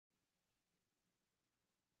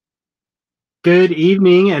Good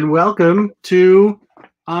evening and welcome to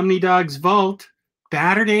OmniDog's Vault,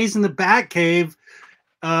 Saturdays in the Batcave,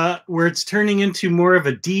 where it's turning into more of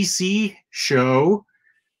a DC show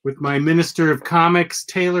with my Minister of Comics,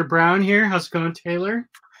 Taylor Brown here. How's it going, Taylor?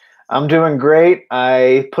 I'm doing great.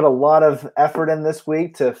 I put a lot of effort in this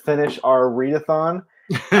week to finish our readathon.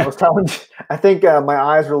 I think my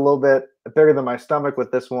eyes were a little bit bigger than my stomach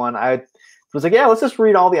with this one. I was like, yeah, let's just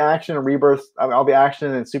read all the action and Rebirth, all the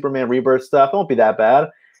action and Superman Rebirth stuff. It won't be that bad.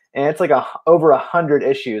 And it's like over 100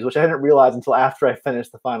 issues, which I didn't realize until after I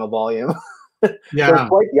finished the final volume. Yeah. So it's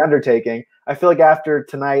quite the undertaking. I feel like after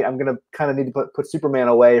tonight, I'm going to kind of need to put Superman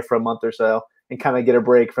away for a month or so and kind of get a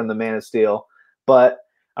break from the Man of Steel. But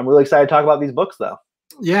I'm really excited to talk about these books, though.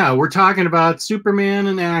 Yeah, we're talking about Superman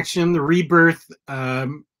in action, the Rebirth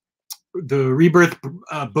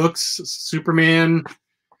books, Superman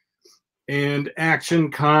and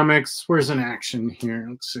Action Comics. Where's an action here?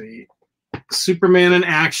 Let's see. Superman in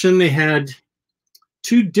action. They had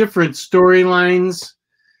two different storylines.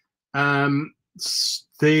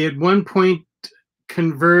 They at one point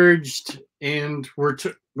converged and where'd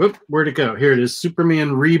it go? Here it is.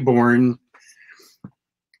 Superman Reborn.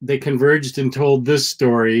 They converged and told this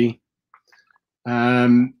story.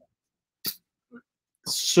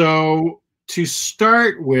 So to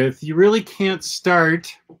start with, you really can't start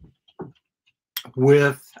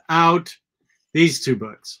without these two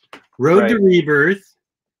books. Road to Rebirth,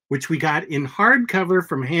 which we got in hardcover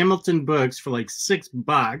from Hamilton Books for like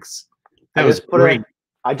 $6. That was great.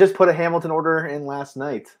 I just put a Hamilton order in last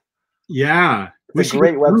night. Yeah. It's a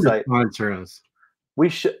great website. Sponsor us. We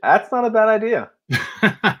should. That's not a bad idea.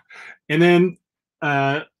 And then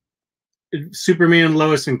Superman,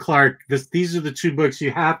 Lois, and Clark. These are the two books you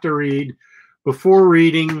have to read before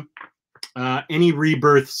reading any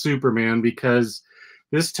Rebirth Superman, because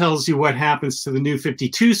this tells you what happens to the New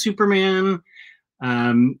 52 Superman,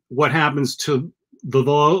 what happens to the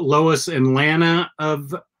Lois and Lana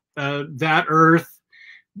of that Earth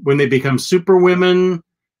when they become superwomen.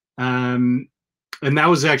 And that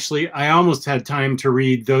was actually, I almost had time to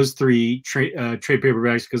read those three trade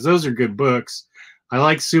paperbacks because those are good books. I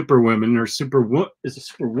like Superwomen or is it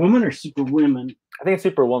Superwoman or Superwomen? I think it's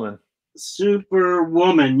Superwoman.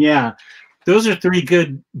 Superwoman, yeah. Those are three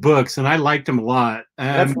good books, and I liked them a lot.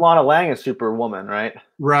 That's Lana Lang as Superwoman, right?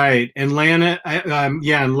 Right. And Lana,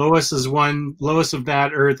 and Lois is one. Lois of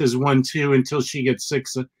that Earth is one too until she gets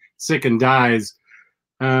sick and dies.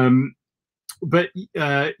 So you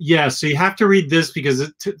have to read this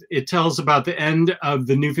because it tells about the end of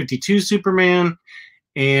the New 52 Superman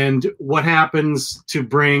and what happens to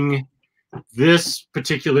bring this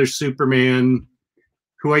particular Superman,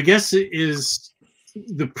 who I guess is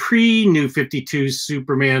the pre-New 52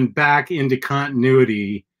 Superman, back into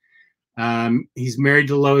continuity. He's married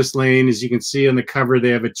to Lois Lane. As you can see on the cover, they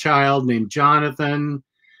have a child named Jonathan.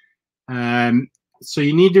 So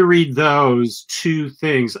you need to read those two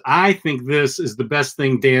things. I think this is the best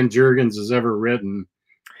thing Dan Jurgens has ever written.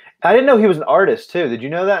 I didn't know he was an artist, too. Did you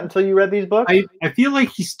know that until you read these books? I feel like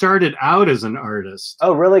he started out as an artist.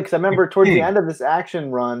 Oh, really? Because I remember towards the end of this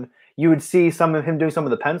action run, you would see some of him doing some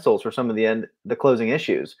of the pencils for some of the closing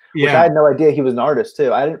issues, which I had no idea he was an artist,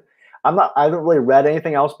 too. I haven't really read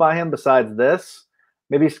anything else by him besides this,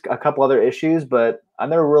 maybe a couple other issues, but I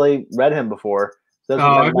never really read him before. So this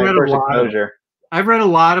was my first exposure. I've read a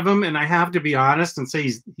lot of them, and I have to be honest and say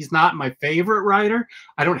he's not my favorite writer.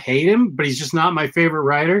 I don't hate him, but he's just not my favorite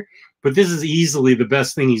writer. But this is easily the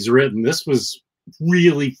best thing he's written. This was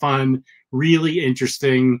really fun, really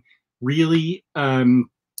interesting, really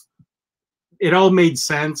it all made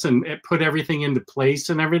sense, and it put everything into place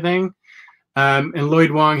and everything. And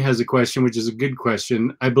Lloyd Wong has a question, which is a good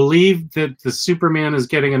question. I believe that the Superman is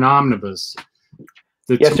getting an omnibus.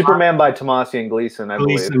 Superman by Tomasi and Gleason, I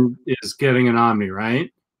believe. Gleason is getting an Omni,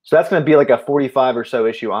 right? So that's going to be like a 45 or so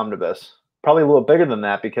issue omnibus. Probably a little bigger than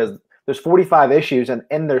that because there's 45 issues and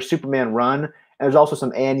in their Superman run, and there's also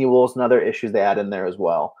some annuals and other issues they add in there as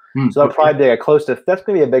well. So that'll probably be that's going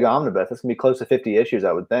to be a big omnibus. That's going to be close to 50 issues,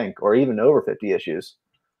 I would think, or even over 50 issues.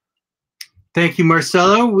 Thank you,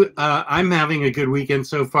 Marcelo. I'm having a good weekend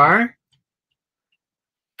so far.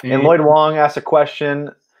 And Lloyd Wong asked a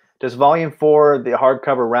question. Does Volume 4, the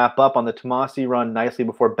hardcover, wrap up on the Tomasi run nicely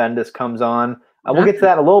before Bendis comes on? We'll get to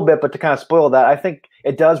that in a little bit, but to kind of spoil that, I think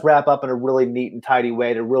it does wrap up in a really neat and tidy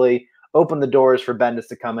way to really open the doors for Bendis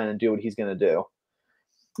to come in and do what he's going to do.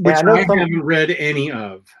 Which I haven't read any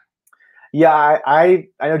of. Yeah, I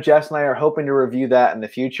know Jess and I are hoping to review that in the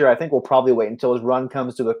future. I think we'll probably wait until his run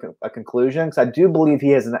comes to a conclusion, because I do believe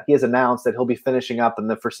he has announced that he'll be finishing up in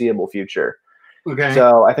the foreseeable future. Okay.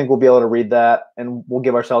 So I think we'll be able to read that, and we'll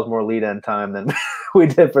give ourselves more lead-in time than we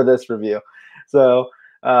did for this review. So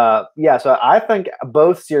yeah, so I think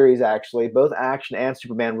both series, actually, both Action and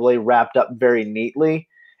Superman, really wrapped up very neatly.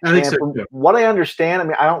 I think And so from too. what I understand, I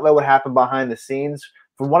mean, I don't know what happened behind the scenes.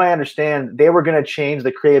 From what I understand, they were going to change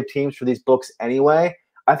the creative teams for these books anyway.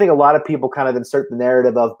 I think a lot of people kind of insert the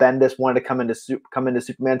narrative of Bendis wanted to come into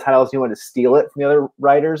Superman titles. He wanted to steal it from the other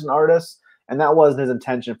writers and artists, and that wasn't his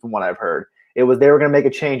intention, from what I've heard. It was they were going to make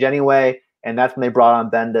a change anyway, and that's when they brought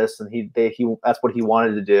on Bendis, and he that's what he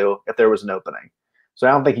wanted to do if there was an opening. So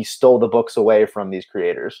I don't think he stole the books away from these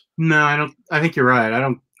creators. No, I don't. I think you're right.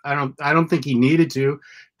 I don't think he needed to.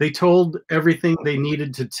 They told everything they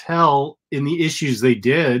needed to tell in the issues they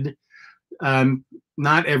did.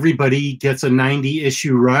 Not everybody gets a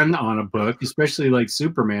 90-issue run on a book, especially like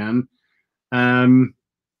Superman. I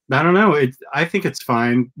don't know. I think it's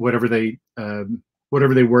fine. Whatever they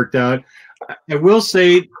worked out. I will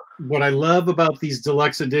say what I love about these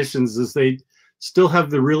deluxe editions is they still have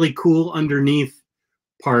the really cool underneath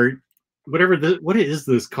part. What is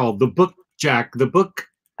this called? The book jack. The book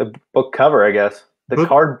cover, I guess. The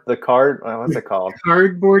card. What's it called?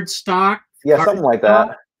 Cardboard stock. Yeah, something like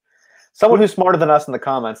that. Someone who's smarter than us in the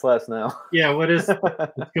comments, let us know. Yeah, what's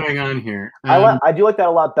going on here? I do like that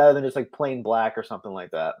a lot better than just like plain black or something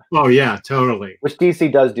like that. Oh yeah, totally. Which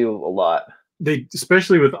DC does do a lot. They,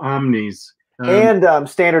 especially with Omnis. And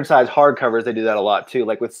standard size hardcovers, they do that a lot too.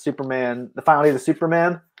 Like with Superman, the Final Days of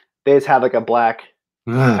Superman, they just have like a black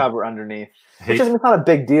cover underneath. It's not a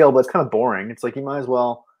big deal, but it's kind of boring. It's like you might as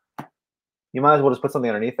well just put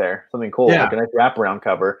something underneath there, something cool, like a nice wraparound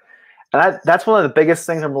cover. And that's one of the biggest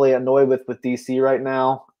things I'm really annoyed with DC right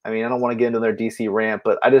now. I mean, I don't want to get into their DC rant,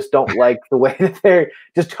 but I just don't like the way that they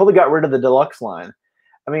just totally got rid of the deluxe line.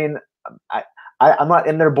 I mean, I'm not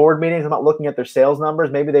in their board meetings. I'm not looking at their sales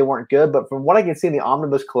numbers. Maybe they weren't good, but from what I can see in the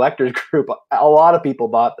Omnibus Collectors group, a lot of people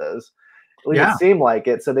bought those. At least it seemed like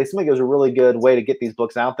it. So they seem like it was a really good way to get these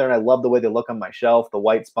books out there. And I love the way they look on my shelf, the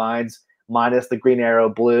white spines, minus the Green Arrow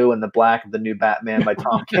blue and the black of the new Batman by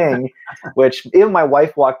Tom King, which even my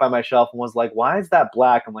wife walked by my shelf and was like, why is that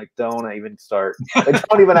black? I'm like, don't even start. Like,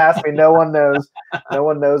 don't even ask me. No one knows. No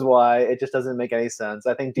one knows why. It just doesn't make any sense.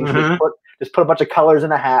 I think DC just put a bunch of colors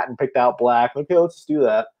in a hat and picked out black. Okay, let's just do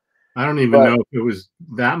that. I don't even know if it was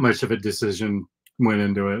that much of a decision went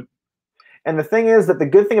into it. And the thing is that the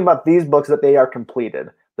good thing about these books is that they are completed.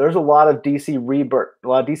 There's a lot of DC Rebirth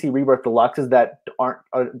deluxes that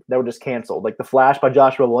were just canceled. Like the Flash by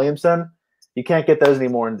Joshua Williamson, you can't get those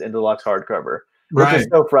anymore in deluxe hardcover, which is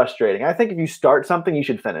so frustrating. I think if you start something, you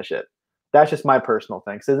should finish it. That's just my personal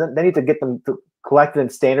thing. So they need to get them collected in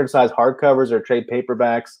standard size hardcovers or trade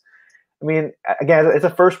paperbacks. I mean, again, it's a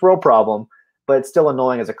first world problem, but it's still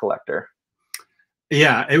annoying as a collector.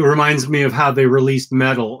 Yeah, it reminds me of how they released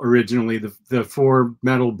Metal originally, the 4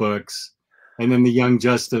 Metal books, and then the Young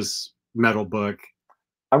Justice Metal book.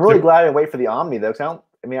 I'm really glad I didn't wait for the Omni though. I don't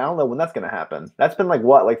know when that's going to happen. That's been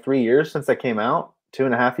like 3 years since that came out,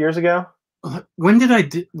 2.5 years ago. When did I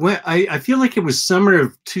do? I feel like it was summer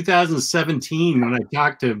of 2017 when I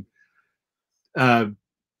talked to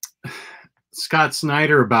Scott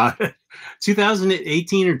Snyder about it.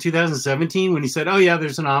 2018 or 2017 when he said, oh yeah,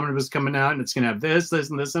 there's an omnibus coming out and it's going to have this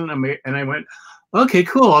and this. And I went, okay,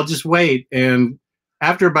 cool. I'll just wait. And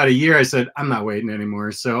after about a year, I said, I'm not waiting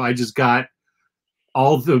anymore. So I just got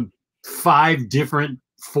all the 5 different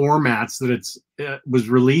formats that it was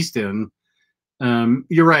released in.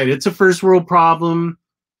 You're right. It's a first world problem.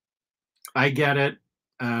 I get it.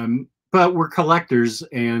 But we're collectors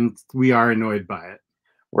and we are annoyed by it.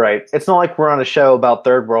 Right. It's not like we're on a show about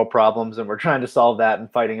third world problems and we're trying to solve that and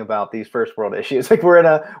fighting about these first world issues. Like we're in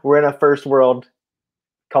a first world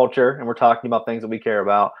culture and we're talking about things that we care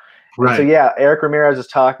about. Right. So yeah, Eric Ramirez is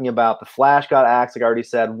talking about the Flash got axed, like I already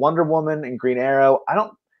said, Wonder Woman and Green Arrow.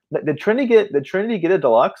 Did Trinity get a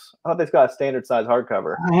deluxe? I thought they've got a standard size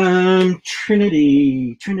hardcover.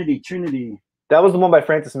 Trinity. That was the one by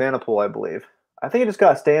Francis Manipool, I believe. I think it just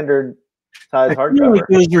got a standard size hardcover. Like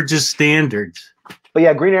those were just standards. But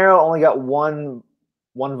yeah, Green Arrow only got one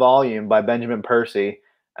volume by Benjamin Percy,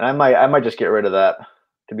 and I might just get rid of that,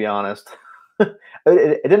 to be honest.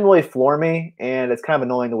 It didn't really floor me, and it's kind of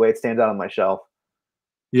annoying the way it stands out on my shelf.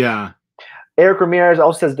 Yeah. Eric Ramirez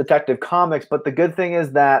also says Detective Comics, but the good thing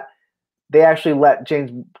is that they actually let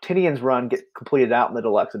James Tinian's run get completed out in the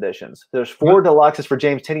deluxe editions. There's 4 deluxes for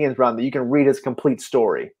James Tinian's run that you can read his complete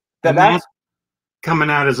story. That's coming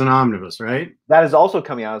out as an omnibus, right? That is also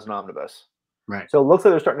coming out as an omnibus. Right. So it looks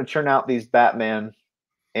like they're starting to churn out these Batman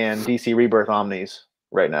and DC Rebirth Omnis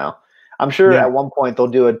right now. I'm sure at one point they'll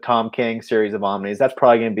do a Tom King series of Omnis. That's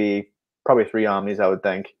probably going to be probably 3 omnis, I would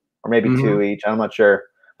think, or maybe Mhm. 2 each. I'm not sure.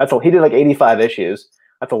 He did like 85 issues.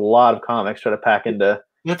 That's a lot of comics try to pack into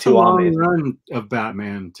That's a 2 long omnis. run of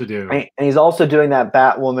Batman to do. And he's also doing that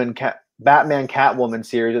Batman Catwoman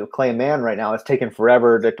series with Clay Mann right now. It's taken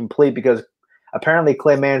forever to complete because apparently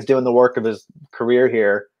Clay Mann's doing the work of his career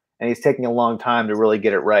here, and he's taking a long time to really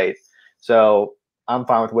get it right. So I'm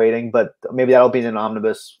fine with waiting, but maybe that'll be in an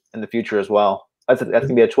omnibus in the future as well. That's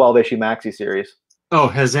gonna be a 12-issue maxi series. Oh,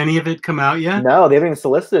 has any of it come out yet? No, they haven't even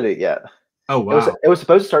solicited it yet. Oh, wow. It was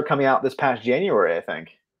supposed to start coming out this past January, I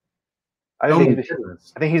think. Oh, my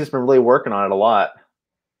goodness. I think he's just been really working on it a lot.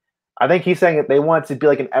 I think he's saying that they want it to be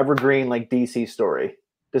like an evergreen, like DC story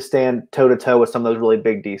to stand toe to toe with some of those really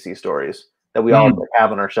big DC stories that we all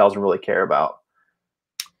have on our shelves and really care about.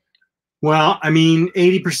 Well, I mean,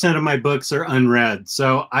 80% of my books are unread,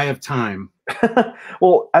 so I have time.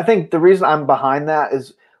 Well, I think the reason I'm behind that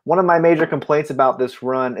is one of my major complaints about this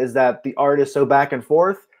run is that the art is so back and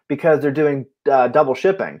forth because they're doing double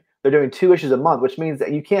shipping. They're doing 2 issues a month, which means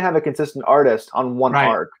that you can't have a consistent artist on one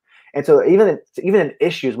arc. And so even in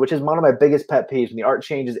issues, which is one of my biggest pet peeves, when the art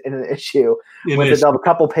changes in an issue, with a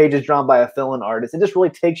couple pages drawn by a fill-in artist, it just really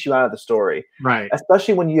takes you out of the story. Right.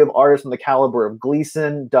 Especially when you have artists on the caliber of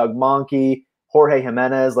Gleason, Doug Mahnke, Jorge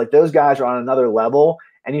Jimenez, like those guys are on another level,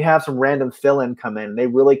 and you have some random fill-in come in, and they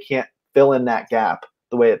really can't fill in that gap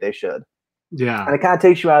the way that they should. Yeah. And it kind of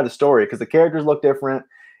takes you out of the story because the characters look different.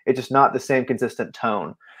 It's just not the same consistent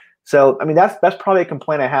tone. So, I mean, that's probably a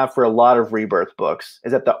complaint I have for a lot of Rebirth books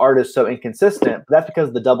is that the art is so inconsistent, but that's because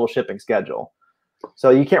of the double shipping schedule.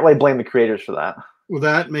 So you can't really blame the creators for that. Well,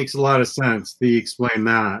 that makes a lot of sense. You explain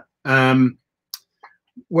that.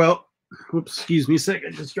 Well, oops, excuse me a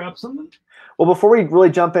second. I just dropped something. Well, before we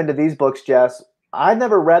really jump into these books, Jess, I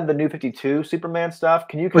never read the New 52 Superman stuff.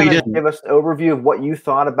 Can you kind of give us an overview of what you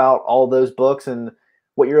thought about all those books and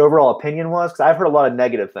what your overall opinion was? Because I've heard a lot of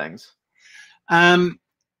negative things.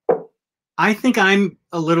 I think I'm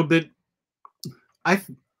a little bit.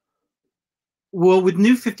 Well, with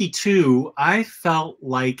New 52, I felt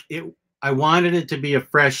like I wanted it to be a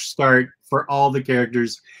fresh start for all the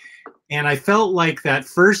characters, and I felt like that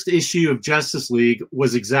first issue of Justice League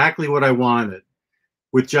was exactly what I wanted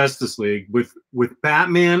with Justice League, with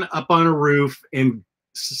Batman up on a roof and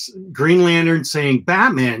Green Lantern saying,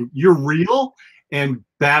 "Batman, you're real," and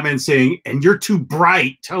Batman saying, "And you're too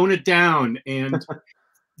bright, tone it down," and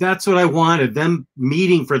that's what I wanted, them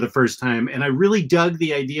meeting for the first time. And I really dug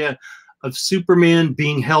the idea of Superman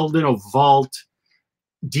being held in a vault,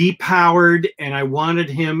 depowered, and I wanted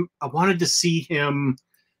to see him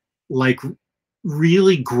like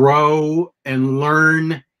really grow and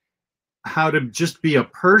learn how to just be a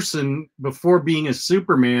person before being a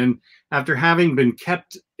Superman after having been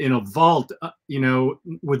kept in a vault,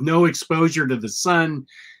 with no exposure to the sun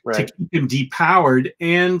to keep him depowered.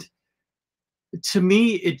 And to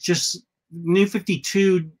me, New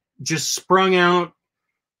 52 just sprung out,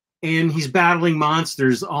 and he's battling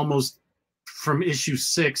monsters almost from issue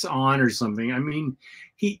 6 on or something. I mean,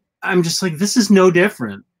 I'm just like, this is no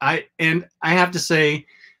different. I have to say,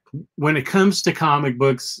 when it comes to comic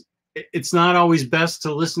books, it's not always best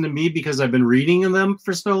to listen to me because I've been reading them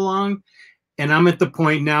for so long. And I'm at the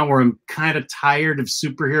point now where I'm kind of tired of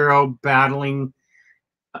superhero battling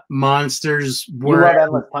monsters. You love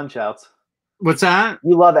endless punch-outs. What's that?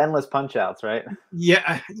 You love endless punch-outs, right?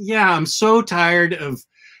 Yeah. I'm so tired of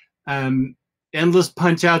endless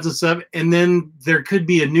punch-outs and stuff. And then there could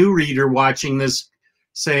be a new reader watching this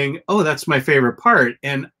saying, "Oh, that's my favorite part,"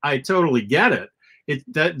 and I totally get it.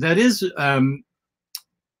 That is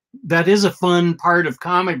a fun part of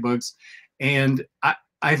comic books, and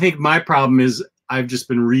I think my problem is I've just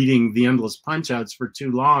been reading the endless punch-outs for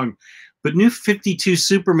too long. But New 52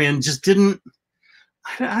 Superman just didn't.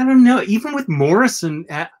 I don't know. Even with Morrison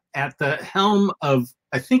at the helm of,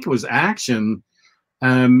 I think it was Action,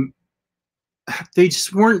 they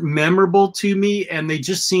just weren't memorable to me, and they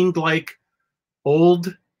just seemed like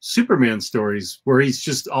old Superman stories where he's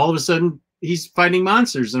just all of a sudden he's fighting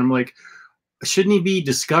monsters, and I'm like, shouldn't he be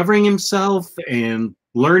discovering himself and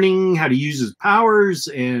learning how to use his powers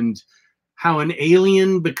and how an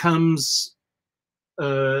alien becomes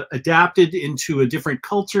adapted into a different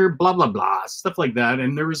culture, blah, blah, blah, stuff like that.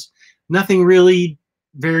 And there was nothing really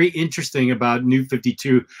very interesting about New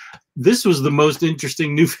 52. This was the most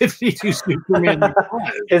interesting New 52 Superman.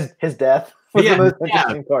 His death was the most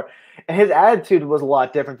interesting part. And his attitude was a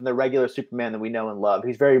lot different than the regular Superman that we know and love.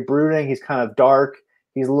 He's very brooding. He's kind of dark.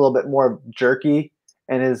 He's a little bit more jerky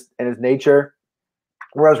in his nature.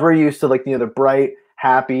 Whereas we're used to the bright,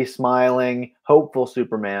 happy, smiling, hopeful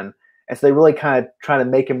Superman. And so they really kind of try to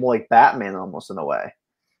make him more like Batman almost in a way.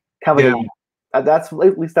 Kind of like that's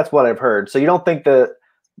at least that's what I've heard. So you don't think the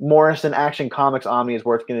Morrison Action Comics Omni is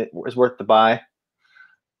worth the buy?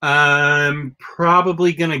 I'm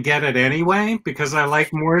probably gonna get it anyway because I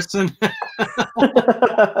like Morrison.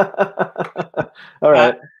 All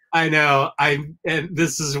right. I know. And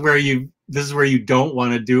this is where you don't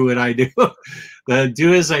want to do what I do.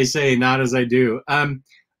 Do as I say, not as I do.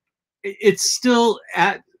 It's still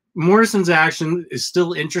at Morrison's action is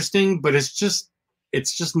still interesting, but it's just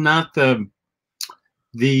not the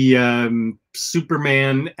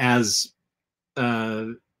Superman as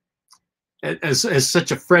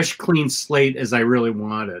such a fresh, clean slate as I really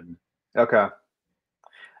wanted. Okay.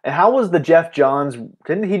 And how was the Jeff Johns?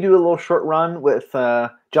 Didn't he do a little short run with John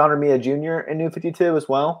Romita Jr. in New 52 as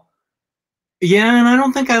well? Yeah, and I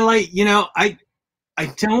don't think I like. I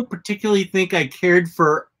don't particularly think I cared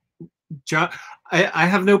for John. I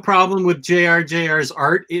have no problem with JR's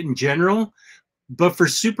art in general, but for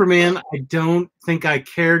Superman, I don't think I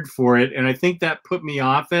cared for it, and I think that put me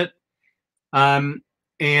off it. And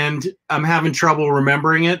I'm having trouble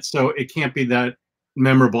remembering it, so it can't be that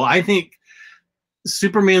memorable. I think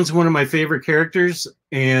Superman's one of my favorite characters,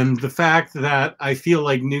 and the fact that I feel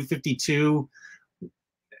like New 52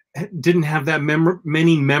 didn't have that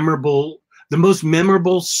many memorable, the most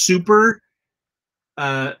memorable super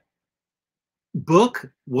book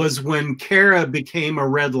was when Kara became a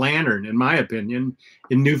Red Lantern, in my opinion,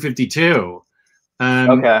 in New 52.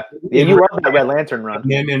 Okay. Yeah, you love that Red Lantern run.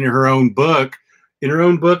 And then in her own book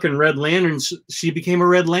in Red Lantern, she became a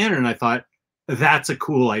Red Lantern. I thought, that's a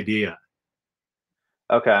cool idea.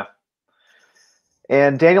 Okay.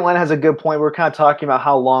 And Daniel N has a good point. We're kind of talking about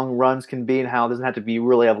how long runs can be and how it doesn't have to be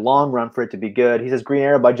really a long run for it to be good. He says Green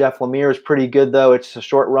Arrow by Jeff Lemire is pretty good, though. It's a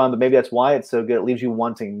short run, but maybe that's why it's so good. It leaves you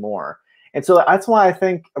wanting more. And so that's why I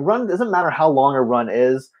think a run doesn't matter how long a run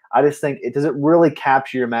is. I just think does it really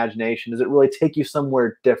capture your imagination? Does it really take you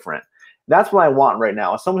somewhere different? That's what I want right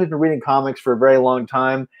now. As someone who's been reading comics for a very long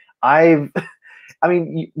time, I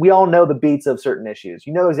mean, we all know the beats of certain issues.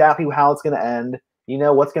 You know exactly how it's going to end. You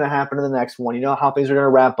know what's going to happen in the next one. You know how things are going to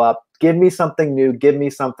wrap up. Give me something new. Give me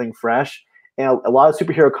something fresh. And a lot of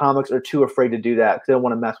superhero comics are too afraid to do that because they don't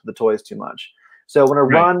want to mess with the toys too much. So when a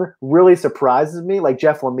run really surprises me, like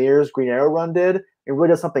Jeff Lemire's Green Arrow run did, it really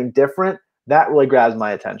does something different, that really grabs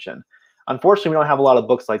my attention. Unfortunately, we don't have a lot of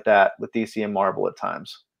books like that with DC and Marvel at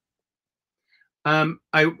times.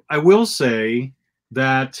 I will say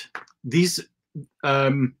that these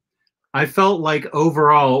I felt like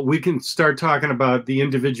overall, we can start talking about the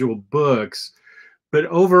individual books, but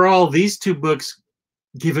overall, these two books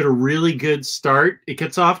give it a really good start. It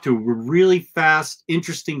gets off to a really fast,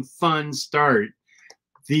 interesting, fun start.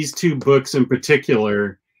 These two books in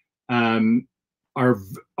particular are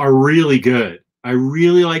really good. I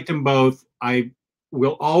really like them both. I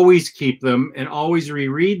will always keep them and always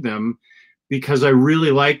reread them because I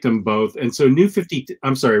really like them both. And so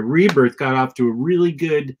Rebirth got off to a really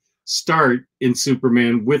good start in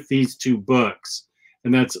Superman with these two books.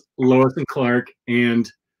 And that's Lois and Clark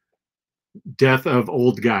and Death of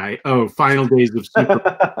Old Guy. Oh, Final Days of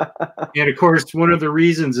Superman. And of course, one of the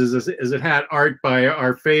reasons is it had art by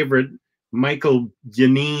our favorite Michael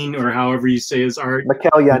Yanin, or however you say his art.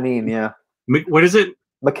 Mikel Yanin, yeah. What is it?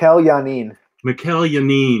 Mikel Yanin. Mikel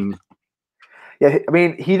Yanin. Yeah, I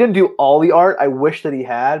mean, he didn't do all the art. I wish that he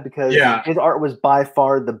had, because his art was by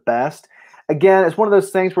far the best. Again, it's one of those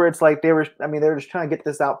things where it's like they were just trying to get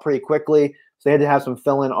this out pretty quickly, so they had to have some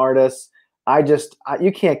fill-in artists.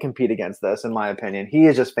 You can't compete against this, in my opinion. He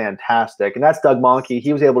is just fantastic, and that's Doug Mahnke.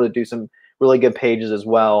 He was able to do some really good pages as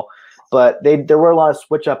well. But there were a lot of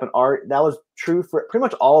switch up in art. That was true for pretty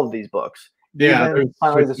much all of these books. Yeah,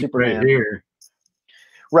 Finally, the Superman. Right here.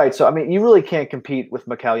 Right, so I mean, you really can't compete with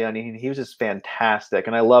Mikel Yanin. He was just fantastic,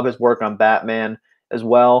 and I love his work on Batman as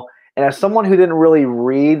well. And as someone who didn't really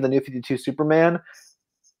read the New 52 Superman,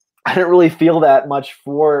 I didn't really feel that much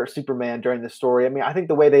for Superman during the story. I mean, I think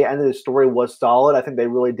the way they ended the story was solid. I think they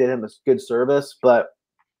really did him a good service, but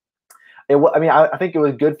I think it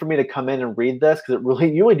was good for me to come in and read this, because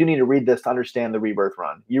you really do need to read this to understand the Rebirth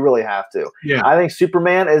run. You really have to. Yeah. I think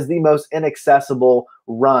Superman is the most inaccessible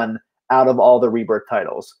run out of all the Rebirth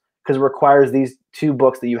titles, because it requires these two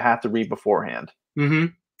books that you have to read beforehand. Mm-hmm.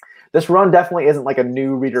 This run definitely isn't like a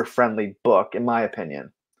new reader-friendly book, in my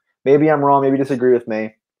opinion. Maybe I'm wrong. Maybe disagree with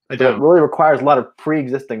me. I don't. It really requires a lot of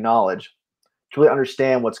pre-existing knowledge to really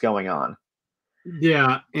understand what's going on.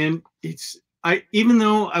 Yeah, and even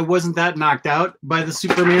though I wasn't that knocked out by the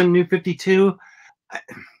Superman New 52,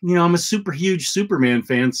 I'm a super huge Superman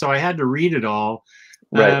fan, so I had to read it all.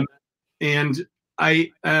 Right. And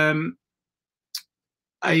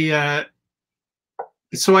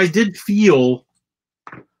so I did feel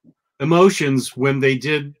emotions when they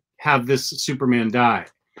did have this Superman die,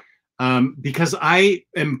 because I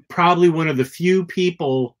am probably one of the few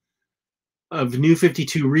people of New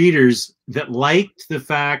 52 readers that liked the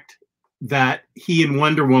fact that he and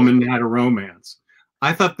Wonder Woman had a romance.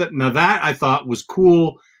 I thought that I thought was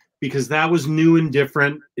cool because that was new and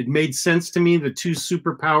different. It made sense to me the two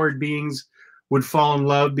superpowered beings would fall in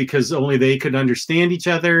love because only they could understand each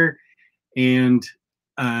other. And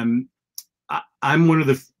I'm one of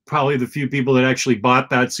the probably the few people that actually bought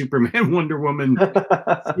that Superman Wonder Woman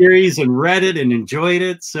series and read it and enjoyed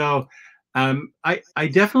it. So I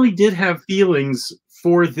definitely did have feelings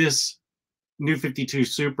for this New 52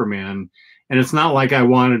 Superman, and it's not like I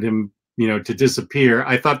wanted him, to disappear.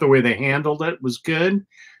 I thought the way they handled it was good,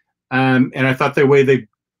 and I thought the way they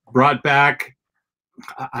brought back,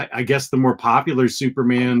 I guess, the more popular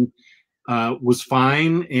Superman was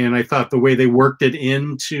fine, and I thought the way they worked it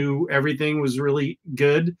into everything was really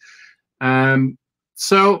good.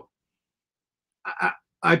 So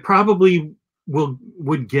I probably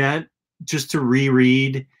would get just to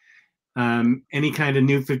reread any kind of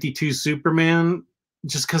New 52 Superman,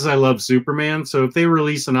 just because I love Superman. So if they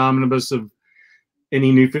release an omnibus of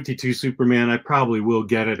any New 52 Superman, I probably will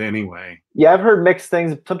get it anyway. Yeah, I've heard mixed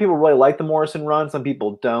things. Some people really like the Morrison run, some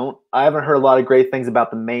people don't. I haven't heard a lot of great things about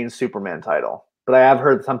the main Superman title, but I have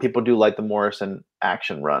heard some people do like the Morrison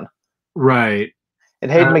action run. Right. And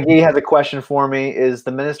Hayden McGee has a question for me. Is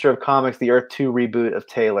the Minister of Comics the Earth 2 reboot of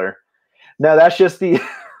Taylor? No, that's just the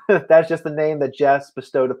that's just the name that Jess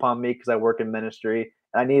bestowed upon me because I work in ministry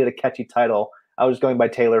and I needed a catchy title. I was going by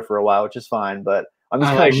Taylor for a while, which is fine, but I'm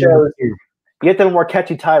just kind of shows you get them a more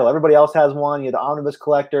catchy title. Everybody else has one. You have the Omnibus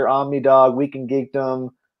Collector, Omni Dog, Week in Geekdom,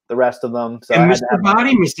 the rest of them. So and Mr.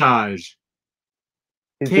 Body Massage.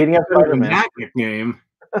 He's beating up Spider-Man. That nickname.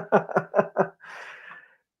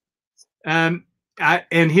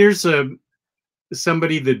 And here's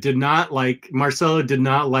somebody that did not like, Marcella did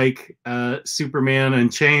not like Superman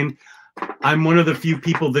Unchained. I'm one of the few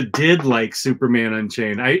people that did like Superman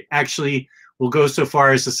Unchained. I actually will go so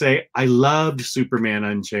far as to say I loved Superman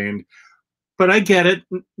Unchained, but I get it.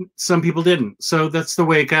 Some people didn't. So that's the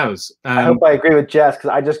way it goes. I hope I agree with Jess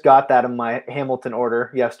because I just got that in my Hamilton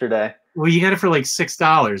order yesterday. Well, you got it for like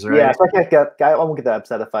 $6, right? Yeah, so I won't get that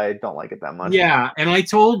upset if I don't like it that much. Yeah, and I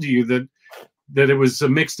told you that it was a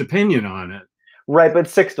mixed opinion on it. Right, but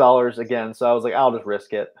 $6 again, so I was like, I'll just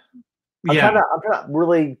risk it. I'm trying to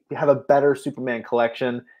really have a better Superman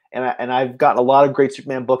collection, and I've gotten a lot of great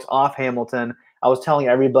Superman books off Hamilton. I was telling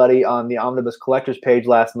everybody on the Omnibus Collectors page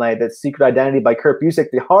last night that Secret Identity by Kurt Busiek,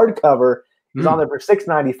 the hardcover, is on there for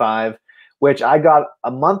 $6.95, which I got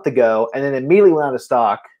a month ago, and then immediately went out of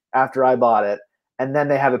stock after I bought it, and then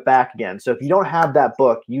they have it back again. So if you don't have that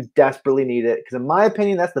book, you desperately need it, because in my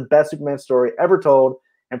opinion, that's the best Superman story ever told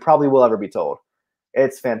and probably will ever be told.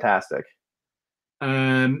 It's fantastic.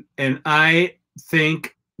 And I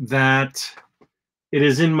think that it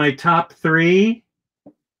is in my top 3.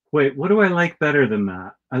 Wait, what do I like better than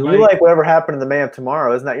that? You like Whatever Happened in the Man of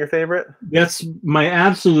Tomorrow. Isn't that your favorite? That's my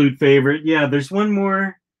absolute favorite. Yeah, there's one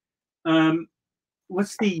more.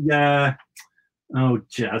 What's the oh,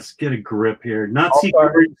 Jess, get a grip here. Not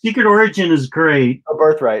Secret Origin is great. Oh,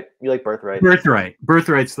 Birthright. You like Birthright.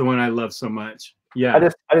 Birthright's the one I love so much. Yeah.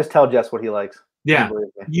 I just tell Jess what he likes. Yeah.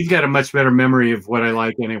 You've got a much better memory of what I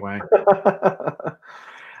like anyway.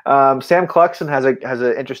 Sam Cluxon has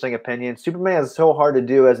an interesting opinion. Superman is so hard to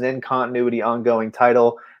do as an in-continuity ongoing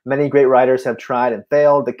title. Many great writers have tried and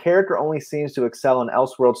failed. The character only seems to excel in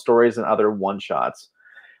Elseworld stories and other one-shots.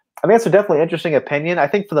 I mean, it's a definitely interesting opinion. I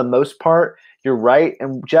think for the most part, you're right.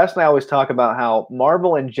 And Jess and I always talk about how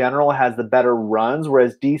Marvel in general has the better runs,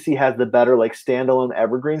 whereas DC has the better like standalone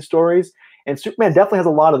evergreen stories. And Superman definitely has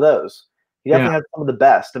a lot of those. He definitely has some of the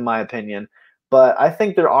best, in my opinion. But I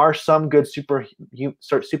think there are some good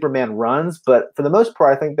Superman runs. But for the most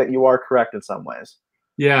part, I think that you are correct in some ways.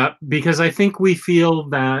 Yeah, because I think we feel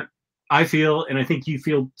that I feel, and I think you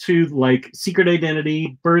feel too, like Secret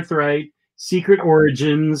Identity, Birthright, Secret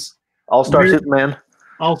Origins, All-Star Superman,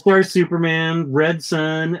 All-Star Superman, Red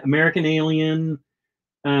Sun, American Alien,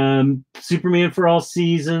 Superman for All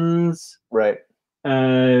Seasons. Right.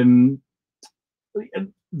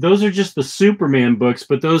 Those are just the Superman books,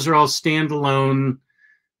 but those are all standalone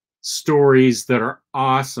stories that are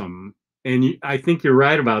awesome. And I think you're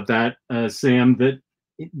right about that, Sam, that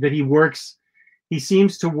he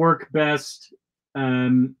seems to work best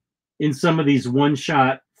in some of these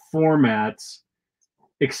one-shot formats,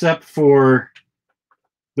 except for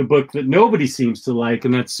the book that nobody seems to like,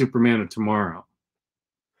 and that's Superman of Tomorrow.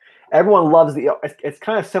 Everyone loves it's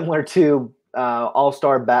kind of similar to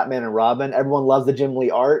All-Star Batman and Robin. Everyone loves the Jim Lee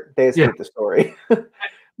art. They just hate the story.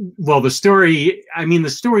 Well, the story, I mean, the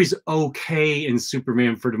story's okay in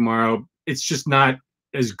Superman for Tomorrow. It's just not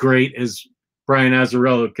as great as Brian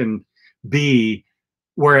Azzarello can be,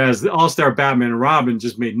 whereas the All-Star Batman and Robin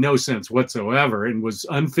just made no sense whatsoever and was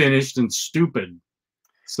unfinished and stupid.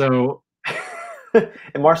 So...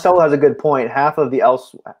 And Marcelo has a good point. Half of the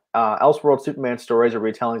Elseworld Superman stories are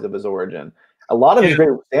retellings of his origin. A lot of his great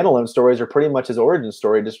standalone stories are pretty much his origin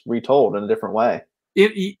story, just retold in a different way.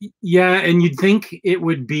 Yeah, and you'd think it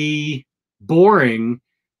would be boring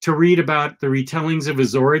to read about the retellings of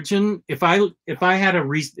his origin. If I had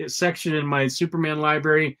a section in my Superman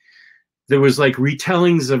library that was like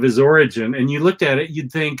retellings of his origin, and you looked at it,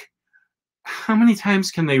 you'd think, how many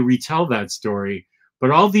times can they retell that story? But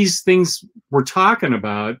all these things we're talking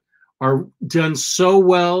about are done so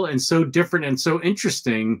well and so different and so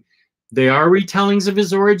interesting. They are retellings of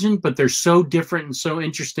his origin, but they're so different and so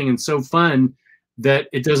interesting and so fun that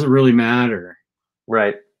it doesn't really matter.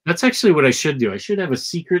 Right. That's actually what I should do. I should have a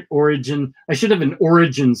secret origin. I should have an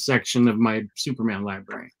origin section of my Superman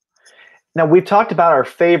library. Now, we've talked about our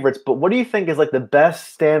favorites, but what do you think is like the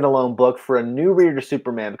best standalone book for a new reader to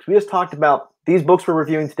Superman? Because we just talked about these books we're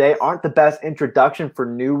reviewing today aren't the best introduction for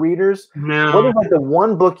new readers. No. What is like the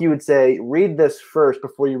one book you would say, read this first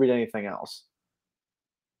before you read anything else?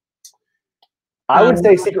 I would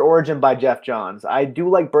say Secret Origin by Jeff Johns. I do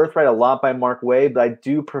like Birthright a lot by Mark Waid, but I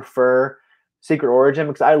do prefer Secret Origin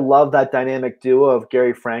because I love that dynamic duo of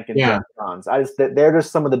Gary Frank and Jeff Johns. They're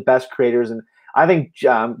just some of the best creators, and I think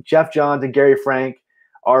Jeff Johns and Gary Frank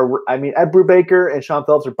are. I mean, Ed Brubaker and Sean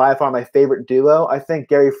Phillips are by far my favorite duo. I think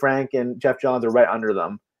Gary Frank and Jeff Johns are right under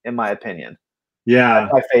them, in my opinion. Yeah,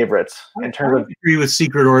 that's my favorites. In terms of, agree with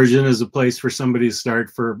Secret Origin as a place for somebody to start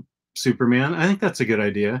for Superman. I think that's a good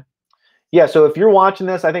idea. Yeah, so if you're watching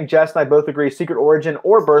this, I think Jess and I both agree Secret Origin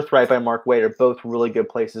or Birthright by Mark Waid are both really good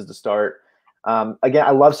places to start. Again,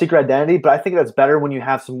 I love Secret Identity, but I think that's better when you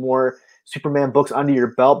have some more Superman books under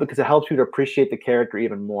your belt because it helps you to appreciate the character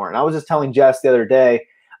even more. And I was just telling Jess the other day,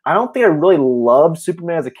 I don't think I really loved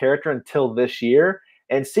Superman as a character until this year.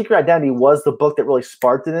 And Secret Identity was the book that really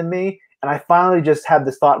sparked it in me. And I finally just had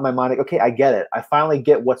this thought in my mind, like, okay, I get it. I finally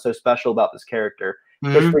get what's so special about this character.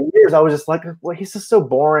 Because for years I was just like, well, he's just so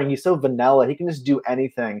boring. He's so vanilla. He can just do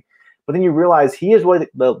anything. But then you realize he is really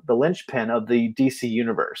the linchpin of the DC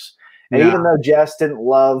universe. And even though Jess didn't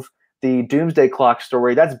love the Doomsday Clock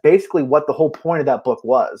story, that's basically what the whole point of that book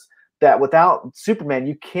was. That without Superman,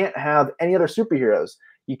 you can't have any other superheroes.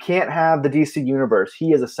 You can't have the DC universe.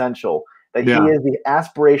 He is essential. That he is the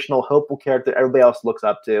aspirational, hopeful character that everybody else looks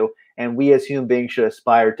up to. And we as human beings should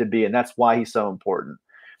aspire to be. And that's why he's so important.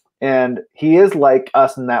 And he is like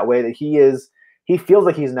us in that way that he feels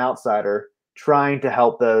like he's an outsider trying to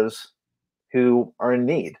help those who are in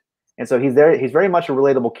need. And so he's very much a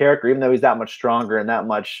relatable character, even though he's that much stronger and that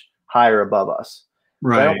much higher above us.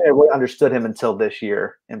 Right. So I don't think I really understood him until this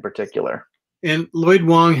year in particular. And Lloyd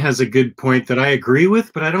Wong has a good point that I agree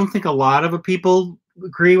with, but I don't think a lot of people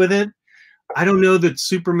agree with it. I don't know that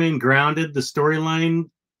Superman Grounded, the storyline,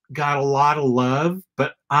 got a lot of love,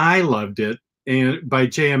 but I loved it. And by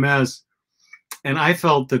JMS, and I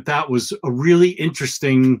felt that was a really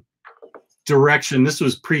interesting direction. This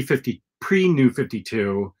was pre-New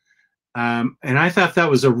 52, and I thought that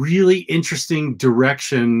was a really interesting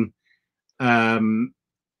direction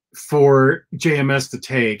for JMS to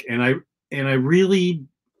take. And I really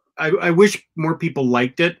wish more people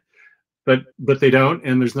liked it, but they don't,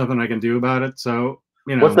 and there's nothing I can do about it. So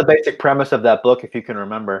what's the basic premise of that book, if you can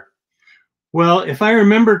remember? Well, if I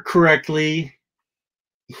remember correctly,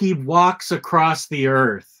 he walks across the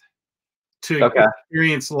earth to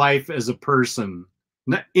experience life as a person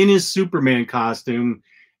in his Superman costume.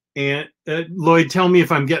 And Lloyd, tell me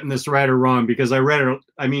if I'm getting this right or wrong, because I read it.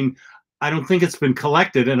 I mean, I don't think it's been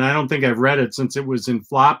collected, and I don't think I've read it since it was in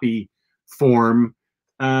floppy form.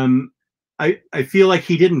 I feel like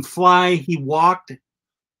he didn't fly. He walked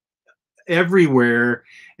everywhere.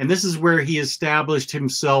 And this is where he established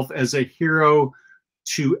himself as a hero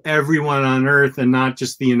to everyone on Earth and not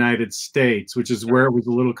just the United States, which is where it was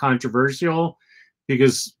a little controversial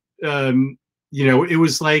because, it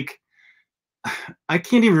was like, I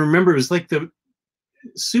can't even remember. It was like the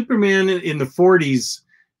Superman in the 40s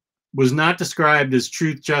was not described as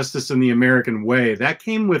truth, justice, and the American way. That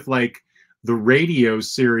came with like the radio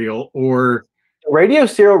serial or... The radio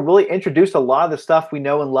serial really introduced a lot of the stuff we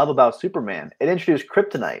know and love about Superman. It introduced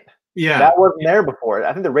kryptonite. Yeah. That wasn't there before.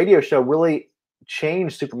 I think the radio show really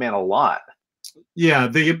changed Superman a lot. Yeah,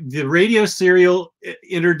 the radio serial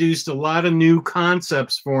introduced a lot of new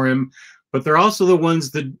concepts for him, but they're also the ones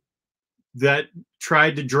that that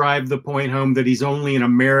tried to drive the point home that he's only an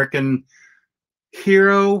American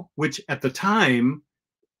hero, which at the time,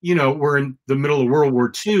 you know, we're in the middle of World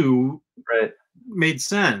War II, Right. made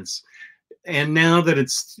sense. And now that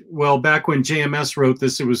it's, well, back when JMS wrote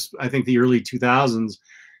this, it was, I think, the early 2000s,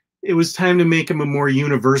 it was time to make him a more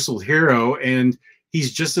universal hero. And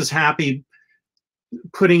he's just as happy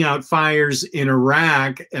putting out fires in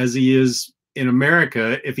Iraq as he is in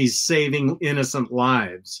America if he's saving innocent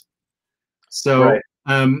lives. So Right.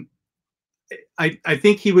 I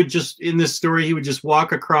think he would just, in this story, he would just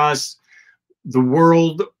walk across the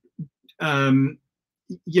world,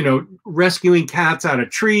 you know, rescuing cats out of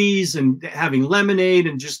trees and having lemonade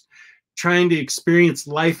and just trying to experience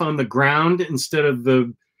life on the ground instead of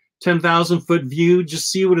the 10,000 foot view.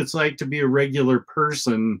 Just see what it's like to be a regular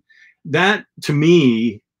person. That, to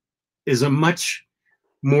me, is a much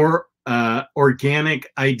more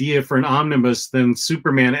organic idea for an omnibus than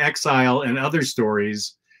Superman Exile and other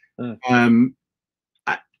stories.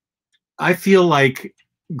 I feel like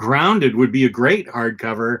Grounded would be a great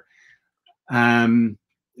hardcover,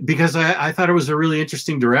 because I thought it was a really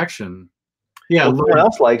interesting direction. Yeah, well, someone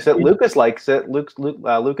else likes it. Lucas likes it. Lucas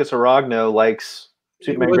Aragno likes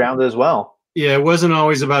Superman Grounded as well. Yeah, it wasn't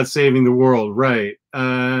always about saving the world, right?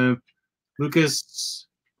 Lucas.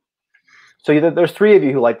 So there's 3 of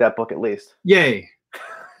you who like that book at least. Yay.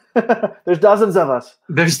 There's dozens of us.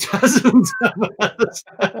 There's dozens of us.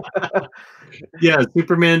 Yeah,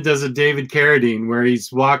 Superman does a David Carradine where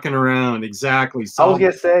he's walking around. Exactly. I was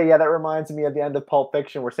going to say, yeah, that reminds me of the end of Pulp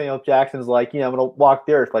Fiction where Samuel Jackson's like, you know, I'm going to walk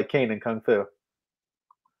the earth like Kane in Kung Fu.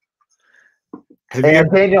 Have you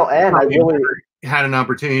Daniel N. I really had an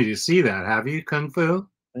opportunity to see that. Have you, Kung Fu?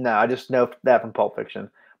 No, I just know that from Pulp Fiction.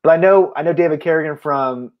 But I know David Carradine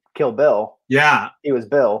from Kill Bill. Yeah. He was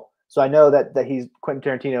Bill. So I know that he's Quentin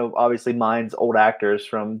Tarantino obviously mines old actors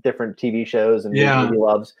from different TV shows and movies he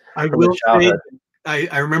loves. I will say,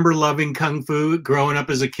 I remember loving Kung Fu growing up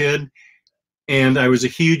as a kid, and I was a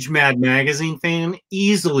huge Mad Magazine fan.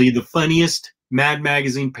 Easily the funniest Mad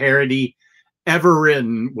Magazine parody ever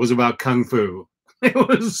written was about Kung Fu. It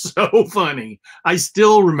was so funny. I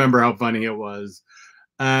still remember how funny it was.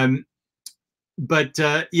 But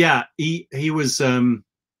yeah, he was.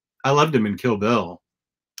 I loved him in Kill Bill.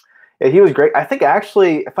 Yeah, he was great. I think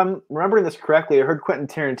actually, if I'm remembering this correctly, I heard Quentin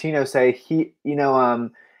Tarantino say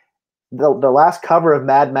the last cover of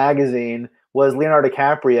Mad Magazine was Leonardo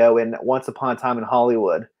DiCaprio in Once Upon a Time in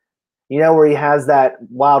Hollywood. You know, where he has that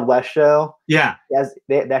Wild West show? Yeah.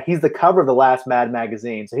 He's the cover of the last Mad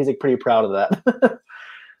Magazine, so he's like pretty proud of that.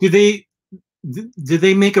 Did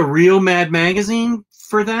they make a real Mad Magazine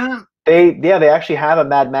for that? They actually have a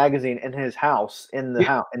Mad Magazine in his house in the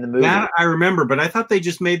movie. That I remember, but I thought they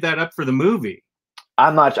just made that up for the movie.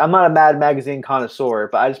 I'm not a Mad Magazine connoisseur,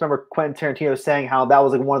 but I just remember Quentin Tarantino saying how that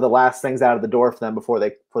was like one of the last things out of the door for them before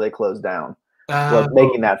they closed down. Was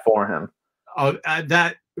making that for him. Oh,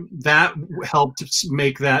 that helped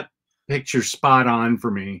make that picture spot on for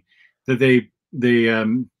me. That they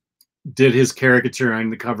did his caricature on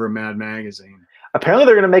the cover of Mad Magazine. Apparently,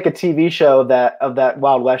 they're going to make a TV show of that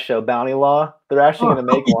Wild West show, Bounty Law. They're actually going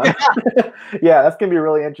to make one. Yeah, that's going to be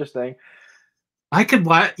really interesting. I could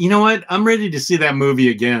watch. You know what? I'm ready to see that movie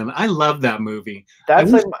again. I love that movie.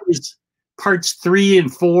 That's like parts 3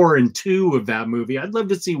 and 4 and 2 of that movie. I'd love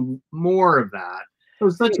to see more of that. It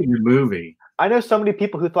was such a good movie. I know so many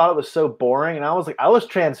people who thought it was so boring, and I was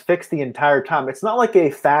transfixed the entire time. It's not like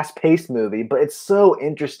a fast-paced movie, but it's so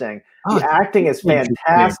interesting. The acting is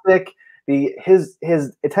fantastic. His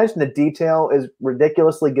attention to detail is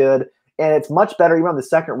ridiculously good, and it's much better even on the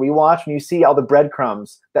second rewatch when you see all the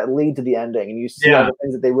breadcrumbs that lead to the ending, and you see all the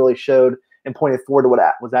things that they really showed and pointed forward to what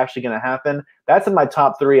was actually going to happen. That's in my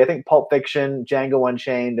top 3. I think Pulp Fiction, Django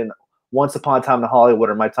Unchained, and Once Upon a Time in Hollywood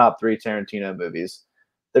are my top 3 Tarantino movies.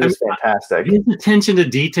 They're just fantastic. His attention to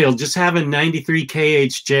detail, just having 93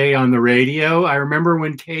 KHJ on the radio. I remember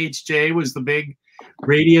when KHJ was the big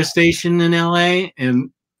radio station in LA, and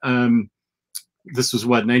this was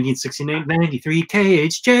what, 1969, 93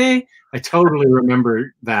 KHJ. I totally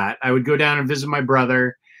remember that. I would go down and visit my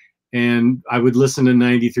brother, and I would listen to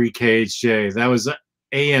 93 KHJ. That was an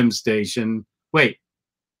AM station. Wait,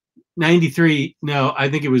 93? No, I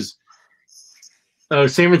think it was.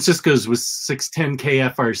 San Francisco's was 610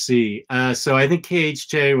 KFRC. So I think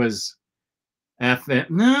KHJ was FM.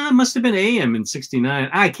 No, it must have been AM in '69.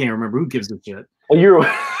 I can't remember. Who gives a shit? Well,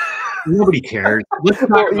 nobody cares. Let's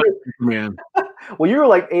talk about Superman. Well, you were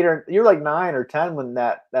like 9 or 10 when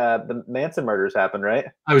the Manson murders happened, right?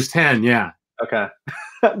 I was 10. Yeah. Okay.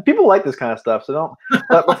 People like this kind of stuff, so don't.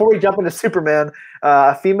 But before we jump into Superman,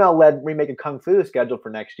 a female-led remake of Kung Fu is scheduled for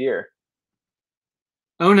next year.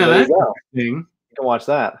 Oh no, So there you that's go. interesting. You can watch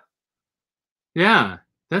that. Yeah,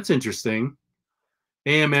 that's interesting.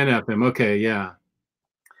 AM and FM. Okay, yeah.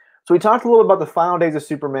 So we talked a little about the final days of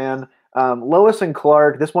Superman. Lois and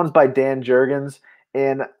Clark. This one's by Dan Jurgens,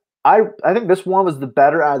 and I think this one was the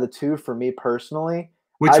better out of the two for me personally.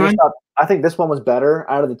 Which one? I think this one was better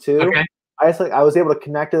out of the two. Okay. I just like I was able to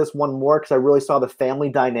connect to this one more because I really saw the family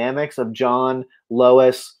dynamics of John,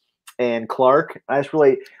 Lois, and Clark.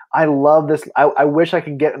 I love this. I wish I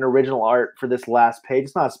could get an original art for this last page.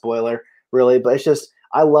 It's not a spoiler really, but it's just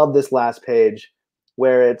I love this last page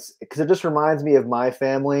where it's because it just reminds me of my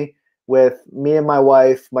family with me and my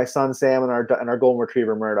wife, my son Sam, and our golden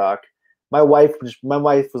retriever Murdoch. My wife was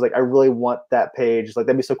like, I really want that page. Like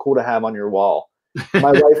that'd be so cool to have on your wall.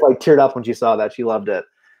 My wife like teared up when she saw that. She loved it.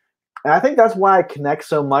 And I think that's why I connect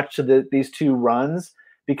so much to these two runs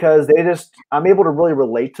because I'm able to really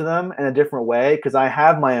relate to them in a different way because I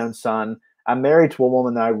have my own son. I'm married to a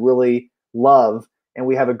woman that I really love, and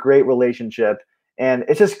we have a great relationship. And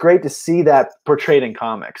it's just great to see that portrayed in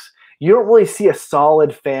comics. You don't really see a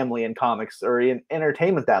solid family in comics or in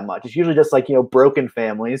entertainment that much. It's usually just like, broken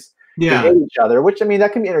families. Yeah. They hate each other, which, I mean,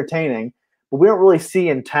 that can be entertaining, but we don't really see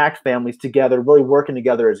intact families together, really working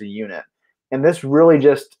together as a unit. And this really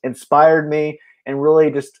just inspired me and it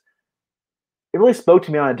really spoke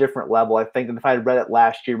to me on a different level, I think, than if I had read it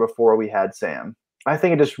last year before we had Sam. I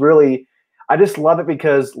think I just love it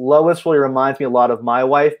because Lois really reminds me a lot of my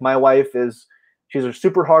wife. My wife she's a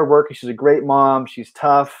super hard worker. She's a great mom. She's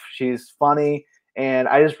tough. She's funny. And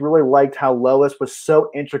I just really liked how Lois was so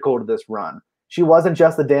integral to this run. She wasn't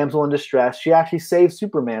just the damsel in distress. She actually saved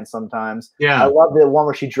Superman sometimes. Yeah. I love the one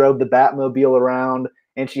where she drove the Batmobile around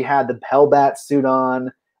and she had the Hellbat suit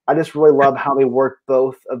on. I just really love how they worked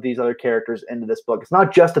both of these other characters into this book. It's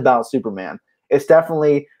not just about Superman. It's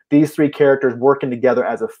definitely these three characters working together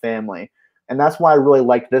as a family. And that's why I really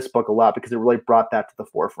liked this book a lot because it really brought that to the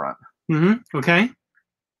forefront. Mm-hmm. Okay.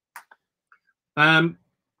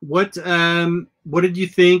 What did you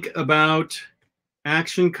think about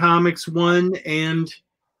Action Comics 1 and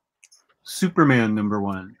Superman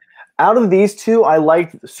 #1? Out of these two, I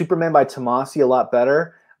liked Superman by Tomasi a lot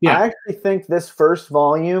better. Yeah. I actually think this first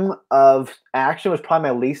volume of Action was probably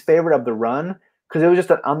my least favorite of the run because it was just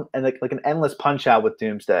like an endless punch out with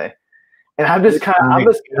Doomsday. And I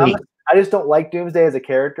just don't like Doomsday as a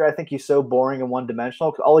character. I think he's so boring and one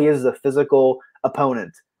dimensional because all he is a physical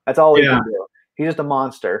opponent. That's all he can do. He's just a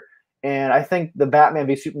monster. And I think the Batman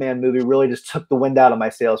v Superman movie really just took the wind out of my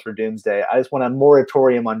sails for Doomsday. I just want a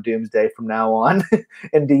moratorium on Doomsday from now on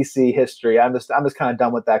in DC history. I'm just kind of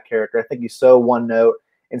done with that character. I think he's so one note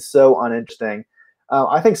and so uninteresting.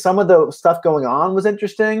 I think some of the stuff going on was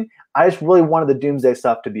interesting. I just really wanted the Doomsday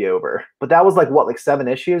stuff to be over. But that was like 7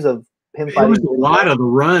 issues of him fighting. It was a lot of the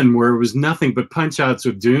run where it was nothing but punch outs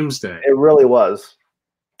with Doomsday. It really was.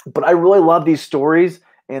 But I really love these stories.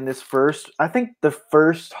 And I think the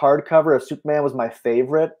first hardcover of Superman was my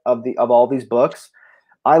favorite of all these books.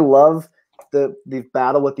 I love the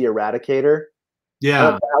battle with the Eradicator.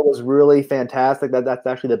 Yeah, that was really fantastic. That's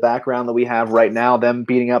actually the background that we have right now. Them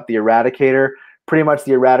beating up the Eradicator. Pretty much,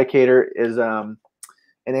 the Eradicator is an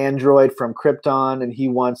android from Krypton, and he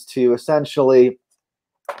wants to essentially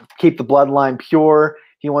keep the bloodline pure.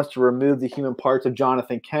 He wants to remove the human parts of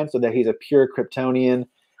Jonathan Kent so that he's a pure Kryptonian.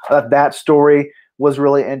 That story was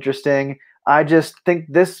really interesting. I just think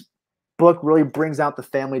this book really brings out the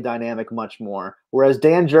family dynamic much more. Whereas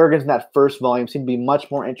Dan Jurgens in that first volume seemed to be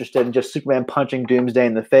much more interested in just Superman punching Doomsday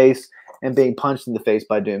in the face and being punched in the face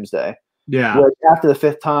by Doomsday. Yeah. Whereas after the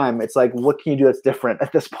 5th time, it's like, what can you do that's different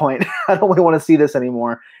at this point? I don't really want to see this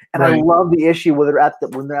anymore. And I love the issue when they're at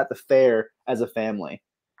the fair as a family.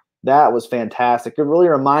 That was fantastic. It really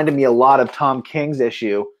reminded me a lot of Tom King's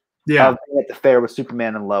issue of being at the fair with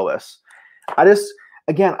Superman and Lois.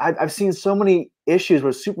 I've seen so many issues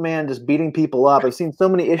with Superman just beating people up. I've seen so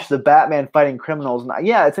many issues of Batman fighting criminals. And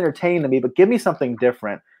it's entertaining to me, but give me something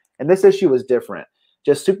different. And this issue was different.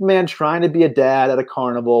 Just Superman trying to be a dad at a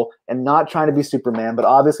carnival and not trying to be Superman, but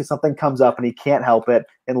obviously something comes up and he can't help it,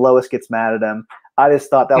 and Lois gets mad at him. I just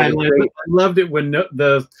thought that was great. I loved it when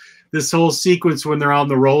this whole sequence when they're on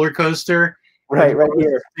the roller coaster. Right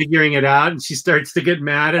here. Figuring it out, and she starts to get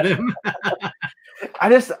mad at him.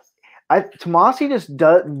 Tomasi just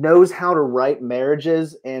knows how to write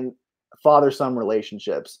marriages and father-son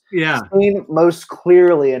relationships. Yeah. Seen most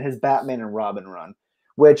clearly in his Batman and Robin run,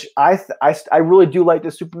 which I really do like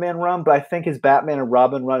the Superman run, but I think his Batman and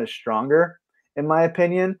Robin run is stronger, in my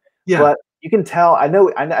opinion. Yeah. But you can tell,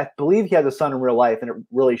 I believe he has a son in real life, and it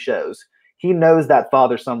really shows. He knows that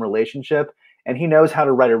father-son relationship, and he knows how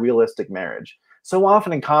to write a realistic marriage. so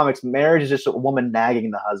often in comics, marriage is just a woman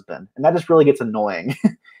nagging the husband, and that just really gets annoying.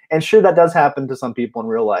 And sure, that does happen to some people in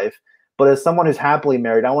real life. But as someone who's happily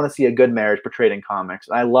married, I want to see a good marriage portrayed in comics.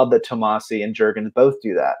 And I love that Tomasi and Jurgens both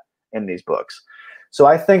do that in these books. So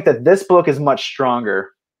I think that this book is much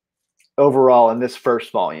stronger overall in this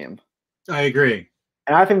first volume. I agree.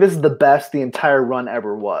 And I think this is the best the entire run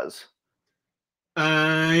ever was.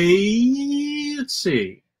 Let's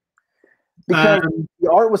see. Because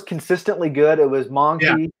the art was consistently good. It was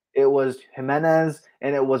Monkey, it was Jimenez,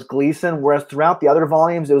 and it was Gleason. Whereas throughout the other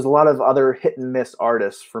volumes, it was a lot of other hit and miss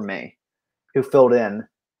artists for me who filled in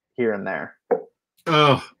here and there.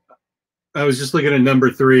 Oh, I was just looking at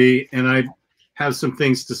number 3, and I have some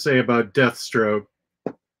things to say about Deathstroke.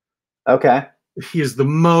 Okay. He is the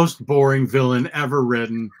most boring villain ever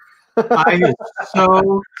written. I am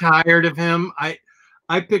so tired of him.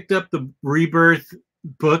 I picked up the Rebirth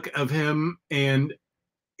book of him, and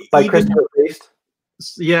by Christopher Priest.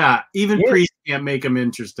 Yeah, even Priest can't make him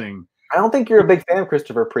interesting. I don't think you're a big fan of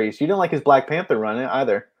Christopher Priest. You didn't like his Black Panther run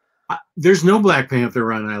either. There's no Black Panther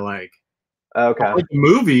run I like. Okay. I like the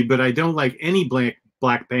movie, but I don't like any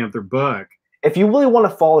Black Panther book. If you really want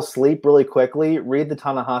to fall asleep really quickly, read the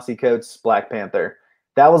Ta-Nehisi Coates Black Panther.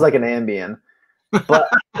 That was like an Ambien. But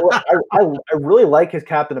I really like his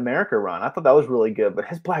Captain America run. I thought that was really good. But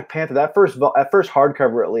his Black Panther, that first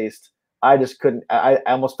hardcover at least, I just couldn't. I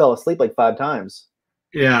almost fell asleep like 5 times.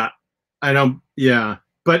 Yeah, I don't. Yeah,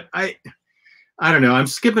 but I don't know. I'm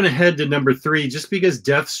skipping ahead to number 3 just because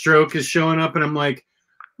Deathstroke is showing up, and I'm like,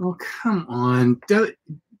 oh come on,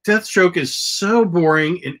 Deathstroke is so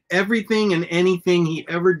boring in everything and anything he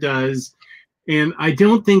ever does, and I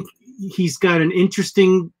don't think he's got an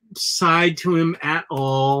interesting side to him at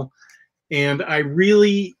all. And I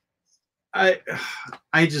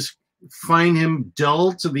just find him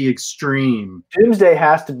dull to the extreme. Doomsday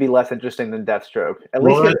has to be less interesting than Deathstroke. At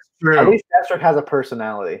least Deathstroke has a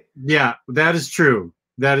personality. Yeah, that is true.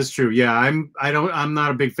 That is true. Yeah, I'm not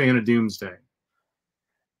a big fan of Doomsday.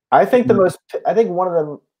 I think one of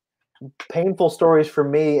the painful stories for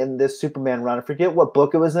me in this Superman run, I forget what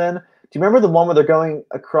book it was in. Do you remember the one where they're going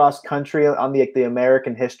across country on the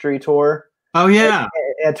American history tour? Oh yeah.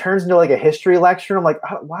 And it turns into like a history lecture. I'm like,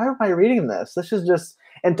 why am I reading this? This is just.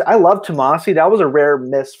 And I love Tomasi. That was a rare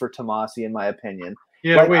miss for Tomasi, in my opinion.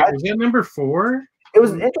 Yeah, like, wait, was that number 4? It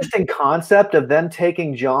was an interesting concept of them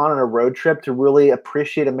taking John on a road trip to really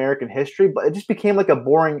appreciate American history, but it just became like a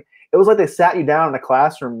boring. It was like they sat you down in a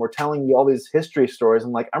classroom, were telling you all these history stories.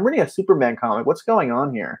 I'm like, I'm reading a Superman comic. What's going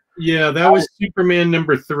on here? Yeah, that was Superman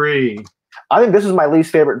number 3. I think this is my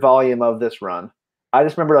least favorite volume of this run. I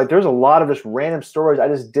just remember like there's a lot of just random stories I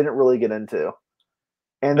just didn't really get into.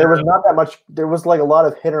 And there was not that much. There was like a lot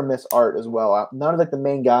of hit or miss art as well. None of like the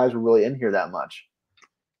main guys were really in here that much.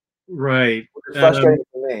 Right. It's frustrating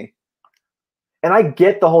for me. And I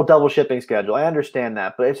get the whole double shipping schedule. I understand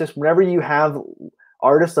that, but it's just whenever you have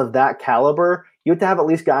artists of that caliber, you have to have at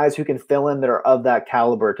least guys who can fill in that are of that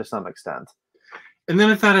caliber to some extent. And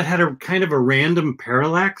then I thought it had a kind of a random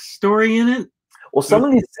parallax story in it. Well, some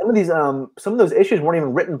of those issues weren't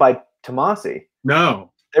even written by Tomasi. No.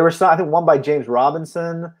 There was I think one by James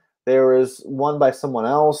Robinson. There was one by someone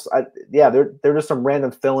else. There were just some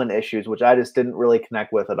random fill-in issues which I just didn't really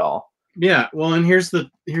connect with at all. Yeah, well, and here's the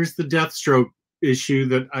Deathstroke issue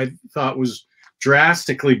that I thought was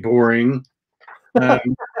drastically boring. Where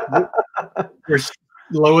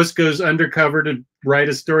Lois goes undercover to write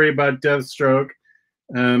a story about Deathstroke.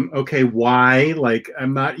 Okay, why? Like,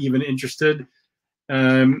 I'm not even interested.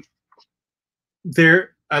 I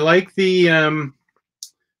like the.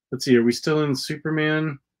 Let's see, are we still in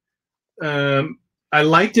Superman? I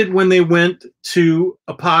liked it when they went to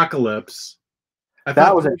Apocalypse. I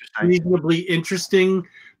thought that was reasonably interesting,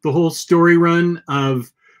 the whole story run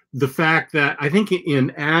of the fact that I think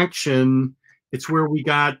in Action, it's where we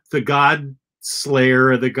got the God Slayer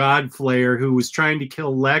or the God Flayer who was trying to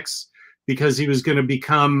kill Lex because he was going to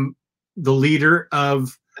become the leader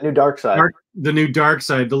of the new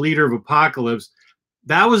Darkseid. The leader of Apocalypse.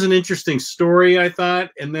 That was an interesting story, I thought,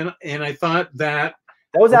 and I thought that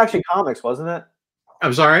was Action Comics, wasn't it?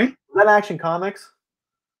 I'm sorry? Was that Action Comics?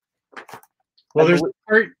 Well, there's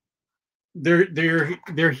part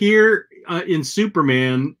they're here in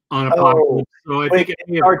Superman on Apocalypse, so I think it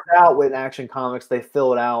starts out with Action Comics. They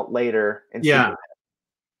fill it out later. In Superman.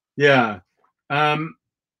 Yeah.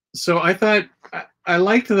 So I thought I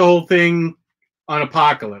liked the whole thing on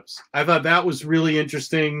Apocalypse. I thought that was really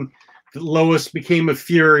interesting. Lois became a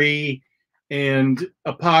Fury, and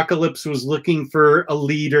Apocalypse was looking for a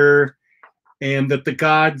leader, and that the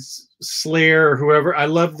God's Slayer or whoever. I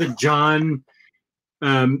love that John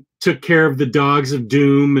took care of the dogs of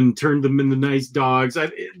doom and turned them into nice dogs.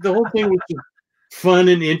 The whole thing was just fun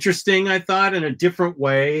and interesting, I thought, in a different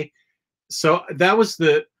way. So that was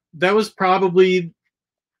probably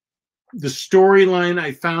the storyline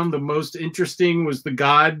I found the most interesting, was the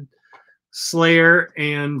God Slayer,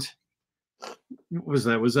 and what was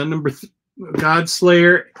that? Was that number God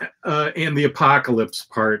Slayer and the Apocalypse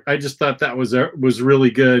part? I just thought that was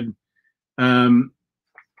really good, and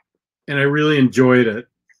I really enjoyed it.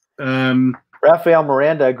 Rafael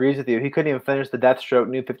Miranda agrees with you. He couldn't even finish the Deathstroke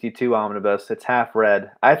New 52 omnibus. It's half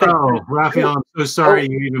read. I think. Oh, Rafael, I'm so sorry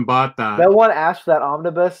you even bought that. No one asked for that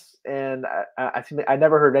omnibus, and I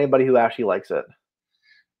never heard anybody who actually likes it.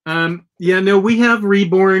 Yeah, no, we have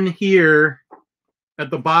Reborn here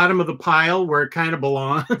at the bottom of the pile where it kind of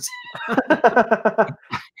belongs.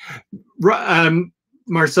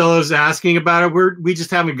 Marcelo's asking about it. We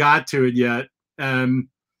just haven't got to it yet.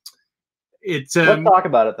 Let's talk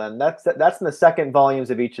about it then. That's in the second volumes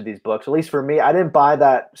of each of these books. At least for me, I didn't buy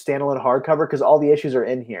that standalone hardcover because all the issues are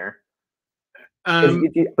in here.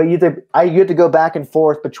 But you had to go back and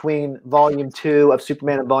forth between volume 2 of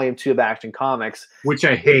Superman and volume 2 of Action Comics, which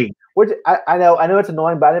I hate. Which I know it's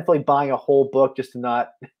annoying, but I didn't feel like buying a whole book just to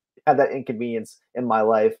not have that inconvenience in my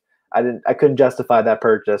life. I couldn't justify that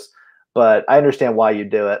purchase, but I understand why you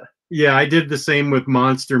do it. Yeah, I did the same with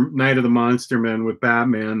Night of the Monster Men with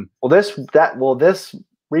Batman. Well, this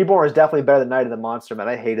Reborn is definitely better than Night of the Monster Men.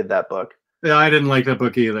 I hated that book. Yeah, I didn't like that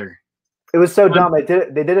book either. It was so dumb. They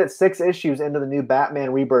did it 6 issues into the new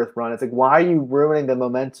Batman Rebirth run. It's like, why are you ruining the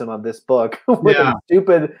momentum of this book with a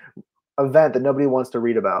stupid event that nobody wants to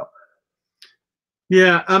read about?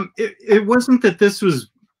 Yeah, it wasn't that this was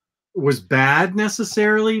bad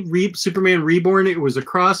necessarily. Superman Reborn, it was a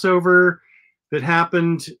crossover that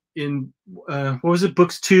happened in what was it,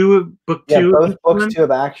 book 2? Both books 2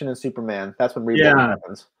 of Action and Superman. That's when Reborn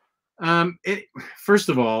happens. First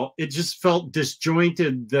of all, it just felt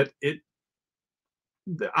disjointed. That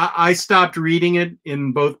I stopped reading it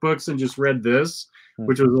in both books and just read this,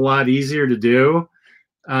 which was a lot easier to do.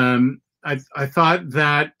 I thought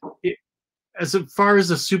that as far as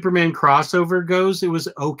the Superman crossover goes, it was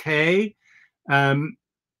okay.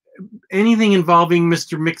 Anything involving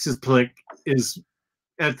Mr. Mxyzptlk is,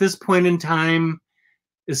 at this point in time,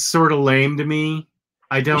 is sort of lame to me.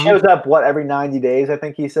 He shows up every 90 days, I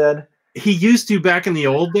think he said. He used to back in the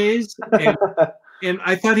old days, and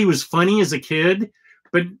I thought he was funny as a kid,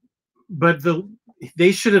 but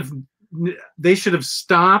they should have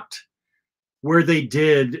stopped where they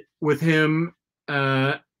did with him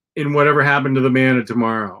in Whatever Happened to the Man of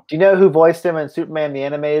Tomorrow. Do you know who voiced him in Superman the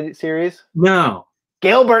Animated Series? No.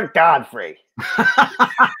 Gilbert Godfrey.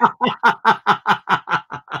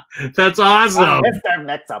 That's awesome. Mr.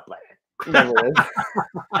 Mxyzptlk. Never is.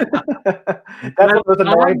 That's the most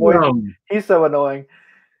annoying voice. He's so annoying.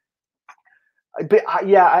 But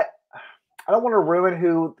I don't want to ruin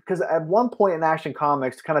who, because at one point in Action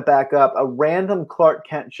Comics, to kind of back up, a random Clark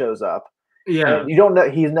Kent shows up. Yeah. And you don't know,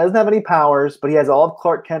 he doesn't have any powers, but he has all of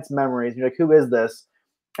Clark Kent's memories. You're like, who is this?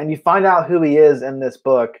 And you find out who he is in this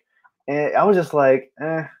book. And I was just like,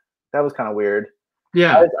 that was kind of weird.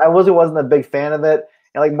 Yeah. I wasn't a big fan of it.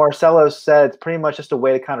 And like Marcelo said, it's pretty much just a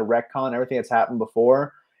way to kind of retcon everything that's happened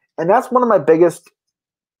before. And that's one of my biggest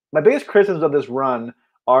criticisms of this run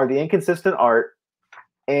are the inconsistent art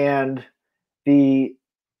and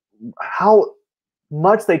how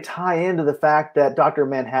much they tie into the fact that Dr.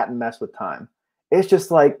 Manhattan messed with time. It's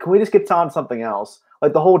just like, can we just get on something else?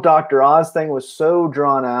 Like the whole Dr. Oz thing was so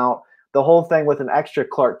drawn out. The whole thing with an extra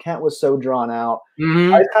Clark Kent was so drawn out.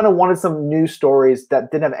 Mm-hmm. I just kind of wanted some new stories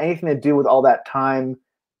that didn't have anything to do with all that time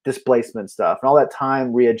displacement stuff and all that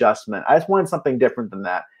time readjustment. I just wanted something different than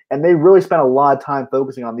that. And they really spent a lot of time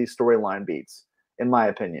focusing on these storyline beats, in my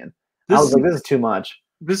opinion. I was like, this is too much.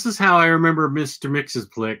 This is how I remember Mr.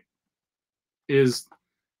 Mxyzptlk, is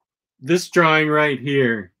this drawing right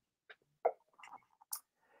here.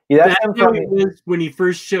 Yeah, that's how he was when he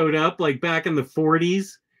first showed up, like back in the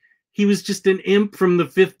 40s. He was just an imp from the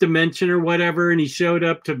 5th dimension or whatever, and he showed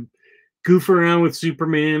up to goof around with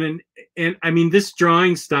Superman. And I mean, this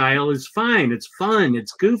drawing style is fine. It's fun.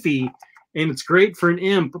 It's goofy, and it's great for an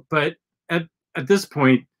imp. But at this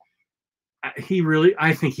point,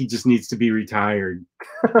 I think he just needs to be retired.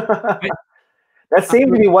 That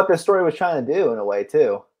seemed to be what the story was trying to do in a way,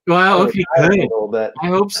 too. Well, if he could, a little bit. I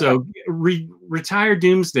hope so. Retire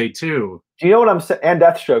Doomsday, too. Do you know what I'm saying? And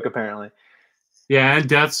Deathstroke, apparently. Yeah, and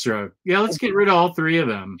Deathstroke. Yeah, let's get rid of all 3 of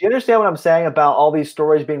them. Do you understand what I'm saying about all these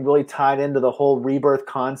stories being really tied into the whole Rebirth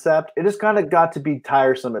concept? It just kind of got to be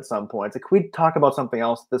tiresome at some point. It's like, can we talk about something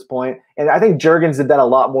else at this point? And I think Jurgens did that a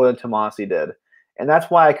lot more than Tomasi did. And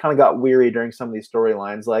that's why I kind of got weary during some of these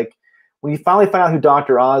storylines. Like when you finally find out who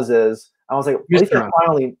Dr. Oz is, I was like, at least I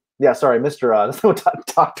finally, yeah, sorry, Mr. Oz,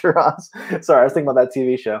 Dr. Oz. Sorry, I was thinking about that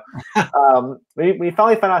TV show. When you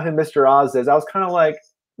finally find out who Mr. Oz is, I was kind of like,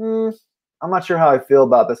 I'm not sure how I feel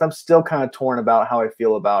about this. I'm still kind of torn about how I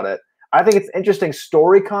feel about it. I think it's an interesting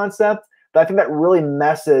story concept, but I think that really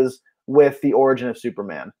messes with the origin of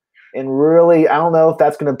Superman. And really, I don't know if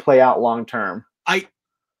that's going to play out long term. The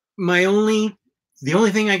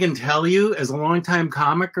only thing I can tell you as a longtime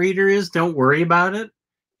comic reader is don't worry about it.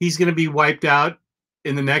 He's going to be wiped out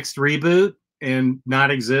in the next reboot and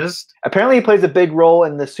not exist. Apparently, he plays a big role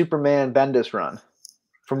in the Superman Bendis run,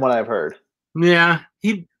 from what I've heard. Yeah,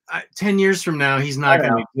 10 years from now, he's not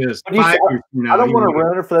going to exist. 5 years from now, I don't want to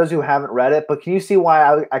ruin it for those who haven't read it, but can you see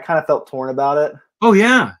why I kind of felt torn about it? Oh,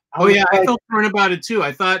 yeah. I felt torn about it, too.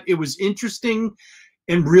 I thought it was interesting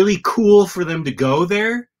and really cool for them to go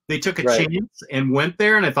there. They took a chance and went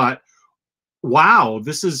there, and I thought, wow,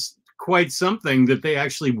 this is quite something that they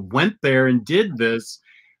actually went there and did this.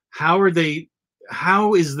 How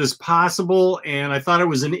is this possible? And I thought it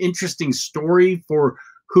was an interesting story for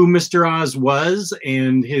who Mr. Oz was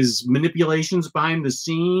and his manipulations behind the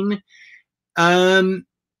scene.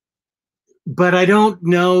 But I don't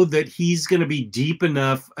know that he's going to be a deep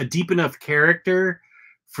enough character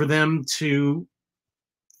for them to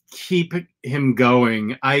keep him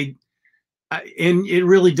going. And it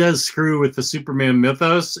really does screw with the Superman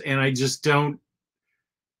mythos, and I just don't.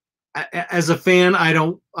 As a fan, I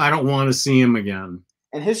don't want to see him again.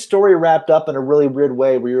 And his story wrapped up in a really weird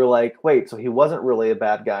way, where you're like, wait, so he wasn't really a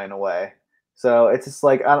bad guy in a way. So it's just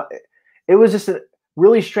like it was just a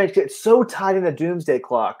really strange. It's so tied into Doomsday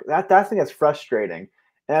Clock. That thing that's frustrating.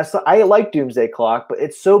 And I like Doomsday Clock, but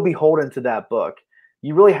it's so beholden to that book.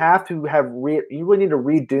 You really have to you really need to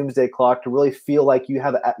read Doomsday Clock to really feel like you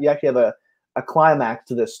actually have a climax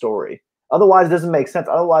to this story. Otherwise, it doesn't make sense.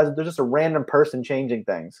 Otherwise, there's just a random person changing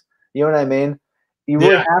things. You know what I mean? You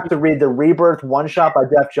really have to read the Rebirth one-shot by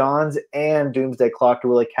Jeff Johns and Doomsday Clock to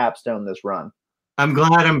really capstone this run. I'm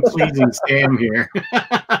glad I'm pleasing Sam here.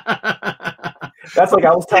 That's like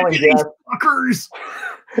I was telling Jess.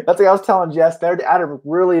 That's like I was telling Jess. They had a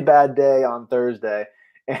really bad day on Thursday.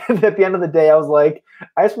 And at the end of the day, I was like,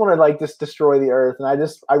 I just want to just destroy the Earth. And I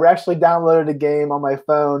actually downloaded a game on my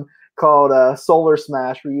phone called Solar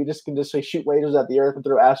Smash, where you can shoot lasers at the Earth and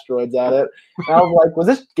throw asteroids at it. And I was like, was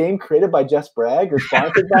this game created by Jess Bragg or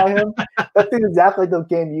sponsored by him? That seems exactly like the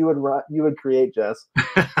game you would create, Jess.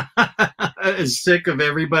 As sick of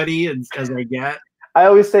everybody as I get. I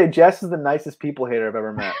always say Jess is the nicest people hater I've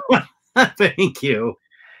ever met. Thank you.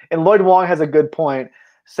 And Lloyd Wong has a good point.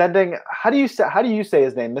 How do you say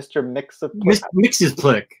his name? Mr.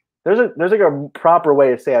 Mixes-Plick. There's like a proper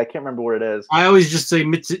way to say it. I can't remember what it is. I always just say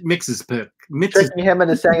Mixes-Plick. Tricking him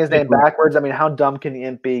into saying his name backwards. I mean, how dumb can the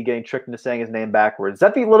imp be getting tricked into saying his name backwards?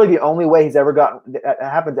 That's literally the only way he's ever gotten. It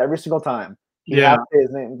happens every single time. He has to say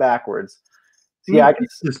his name backwards. So yeah, I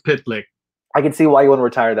can see why you want to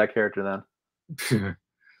retire that character then.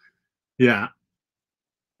 Yeah.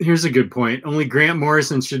 Here's a good point. Only Grant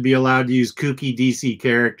Morrison should be allowed to use kooky DC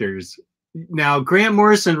characters. Now, Grant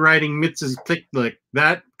Morrison writing Mixes-Plick,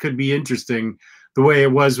 that could be interesting, the way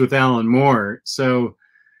it was with Alan Moore. So,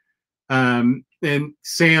 and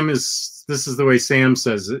this is the way Sam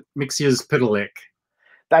says it, Mixes-Plick.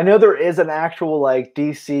 I know there is an actual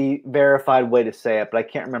DC verified way to say it, but I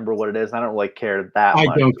can't remember what it is. I don't really care that much.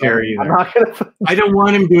 I don't care either. I'm not gonna. I don't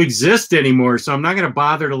want him to exist anymore, so I'm not going to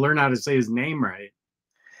bother to learn how to say his name right.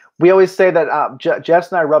 We always say that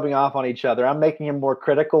Jess and I are rubbing off on each other. I'm making him more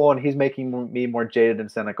critical, and he's making me more jaded and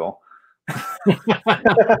cynical.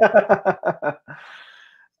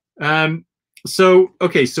 So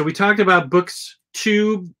we talked about books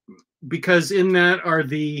 2 because in that are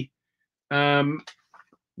the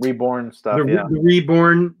reborn stuff, the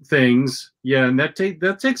reborn things, and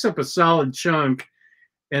that takes up a solid chunk,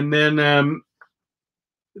 and then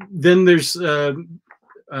there's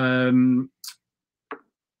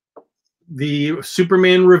the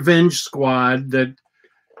Superman Revenge Squad that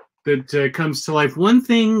comes to life. One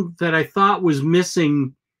thing that I thought was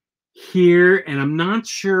missing here, and I'm not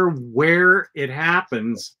sure where it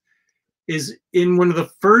happens, is in one of the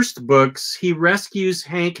first books, he rescues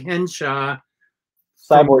Hank Henshaw.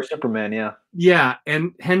 Cyborg Superman, yeah,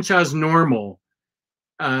 and Henshaw's normal.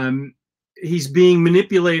 He's being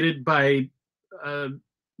manipulated by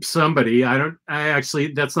somebody.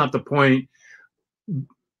 That's not the point.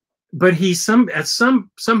 But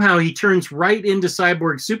somehow he turns right into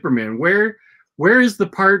Cyborg Superman. Where is the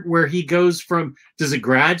part where he goes from? Does it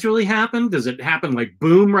gradually happen? Does it happen like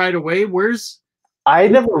boom right away? Where's I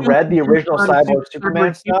never read the original Cyborg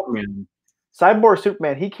Superman Cyborg stuff. Superman. Cyborg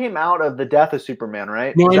Superman, he came out of the death of Superman,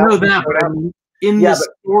 right? No, Is I know when he that, showed but I up? mean, in Yeah, this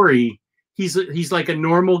story, he's like a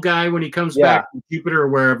normal guy when he comes Yeah. back from Jupiter or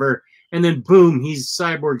wherever, and then boom, he's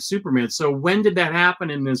Cyborg Superman. So when did that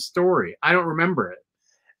happen in this story? I don't remember it.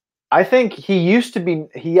 I think he used to be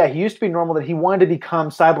he used to be normal, that he wanted to become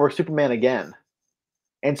Cyborg Superman again.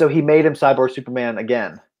 And so he made him Cyborg Superman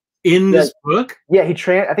again. In this book? Yeah,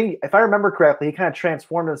 I think if I remember correctly, he kind of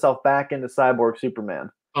transformed himself back into Cyborg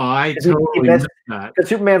Superman. Oh, I totally missed that. Because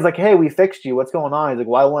Superman's like, "Hey, we fixed you. What's going on?" He's like,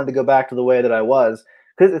 "Well, I wanted to go back to the way that I was."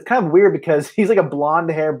 Because it's kind of weird because he's like a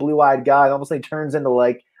blonde-haired, blue-eyed guy. Almost like turns into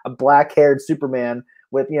like a black-haired Superman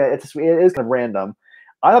with, it is kind of random.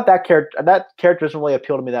 I thought that character doesn't really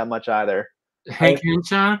appeal to me that much either. Hank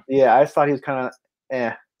Henshaw? Yeah, I just thought he was kind of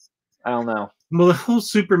I don't know. Well, the whole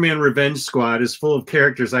Superman Revenge Squad is full of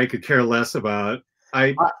characters I could care less about.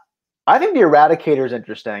 I think the Eradicator is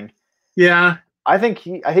interesting. Yeah. I think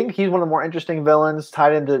he's one of the more interesting villains,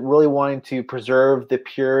 tied into really wanting to preserve the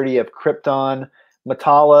purity of Krypton.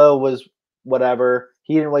 Metallo was whatever.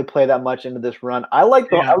 He didn't really play that much into this run. I like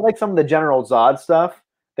some of the General Zod stuff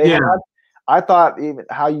they had. I thought even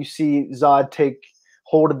how you see Zod take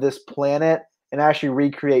hold of this planet and actually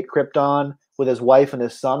recreate Krypton with his wife and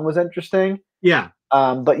his son was interesting. Yeah.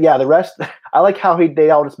 But yeah, the rest, I like how they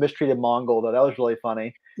all just mistreated Mongol, though. That was really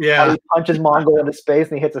funny. Yeah. How he punches Mongol into space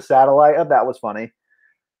and he hits a satellite. Oh, that was funny.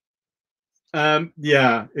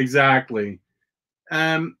 Yeah, exactly.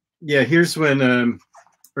 Yeah, here's when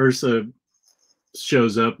Ursa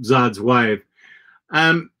shows up, Zod's wife.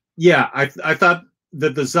 Yeah, I thought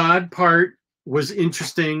that the Zod part was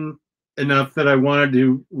interesting enough that I wanted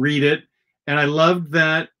to read it. And I loved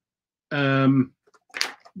that.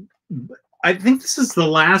 I think this is the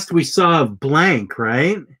last we saw of Blank,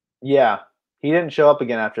 right? Yeah. He didn't show up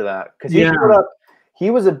again after that. Because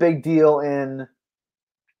he was a big deal in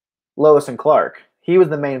Lois and Clark. He was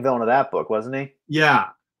the main villain of that book, wasn't he? Yeah.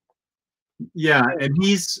 Yeah. And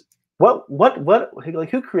he's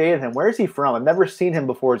who created him? Where is he from? I've never seen him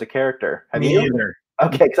before as a character. Have you? Either.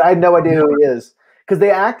 Okay, because I had no idea who he is. Because they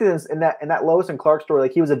acted in that Lois and Clark story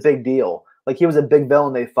like he was a big deal. Like he was a big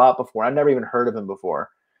villain they fought before. I've never even heard of him before.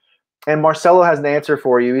 And Marcelo has an answer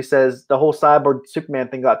for you. He says the whole Cyborg Superman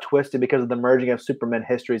thing got twisted because of the merging of Superman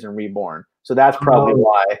histories and Reborn. So that's probably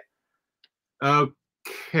why.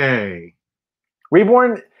 Okay.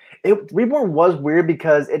 Reborn was weird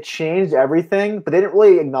because it changed everything, but they didn't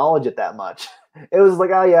really acknowledge it that much. It was like,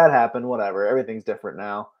 oh yeah, it happened. Whatever. Everything's different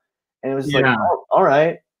now. And it was like, oh, all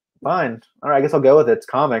right, fine. All right, I guess I'll go with it. It's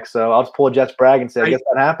comics, so I'll just pull a Jess Bragg and say, I guess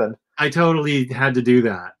that happened. I totally had to do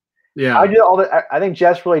that. Yeah. I did all that. I think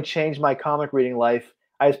Jess really changed my comic reading life.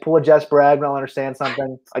 I just pull a Jess Bragg when I don't understand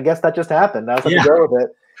something. I guess that just happened. I was like, go with it.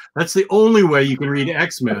 That's the only way you can read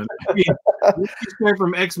X-Men. I mean, you start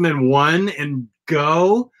from X-Men 1 and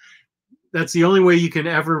go. That's the only way you can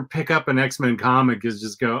ever pick up an X-Men comic is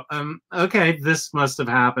just go, okay, this must have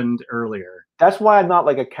happened earlier. That's why I'm not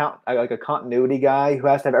like a continuity guy who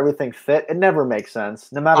has to have everything fit. It never makes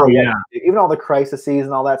sense. No matter what. Yeah. Even all the crises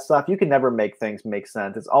and all that stuff, you can never make things make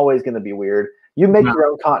sense. It's always going to be weird. You make your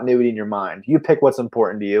own continuity in your mind. You pick what's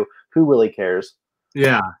important to you. Who really cares?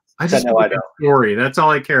 Yeah. I just know a story. That's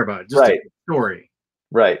all I care about. Just a story.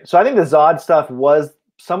 Right. So I think the Zod stuff was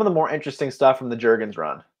some of the more interesting stuff from the Jurgens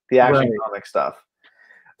run, the action comic stuff.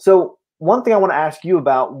 So one thing I want to ask you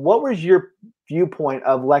about, what was your viewpoint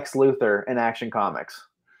of Lex Luthor in Action Comics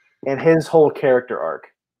and his whole character arc?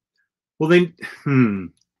 Well,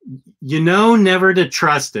 never to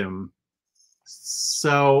trust him.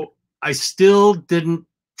 So I still didn't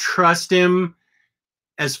trust him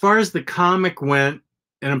as far as the comic went.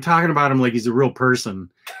 And I'm talking about him like he's a real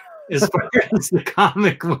person. As far as the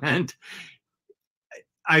comic went,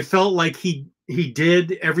 I felt like he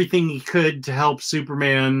did everything he could to help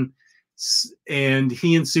Superman, and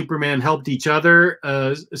he and Superman helped each other,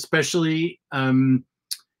 especially when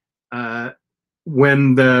the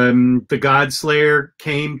Godslayer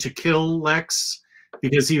came to kill Lex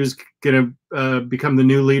because he was going to become the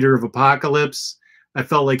new leader of Apocalypse. I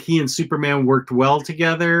felt like he and Superman worked well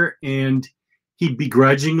together, and he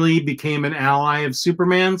begrudgingly became an ally of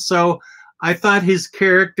Superman. So I thought his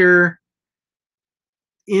character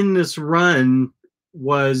in this run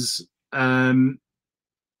was, for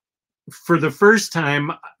the first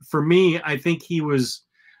time, for me, I think he was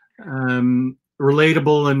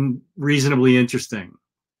relatable and reasonably interesting.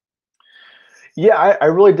 Yeah, I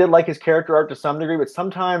really did like his character arc to some degree, but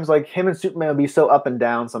sometimes like him and Superman would be so up and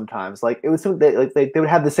down. Sometimes like it was they would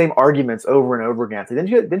have the same arguments over and over again. So didn't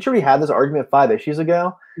you already have this argument 5 issues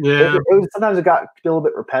ago? Yeah, sometimes it got a little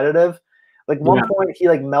bit repetitive. Like one point, he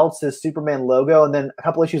like melts his Superman logo, and then a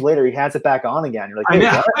couple issues later, he has it back on again. You're like, hey,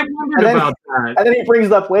 what? I wondered about that. And then he brings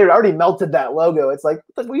it up later. I already melted that logo. It's like,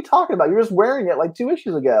 what are you talking about? You were just wearing it like 2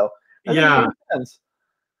 issues ago. That doesn't make sense.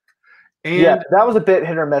 And yeah, that was a bit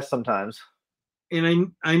hit or miss sometimes.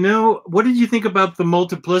 And I know. What did you think about the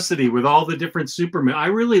multiplicity with all the different Supermen? I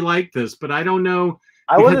really like this, but I don't know.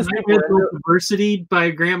 I read Multiversity by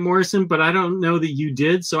Grant Morrison, but I don't know that you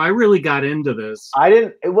did. So I really got into this. I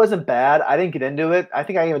didn't. It wasn't bad. I didn't get into it. I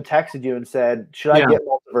think I even texted you and said, "Should I get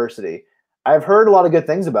Multiversity?" I've heard a lot of good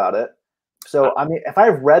things about it. So I mean, if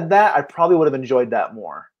I've read that, I probably would have enjoyed that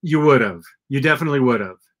more. You would have. You definitely would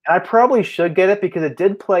have. And I probably should get it because it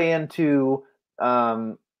did play into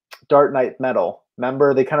Dark Knight Metal.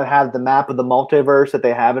 Remember, they kind of have the map of the multiverse that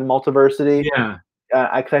they have in Multiversity. Yeah.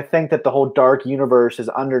 I think that the whole dark universe is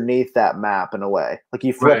underneath that map in a way. Like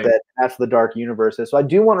you flip it, that's the dark universe is. So I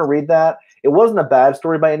do want to read that. It wasn't a bad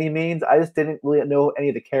story by any means. I just didn't really know who any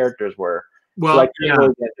of the characters were. Well, so I couldn't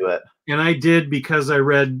really get into it. And I did because I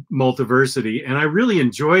read Multiversity, and I really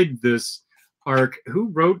enjoyed this arc. Who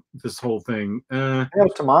wrote this whole thing? I think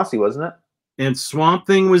it was Tomasi, wasn't it? And Swamp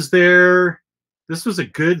Thing was there. This was a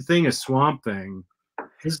good thing, a Swamp Thing.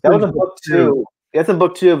 That was a book too. That's in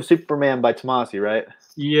book 2 of Superman by Tomasi, right?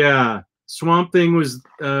 Yeah. Swamp Thing was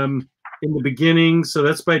in the beginning, so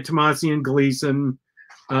that's by Tomasi and Gleason.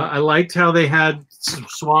 I liked how they had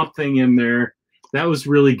Swamp Thing in there. That was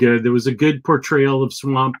really good. There was a good portrayal of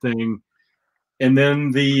Swamp Thing. And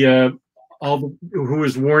then who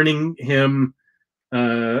was warning him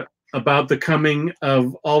about the coming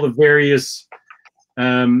of all the various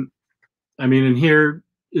and here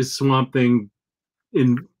is Swamp Thing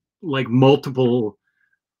in like multiple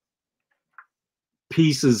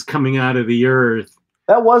pieces coming out of the earth.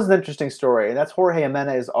 That was an interesting story, and that's Jorge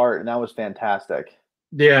Jimenez's art, and that was fantastic.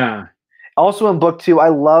 Yeah. Also in book 2, I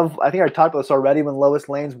think I talked about this already, when Lois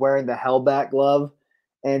Lane's wearing the Hellbat glove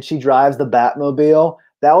and she drives the Batmobile.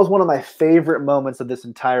 That was one of my favorite moments of this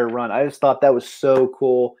entire run. I just thought that was so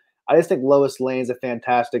cool. I just think Lois Lane's a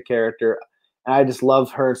fantastic character, and I just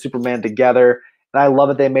love her and Superman together. And I love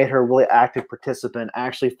that they made her a really active participant,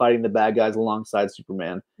 actually fighting the bad guys alongside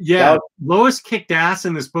Superman. Yeah, Lois kicked ass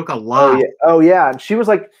in this book a lot. Oh yeah. And she was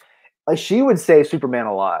like she would save Superman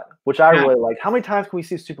a lot, which I really like. How many times can we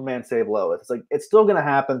see Superman save Lois? It's like it's still going to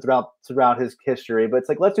happen throughout his history, but it's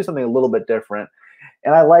like let's do something a little bit different.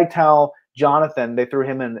 And I liked how Jonathan, they threw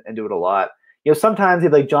him into it a lot. You know, sometimes they'd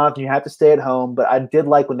be like, Jonathan, you have to stay at home, but I did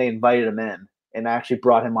like when they invited him in and actually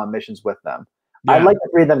brought him on missions with them. Yeah. I'd like to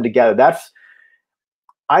read them together.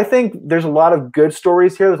 I think there's a lot of good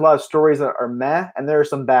stories here. There's a lot of stories that are meh, and there are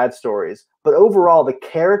some bad stories. But overall, the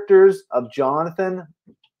characters of Jonathan,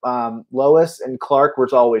 Lois, and Clark were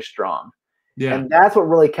always strong. Yeah. And that's what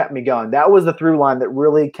really kept me going. That was the through line that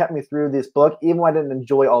really kept me through this book, even when I didn't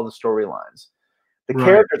enjoy all the storylines. The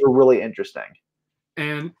characters were really interesting.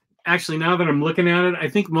 And actually, now that I'm looking at it, I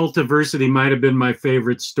think Multiversity might have been my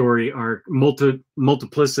favorite story arc.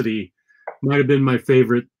 Multiplicity might have been my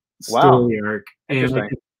favorite story arc. And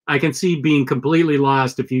I can see being completely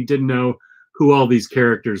lost if you didn't know who all these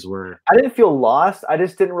characters were. I didn't feel lost. I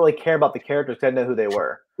just didn't really care about the characters because I didn't know who they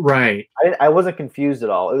were. Right. I wasn't confused at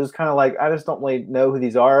all. It was kind of like, I just don't really know who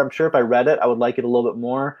these are. I'm sure if I read it, I would like it a little bit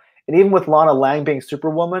more. And even with Lana Lang being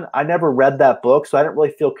Superwoman, I never read that book, so I didn't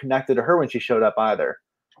really feel connected to her when she showed up either.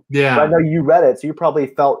 Yeah. But I know you read it, so you probably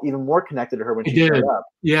felt even more connected to her when she showed up.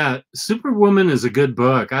 Yeah. Superwoman is a good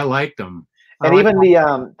book. I liked them. And even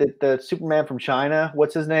the Superman from China,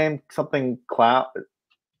 what's his name? Something Cloud.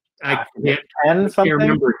 I can't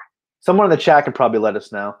remember. Someone in the chat could probably let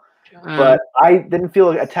us know. But I didn't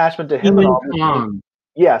feel an attachment to him at all.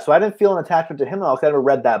 Yeah, so I didn't feel an attachment to him at all because I never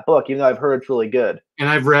read that book, even though I've heard it's really good. And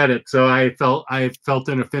I've read it, so I felt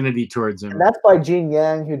an affinity towards him. And that's by Gene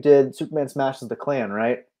Yang, who did Superman Smashes the Klan,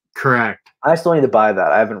 right? Correct. I still need to buy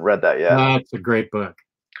that. I haven't read that yet. That's a great book.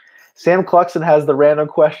 Sam Cluxon has the random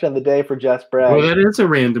question of the day for Jess Bragg. Well, that is a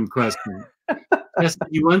random question. Jess, did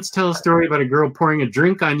you once tell a story about a girl pouring a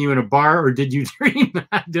drink on you in a bar, or did you dream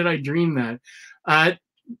that? Did I dream that?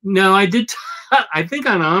 No, I did. I think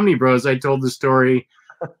on Omni Bros, I told the story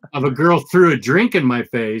of a girl threw a drink in my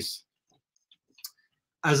face.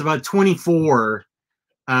 I was about 24,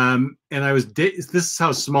 and I was. This is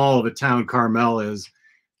how small of a town Carmel is.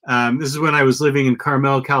 This is when I was living in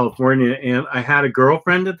Carmel, California, and I had a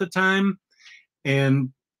girlfriend at the time,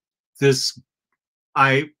 and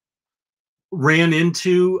I ran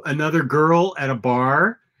into another girl at a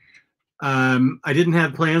bar. I didn't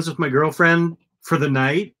have plans with my girlfriend for the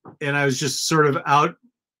night, and I was just sort of out,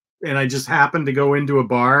 and I just happened to go into a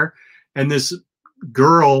bar, and this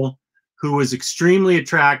girl who was extremely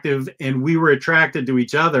attractive, and we were attracted to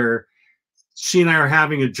each other. She and I are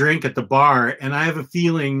having a drink at the bar, and I have a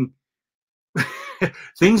feeling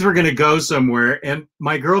things were going to go somewhere. And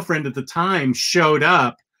my girlfriend at the time showed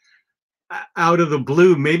up out of the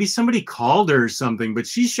blue. Maybe somebody called her or something, but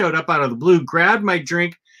she showed up out of the blue, grabbed my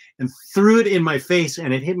drink and threw it in my face,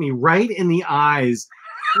 and it hit me right in the eyes.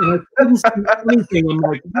 And I couldn't see anything. I'm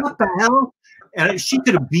like, what the hell? And she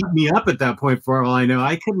could have beat me up at that point for all I know.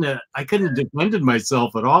 I couldn't have defended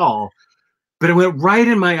myself at all. But it went right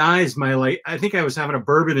in my eyes. I think I was having a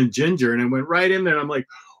bourbon and ginger, and it went right in there. And I'm like,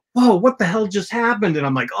 whoa, what the hell just happened? And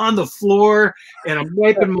I'm like on the floor, and I'm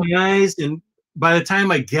wiping my eyes. And by the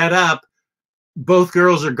time I get up, both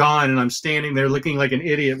girls are gone, and I'm standing there looking like an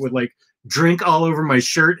idiot with like drink all over my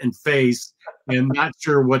shirt and face, and not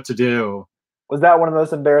sure what to do. Was that one of the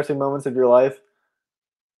most embarrassing moments of your life?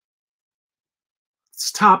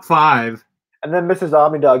 It's top 5. And then Mrs.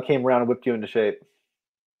 Omnidog came around and whipped you into shape.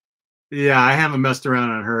 Yeah, I haven't messed around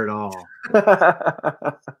on her at all.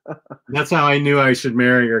 That's how I knew I should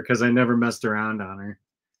marry her, because I never messed around on her.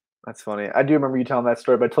 That's funny. I do remember you telling that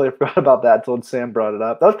story, but I totally forgot about that until Sam brought it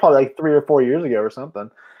up. That was probably like 3 or 4 years ago or something.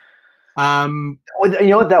 You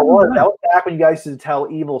know what that was? That was back when you guys used to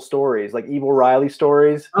tell evil stories, like evil Riley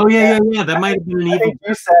stories. Oh yeah. That might have been an evil.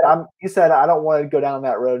 You said I don't want to go down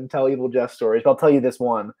that road and tell evil Jeff stories, but I'll tell you this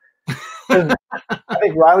one. I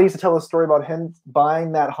think Riley used to tell a story about him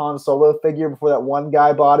buying that Han Solo figure before that one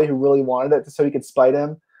guy bought it who really wanted it, so he could spite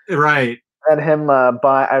him. Right. And him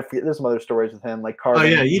I forget. There's some other stories with him, like carving. Oh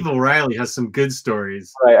yeah, Evil Riley has some good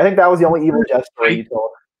stories. Right. I think that was the only evil Jeff story you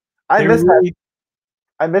told.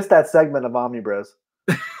 I missed that segment of Omni Bros.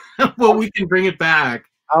 Well, we can bring it back.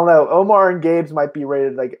 I don't know. Omar and Gabe's might be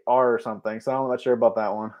rated like R or something, so I'm not sure about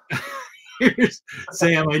that one.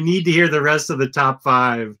 Sam, I need to hear the rest of the top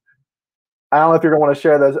 5. I don't know if you're going to want to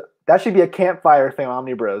share those. That should be a campfire thing,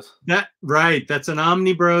 Omni Bros. That's an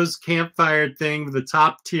Omni Bros campfire thing, the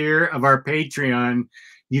top tier of our Patreon.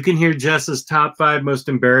 You can hear Jess's top 5 most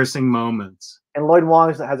embarrassing moments. And Lloyd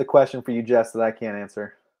Wong has a question for you, Jess, that I can't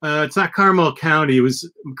answer. It's not Carmel County. It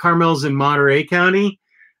was Carmel's in Monterey County.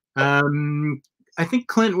 I think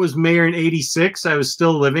Clint was mayor in '86. I was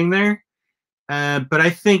still living there. But I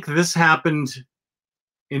think this happened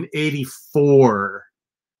in '84.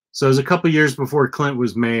 So it was a couple years before Clint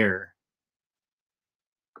was mayor.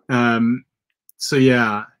 So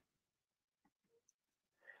yeah.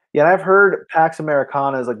 Yeah, and I've heard Pax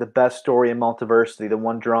Americana is like the best story in Multiversity, the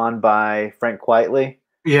one drawn by Frank Quietly.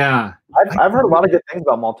 Yeah. I've heard a lot of good things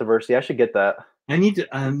about Multiversity. I should get that. I need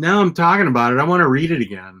to, now I'm talking about it, I want to read it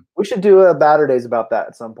again. We should do a Batter Days about that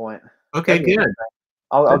at some point. Okay, good.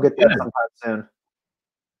 I'll get that sometime soon.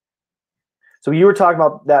 So you were talking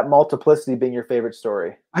about that Multiplicity being your favorite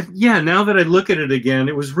story. Yeah, now that I look at it again,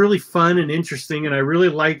 it was really fun and interesting, and I really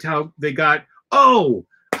liked how they got,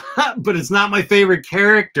 but it's not my favorite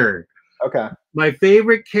character. Okay. My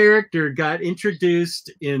favorite character got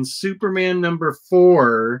introduced in Superman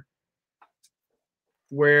 #4,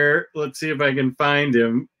 where, let's see if I can find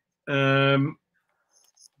him.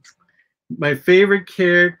 My favorite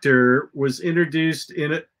character was introduced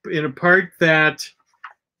in a part that,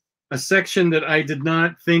 a section that I did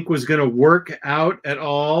not think was going to work out at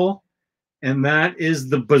all, and that is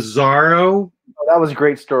the Bizarro. Oh, that was a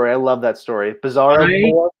great story. I love that story.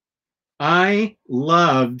 Bizarro. I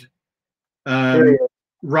loved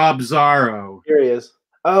Rob Zorro. Here he is.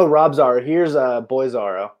 Oh, Rob Zorro. Here's Boy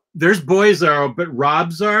Zorro. There's Boy Zorro, but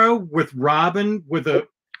Rob Zorro with Robin with a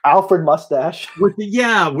Alfred mustache. With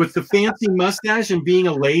the fancy mustache and being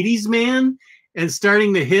a ladies' man and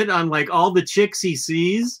starting to hit on like all the chicks he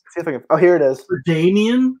sees. See if I can. Oh, here it is. For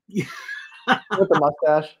Damien. With the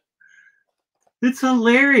mustache. It's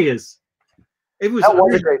hilarious. That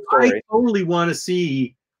was a great story. I totally want to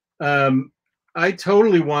see. I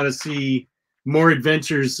totally want to see more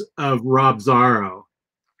adventures of Rob Zorro.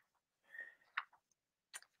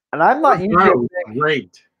 And I'm not usually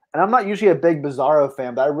great. And I'm not usually a big Bizarro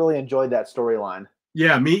fan, but I really enjoyed that storyline.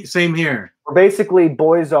 Yeah, me same here. Basically,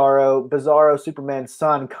 Boy Zorro, Bizarro, Superman's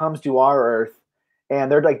son, comes to our Earth,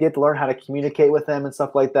 and they're like get to learn how to communicate with him and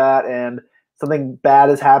stuff like that. And something bad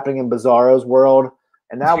is happening in Bizarro's world.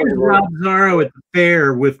 And that was Rob Zorro at the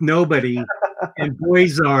fair with nobody, and Boy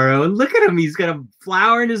Zorro, and look at him. He's got a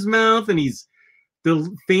flower in his mouth, and he's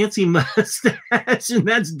the fancy mustache, and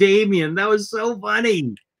that's Damien. That was so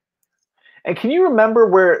funny. And can you remember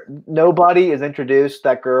where Nobody is introduced,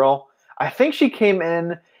 that girl? I think she came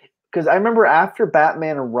in because I remember after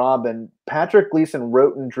Batman and Robin, Patrick Gleason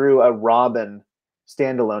wrote and drew a Robin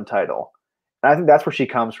standalone title. And I think that's where she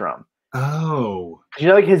comes from. Oh. You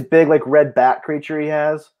know, like his big, like red bat creature he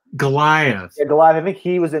has? Goliath. Yeah, Goliath. I think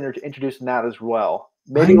he was introduced in that as well.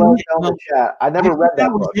 Maybe I let know, us know in well, the chat. I I never read thought that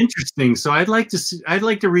that was book interesting, so I'd like to see, I'd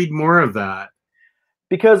like to read more of that.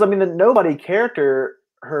 because I mean the Nobody character,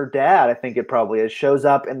 her dad, I think it probably is, shows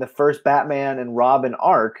up in the first Batman and Robin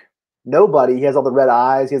arc. Nobody. He has all the red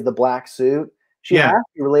eyes. He has the black suit. She Yeah. has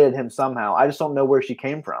to be related to him somehow. I just don't know where she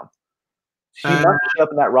came from. She must Uh, have showed up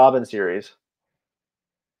in that Robin series.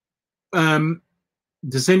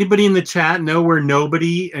 Does anybody in the chat know where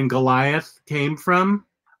Nobody and Goliath came from?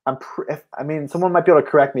 I mean, someone might be able to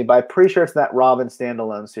correct me, but I'm pretty sure it's that Robin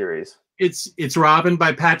standalone series. It's Robin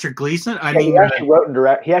by Patrick Gleason. I mean, he actually wrote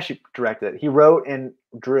and He actually directed it. He wrote and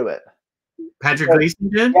drew it. Patrick Gleason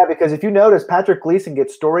did. Yeah, because if you notice, Patrick Gleason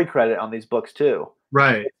gets story credit on these books too.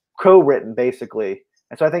 Right. It's co-written basically,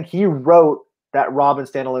 and so I think he wrote that Robin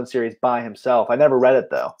standalone series by himself. I never read it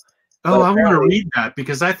though. Oh, I want to read that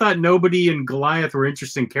because I thought Nobody and Goliath were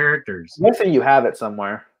interesting characters. I'm guessing you have it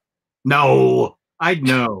somewhere. No, I'd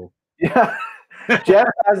know. Yeah. Jeff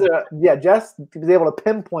Jeff was able to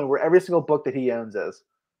pinpoint where every single book that he owns is.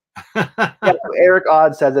 Yeah, so Eric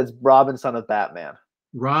Odd says it's Robin, Son of Batman.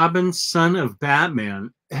 Robin, Son of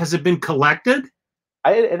Batman. Has it been collected?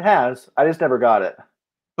 It has. I just never got it.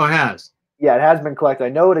 Oh, it has. Yeah, it has been collected. I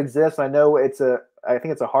know it exists. I know I think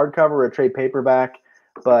it's a hardcover or a trade paperback,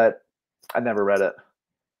 but I never read it.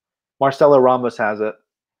 Marcelo Ramos has it.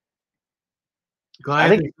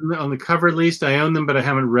 Goliath on the cover list. I own them, but I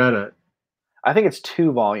haven't read it. I think it's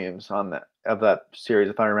 2 volumes of that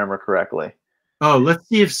series, if I remember correctly. Oh, let's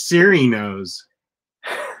see if Siri knows.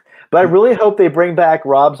 But I really hope they bring back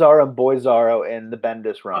Rob Zaro and Boy Zaro in the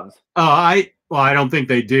Bendis runs. I don't think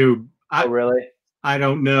they do. Oh, really? I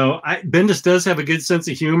don't know. Bendis does have a good sense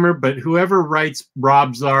of humor, but whoever writes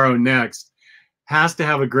Rob Zaro next has to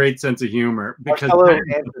have a great sense of humor because Marcelo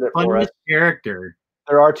answered it for us. Character.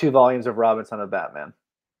 There are 2 volumes of Robin, Son of Batman.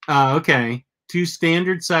 Okay. 2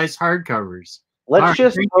 standard size hardcovers. Let's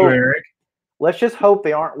just hope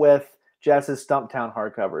they aren't with Jess's Stumptown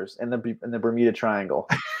hardcovers in the Bermuda Triangle.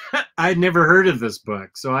 I'd never heard of this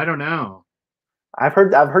book, so I don't know. I've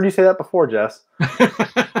heard you say that before, Jess.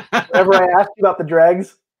 Whenever I asked you about the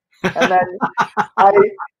dregs, and then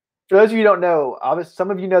for those of you who don't know, obviously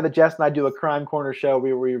some of you know that Jess and I do a Crime Corner show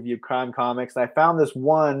where we review crime comics, and I found this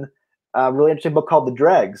one really interesting book called The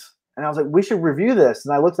Dregs, and I was like, we should review this,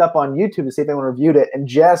 and I looked up on YouTube to see if anyone reviewed it, and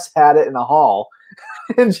Jess had it in a haul,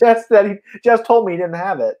 and Jess told me he didn't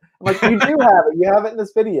have it. I'm like, you do have it. You have it in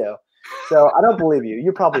this video. So I don't believe you.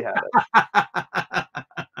 You probably have it.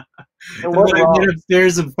 And then I went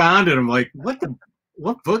upstairs and found it. I'm like, what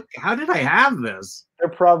book? How did I have this?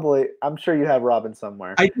 I'm sure you have Robin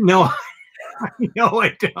somewhere. No,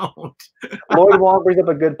 I don't. Lloyd Wong brings up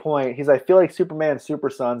a good point. I feel like Superman and Super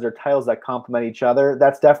Sons are titles that complement each other.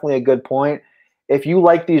 That's definitely a good point. If you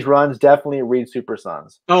like these runs, definitely read Super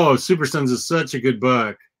Sons. Oh, Super Sons is such a good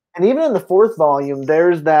book. And even in the 4th volume,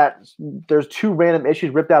 there's 2 random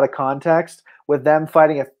issues ripped out of context with them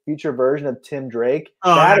fighting a future version of Tim Drake.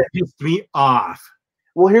 Oh, that pissed me off.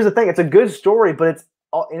 Well, here's the thing. It's a good story, but it's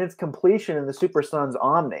in its completion in the Super Sons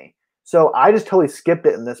Omni. So I just totally skipped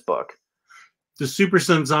it in this book. The Super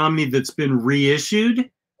Sons Omni that's been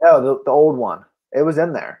reissued? No, the old one. It was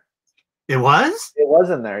in there. It was? It was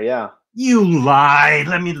in there, yeah. You lied.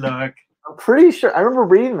 Let me look. I'm pretty sure. I remember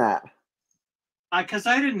reading that. Because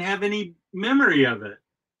I didn't have any memory of it.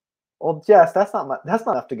 Well, Jess, that's not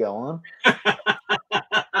enough to go on.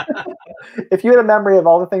 If you had a memory of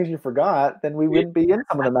all the things you forgot, then we wouldn't be in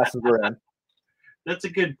some of the messes we're in. That's a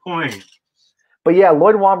good point. But yeah,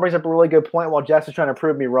 Lloyd Wong brings up a really good point while Jess is trying to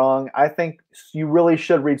prove me wrong. I think you really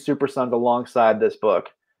should read Super Sons alongside this book.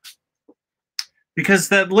 Because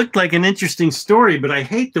that looked like an interesting story, but I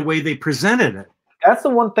hate the way they presented it. That's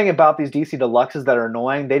the one thing about these DC Deluxes that are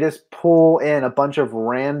annoying. They just pull in a bunch of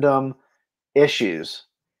random issues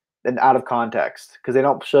and out of context because they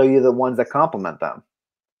don't show you the ones that complement them.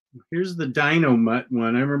 Here's the Dino Mutt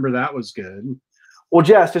one. I remember that was good. Well,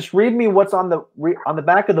 Jess, just read me what's on the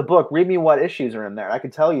back of the book. Read me what issues are in there. I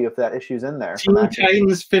can tell you if that issue's in there. Teen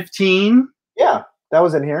Titans 15? Yeah, that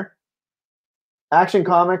was in here. Action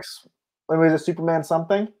Comics, when was it, Superman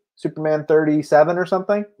something? Superman 37 or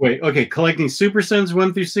something? Wait, okay. Collecting Super Sons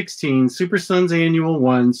 1 through 16, Super Sons Annual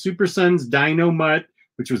 1, Super Sons Dino Mutt,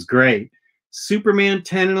 which was great, Superman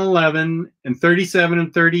 10 and 11, and 37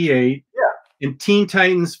 and 38, and Teen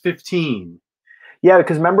Titans 15. Yeah,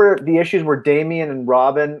 because remember the issues where Damian and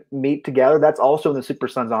Robin meet together? That's also in the Super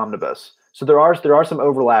Sons Omnibus. So there are some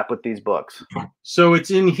overlap with these books. So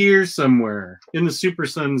it's in here somewhere in the Super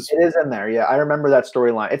Sons. It is in there. Yeah, I remember that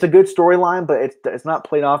storyline. It's a good storyline, but it's not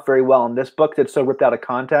played off very well in this book. That's so ripped out of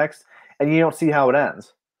context, and you don't see how it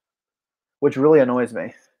ends. which really annoys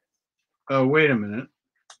me. Oh, wait a minute.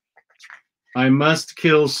 I must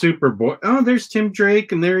kill Superboy. Oh, there's Tim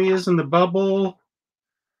Drake, and there he is in the bubble.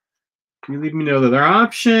 You leave me know their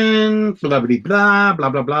option. Blah, blah, blah, blah,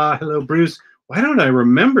 blah, blah. Hello, Bruce. Why don't I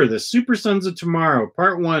remember this? Super Sons of Tomorrow,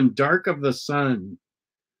 Part 1, Dark of the Sun.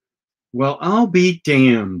 Well, I'll be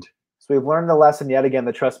damned. So we've learned the lesson yet again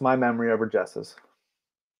to trust my memory over Jess's.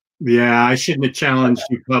 Yeah, I shouldn't have challenged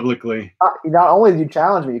you publicly. Not only did you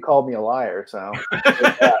challenge me, you called me a liar. So,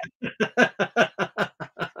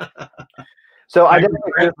 so I definitely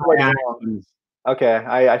agree with Lloyd Wong. Okay,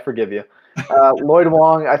 I forgive you. Lloyd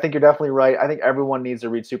Wong, I think you're definitely right. I think everyone needs to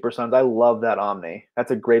read Super Sons. I love that Omni.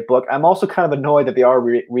 That's a great book. I'm also kind of annoyed that they are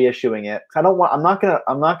reissuing it. I don't want. I'm not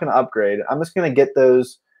gonna upgrade. I'm just gonna get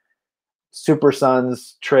those Super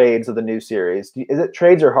Sons trades of the new series. Is it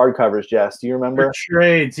trades or hardcovers, Jess? Do you remember? They're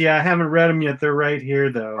trades. Yeah, I haven't read them yet. They're right here,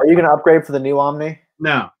 though. Are you going to upgrade for the new Omni?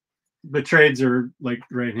 No. The trades are like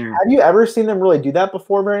right here. Have you ever seen them really do that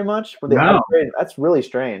before very much? Where they upgrade? That's really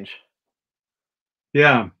strange.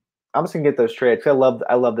 Yeah. I'm just going to get those trades. I love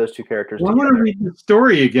those two characters. Well, I want to read the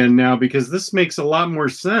story again now because this makes a lot more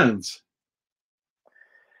sense.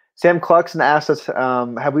 Sam Cluxon asked us,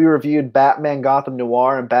 have we reviewed Batman Gotham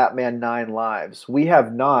Noir and Batman 9 Lives? We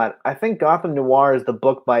have not. I think Gotham Noir is the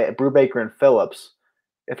book by Brubaker and Phillips,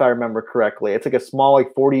 if I remember correctly. It's like a small,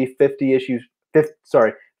 like 40 or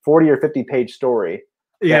 50 page story.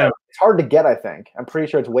 Yeah. It's hard to get, I think. I'm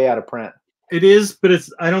pretty sure it's way out of print. It is, but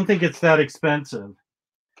I don't think it's that expensive.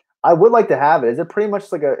 I would like to have it. Is it pretty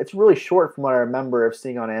much like it's really short from what I remember of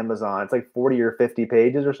seeing on Amazon. It's like 40 or 50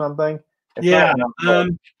 pages or something. Yeah.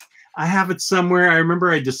 I have it somewhere. I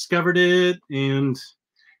remember I discovered it, and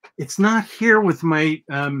it's not here with my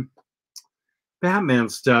Batman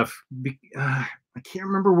stuff. I can't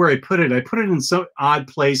remember where I put it. I put it in some odd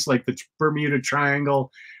place like the Bermuda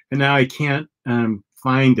Triangle, and now I can't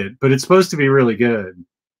find it. But it's supposed to be really good.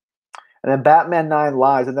 And then Batman 9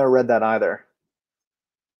 Lives. I've never read that either.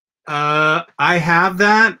 I have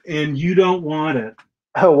that, and you don't want it.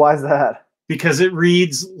 Oh, why is that? Because it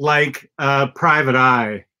reads like Private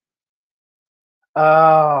Eye.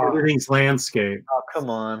 Oh, everything's landscape. Oh, come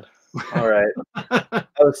on. All right.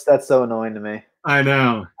 That's so annoying to me. I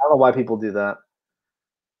know. I don't know why people do that.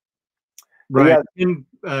 Right.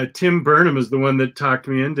 Yeah. Tim Burnham is the one that talked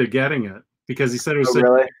me into getting it because he said it was such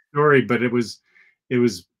a story, but it was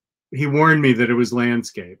he warned me that it was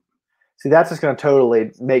landscape. See, that's just going to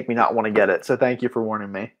totally make me not want to get it. So thank you for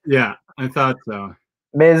warning me. Yeah, I thought so.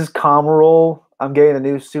 Ms. Comerol, I'm getting the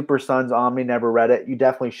new Super Sons Omni. Never read it. You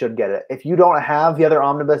definitely should get it. If you don't have the other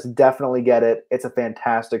omnibus, definitely get it. It's a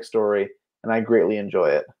fantastic story, and I greatly enjoy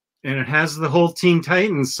it. And it has the whole Teen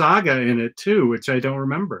Titans saga in it too, which I don't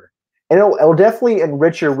remember. And it'll definitely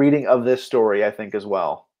enrich your reading of this story, I think, as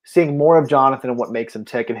well. Seeing more of Jonathan and what makes him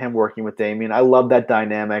tick, and him working with Damian. I love that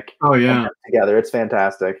dynamic. Oh yeah, together, it's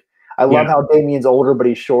fantastic. I love how Damian's older, but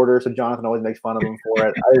he's shorter, so Jonathan always makes fun of him for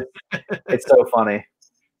it. It's so funny.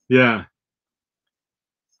 Yeah.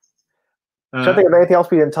 So I think of anything else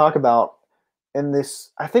we didn't talk about in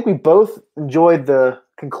this. I think we both enjoyed the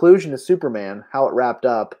conclusion of Superman, how it wrapped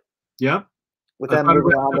up. Yep. With them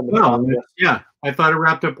moving on to yeah, I thought it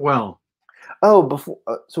wrapped up well. Oh, before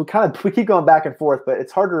so we keep going back and forth, but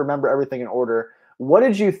it's hard to remember everything in order. What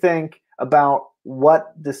did you think about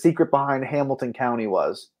what the secret behind Hamilton County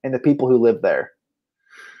was and the people who lived there?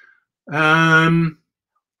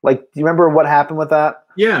 Like, do you remember what happened with that?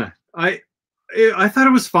 Yeah, I thought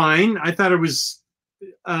it was fine. I thought it was.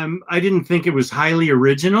 I didn't think it was highly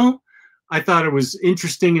original. I thought it was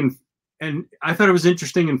interesting and I thought it was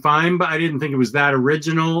interesting and fine, but I didn't think it was that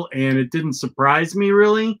original, and it didn't surprise me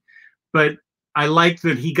really. But I liked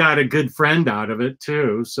that he got a good friend out of it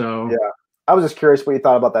too. So yeah, I was just curious what you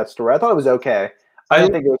thought about that story. I thought it was okay. I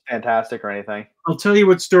didn't think it was fantastic or anything. I'll tell you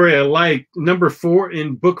what story I liked. Number 4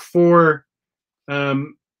 in book 4.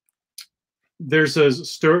 There's a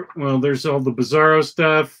story. Well, there's all the Bizarro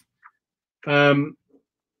stuff. I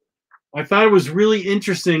thought it was really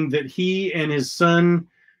interesting that he and his son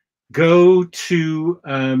go to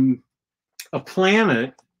a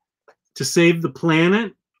planet to save the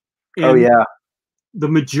planet. And oh yeah. The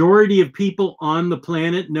majority of people on the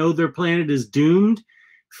planet know their planet is doomed,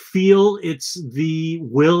 feel it's the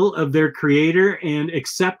will of their creator, and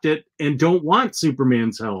accept it, and don't want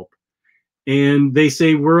Superman's help. And they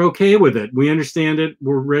say, we're okay with it. We understand it.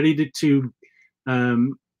 We're ready to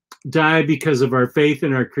die because of our faith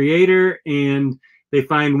in our creator. And they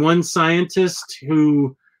find one scientist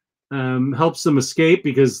who helps them escape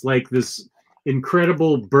because like this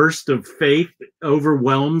incredible burst of faith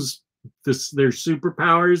overwhelms their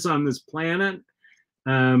superpowers on this planet.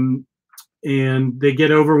 and they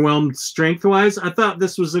get overwhelmed strength-wise. I thought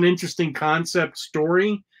this was an interesting concept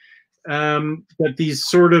story, that these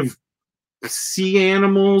sort of sea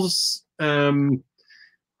animals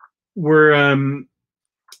were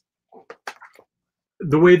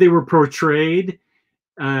the way they were portrayed,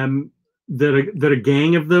 that a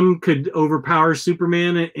gang of them could overpower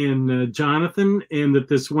Superman and Jonathan, and that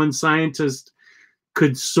this one scientist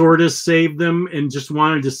could sort of save them and just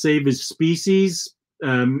wanted to save his species.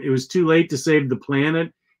 It was too late to save the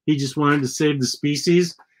planet. He just wanted to save the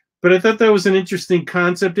species. But I thought that was an interesting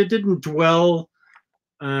concept. It didn't dwell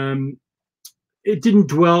on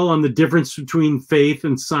the difference between faith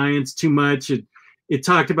and science too much. It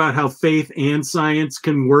talked about how faith and science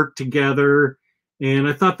can work together. And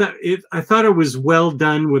I thought it was well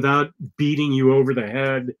done without beating you over the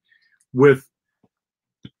head with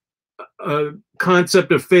a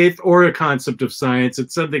concept of faith or a concept of science.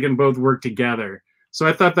 It said they can both work together. So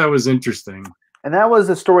I thought that was interesting. And that was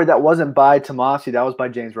a story that wasn't by Tomasi. That was by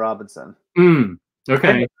James Robinson. Okay.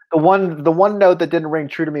 And the one note that didn't ring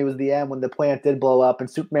true to me was the end when the plant did blow up and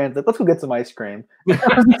Superman's like, let's go get some ice cream.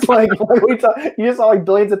 It's like you just saw like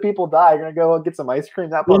billions of people die. You're going to go get some ice cream?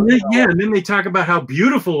 That part and then they talk about how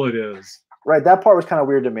beautiful it is. Right. That part was kind of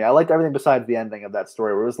weird to me. I liked everything besides the ending of that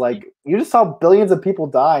story where it was like, you just saw billions of people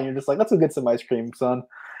die and you're just like, let's go get some ice cream, son.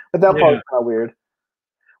 But that part was kind of weird.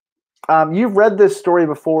 You've read this story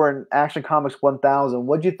before in Action Comics 1000.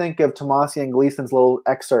 What'd you think of Tomasi and Gleason's little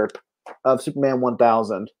excerpt of Superman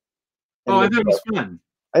 1000? Oh, I thought it was fun.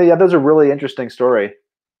 Yeah, that was a really interesting story.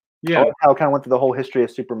 Yeah. I like how it kind of went through the whole history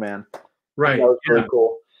of Superman. Right. That was really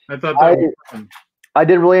cool. I thought that was fun. I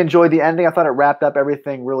did really enjoy the ending. I thought it wrapped up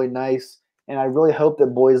everything really nice. And I really hope that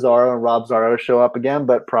Boy Zorro and Rob Zorro show up again,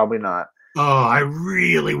 but probably not. Oh, I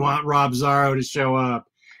really want Rob Zorro to show up.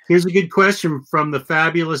 Here's a good question from the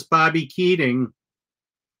fabulous Bobby Keating.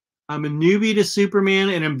 I'm a newbie to Superman,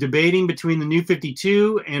 and I'm debating between the New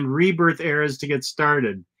 52 and Rebirth eras to get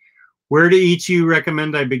started. Where do each of you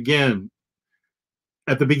recommend I begin?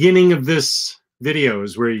 At the beginning of this video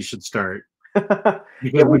is where you should start.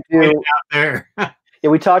 Yeah, we do. Out there. Yeah,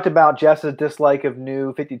 we talked about Jess's dislike of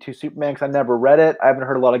New 52 Superman because I never read it. I haven't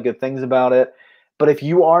heard a lot of good things about it. But if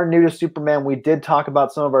you are new to Superman, we did talk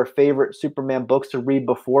about some of our favorite Superman books to read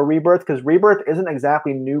before Rebirth, because Rebirth isn't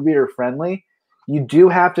exactly new reader friendly. You do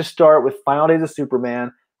have to start with Final Days of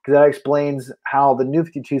Superman, because that explains how the New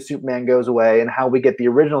 52 Superman goes away and how we get the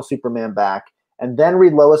original Superman back. And then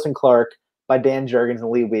read Lois and Clark by Dan Jurgens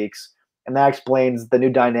and Lee Weeks, and that explains the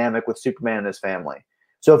new dynamic with Superman and his family.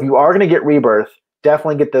 So if you are going to get Rebirth,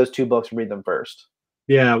 definitely get those two books and read them first.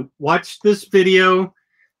 Yeah, watch this video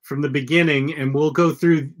from the beginning, and we go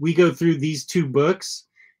through these two books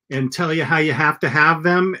and tell you how you have to have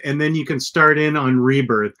them, and then you can start in on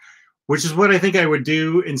Rebirth, which is what I think I would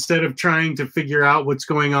do. Instead of trying to figure out what's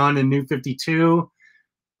going on in New 52,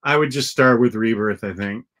 I would just start with Rebirth, I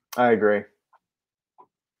think. I agree.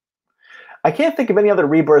 I can't think of any other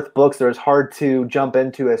Rebirth books that are as hard to jump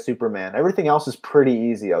into as Superman. Everything else is pretty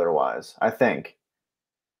easy otherwise, I think.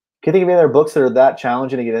 Can you think of any other books that are that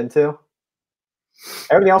challenging to get into?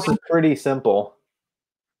 Everything else is pretty simple.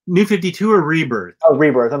 New 52 or Rebirth? Oh,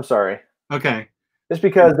 Rebirth. I'm sorry. Okay. Just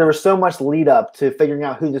because there was so much lead up to figuring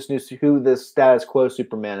out who this status quo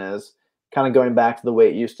Superman is, kind of going back to the way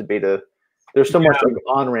it used to be. There's so much like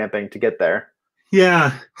on-ramping to get there.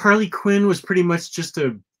 Yeah, Harley Quinn was pretty much just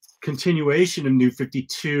a continuation of New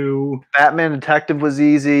 52. Batman Detective was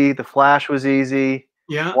easy. The Flash was easy.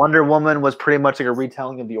 Yeah. Wonder Woman was pretty much like a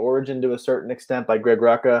retelling of the origin to a certain extent by Greg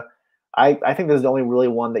Rucka. I think this is the only really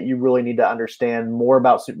one that you really need to understand more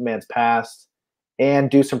about Superman's past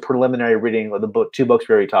and do some preliminary reading of the two books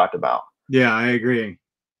we already talked about. Yeah, I agree.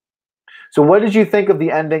 So what did you think of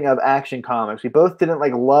the ending of Action Comics? We both didn't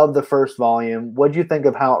love the first volume. What did you think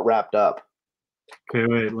of how it wrapped up? Okay,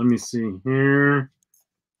 wait, let me see here.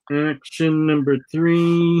 Action number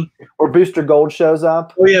 3. Where Booster Gold shows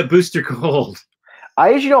up. Oh yeah, Booster Gold. I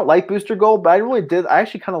usually don't like Booster Gold, but I really did. I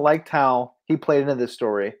actually kind of liked how he played into this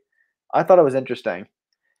story. I thought it was interesting.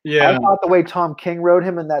 Yeah. I thought the way Tom King wrote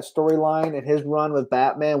him in that storyline and his run with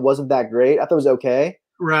Batman wasn't that great. I thought it was okay.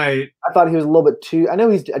 Right. I thought he was a little bit too – I know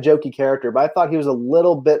he's a jokey character, but I thought he was a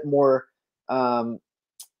little bit more he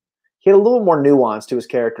had a little more nuance to his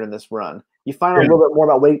character in this run. You find out a little bit more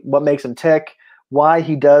about what makes him tick, why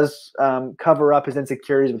he does cover up his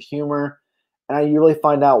insecurities with humor, and you really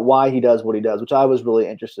find out why he does what he does, which I was really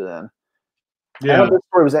interested in. Yeah. This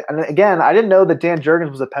story was, and again, I didn't know that Dan Jurgens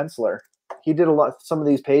was a penciler. He did some of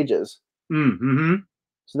these pages. Mm-hmm.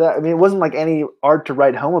 So that, I mean, it wasn't like any art to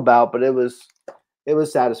write home about, but it was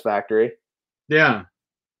satisfactory. Yeah,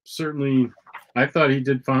 certainly. I thought he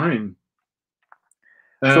did fine.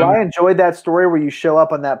 So Um, I enjoyed that story where you show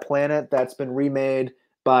up on that planet that's been remade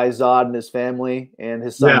by Zod and his family and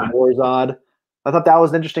his son yeah, War-Zod. I thought that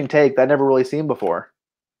was an interesting take that I'd never really seen before.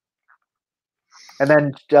 And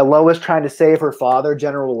then Lois trying to save her father,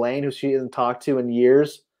 General Lane, who she hasn't talked to in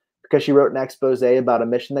years because she wrote an expose about a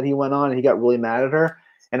mission that he went on and he got really mad at her,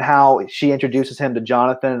 and how she introduces him to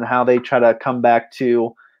Jonathan and how they try to come back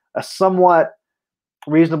to a somewhat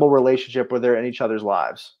reasonable relationship where they're in each other's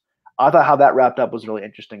lives. I thought how that wrapped up was really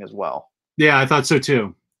interesting as well. yeah, I thought so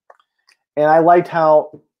too. And I liked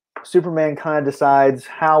how Superman kind of decides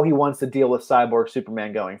how he wants to deal with Cyborg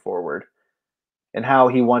Superman going forward and how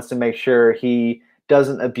he wants to make sure he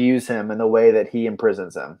doesn't abuse him in the way that he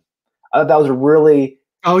imprisons him. I thought that was a really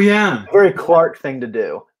very Clark thing to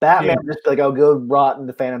do. Batman just be like, "Oh, go rot in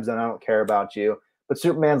the Phantom Zone. I don't care about you." But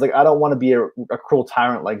Superman's like, "I don't want to be a cruel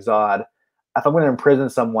tyrant like Zod. If I'm going to imprison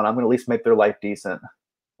someone, I'm going to at least make their life decent,"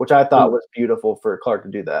 which I thought was beautiful for Clark to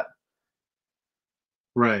do that.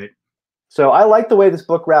 Right. So I like the way this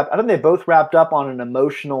book wrapped. I think they both wrapped up on an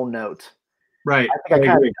emotional note. Right. I think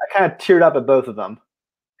I kind of teared up at both of them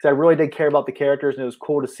because I really did care about the characters, and it was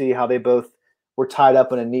cool to see how they both were tied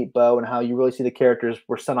up in a neat bow and how you really see the characters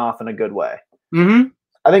were sent off in a good way. Mm-hmm.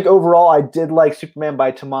 I think overall I did like Superman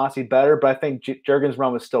by Tomasi better, but I think Jurgen's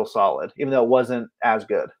run was still solid, even though it wasn't as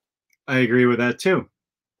good. I agree with that too.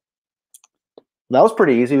 That was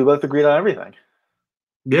pretty easy. We both agreed on everything.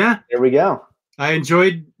 Yeah. There we go. I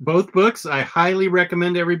enjoyed both books. I highly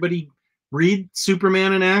recommend everybody read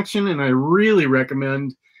Superman in action, and I really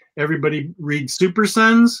recommend everybody read Super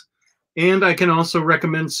Sons. And I can also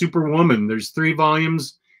recommend Superwoman. There's 3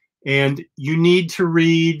 volumes, and you need to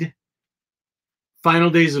read Final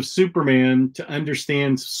Days of Superman to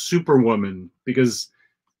understand Superwoman, because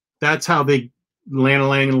that's how Lana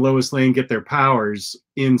Lang and Lois Lane get their powers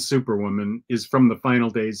in Superwoman, is from the Final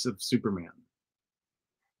Days of Superman.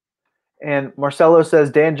 And Marcelo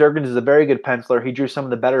says Dan Jurgens is a very good penciler. He drew some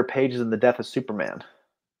of the better pages in The Death of Superman,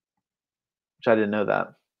 which I didn't know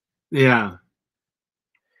that. Yeah.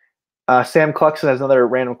 Sam Cluxon has another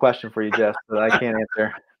random question for you, Jess, that I can't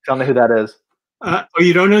answer. Tell me who that is. Oh,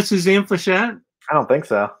 you don't know Suzanne Flechette? I don't think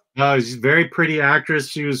so. Oh, she's a very pretty actress.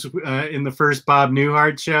 She was in the first Bob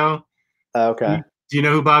Newhart show. Okay. Do you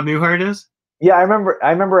know who Bob Newhart is? Yeah, I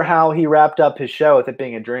remember how he wrapped up his show with it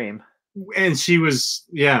being a dream. And she was,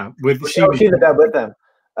 with she was in bed with him.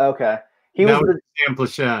 Okay. He was Sam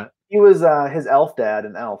Flechette. He was his elf dad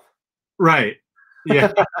in Elf. Right.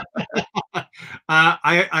 Yeah.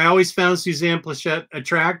 I always found Suzanne Flechette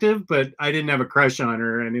attractive, but I didn't have a crush on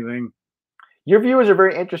her or anything. Your viewers are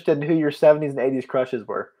very interested in who your 70s and 80s crushes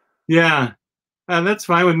were. Yeah. That's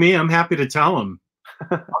fine with me. I'm happy to tell them.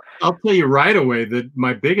 I'll tell you right away that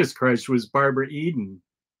my biggest crush was Barbara Eden.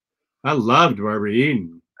 I loved Barbara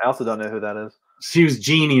Eden. I also don't know who that is. She was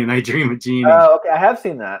Jeannie in I Dream of Jeannie. Oh, okay. I have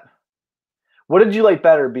seen that. What did you like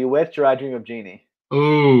better, Bewitched or I Dream of Jeannie?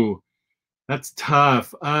 Oh, that's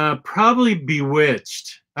tough. Probably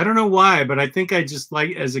Bewitched. I don't know why, but I think I just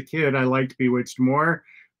as a kid, I liked Bewitched more,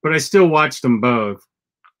 but I still watched them both.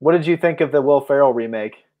 What did you think of the Will Ferrell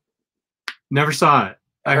remake? Never saw it.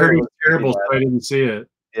 I heard it was terrible, so I didn't see it.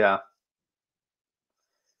 Yeah.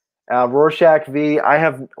 Rorschach V.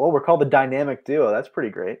 we're called the Dynamic Duo. That's pretty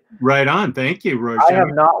great. Right on. Thank you, Rorschach. I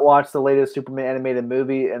have not watched the latest Superman animated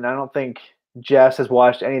movie, and I don't think Jess has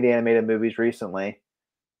watched any of the animated movies recently,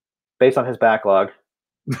 based on his backlog.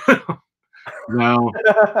 No.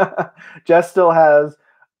 Jess still has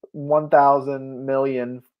 1,000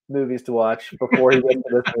 million movies to watch before he gets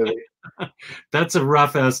to this movie. That's a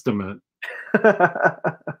rough estimate.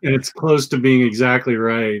 And it's close to being exactly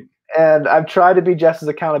right. And I've tried to be Jess's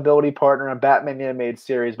accountability partner on Batman the Animated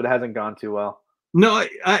Series, but it hasn't gone too well. No,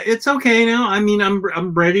 it's okay now. I mean,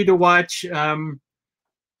 I'm ready to watch.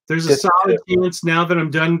 There's a solid chance now that I'm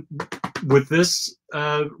done with this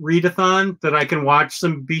readathon that I can watch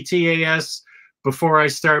some BTAS before I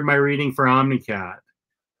start my reading for Omnicat.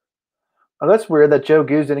 Oh, that's weird that Joe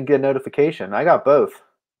Goose didn't get a notification. I got both.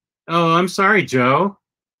 Oh, I'm sorry, Joe.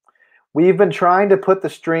 We've been trying to put the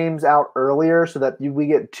streams out earlier so that we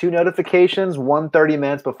get 2 notifications, one 30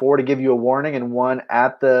 minutes before to give you a warning and one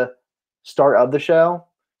at the start of the show.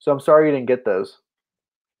 So I'm sorry you didn't get those.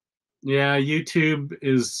 Yeah, YouTube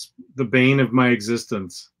is the bane of my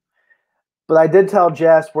existence. But I did tell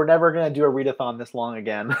Jess we're never going to do a readathon this long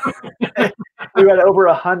again. We had over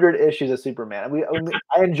 100 issues of Superman.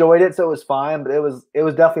 I enjoyed it, so it was fine, but it was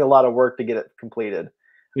definitely a lot of work to get it completed.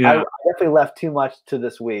 Yeah. I definitely left too much to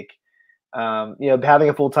this week. Having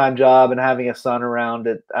a full-time job and having a son around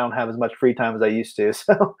it, I don't have as much free time as I used to.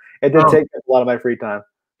 So it did take a lot of my free time.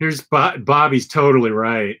 Here's Bobby's totally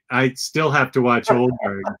right. I still have to watch Old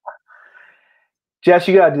Guard. Jess,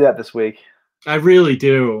 you gotta do that this week. I really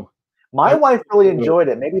do. My wife really enjoyed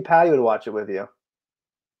it. Maybe Patty would watch it with you.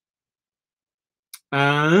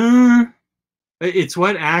 It's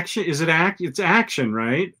what action? Is it It's action,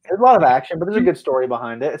 right? There's a lot of action, but there's a good story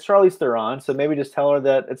behind it. It's Charlize Theron, so maybe just tell her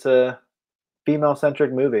that it's a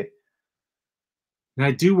female-centric movie. And I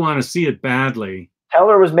do want to see it badly. Tell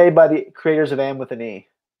her it was made by the creators of Am with an E.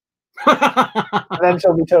 And then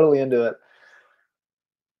she'll be totally into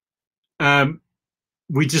it.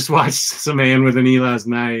 We just watched some Am with an E last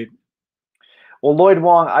night. Well, Lloyd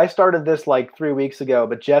Wong, I started this like 3 weeks ago,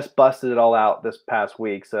 but Jess busted it all out this past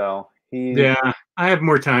week, so yeah, I have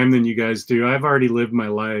more time than you guys do. I've already lived my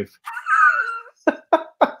life.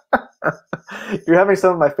 You're having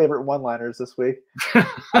some of my favorite one-liners this week.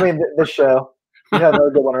 I mean, this show. You had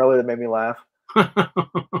another good one earlier that made me laugh.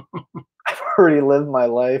 I've already lived my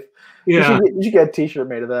life. Yeah. You should get a t-shirt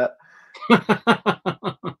made of that.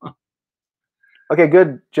 Okay,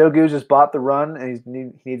 good. Joe Goose just bought the run, and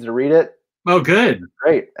he needs to read it. Oh, good.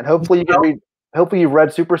 Great. And hopefully you can read. Hopefully you've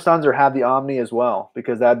read Super Sons or have the Omni as well,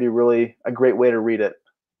 because that'd be really a great way to read it.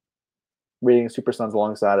 Reading Super Sons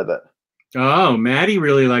alongside of it. Oh, Maddie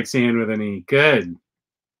really likes Am with an E. Good.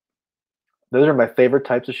 Those are my favorite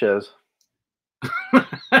types of shows.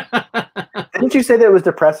 Didn't you say that it was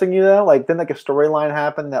depressing you though? Like, didn't like a storyline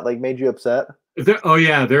happen that like made you upset?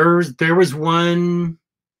 There was one,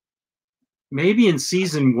 maybe in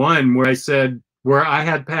season 1, where I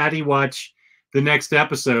had Patty watch the next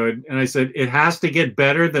episode, and I said it has to get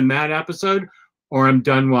better than that episode, or I'm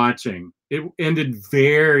done watching. It ended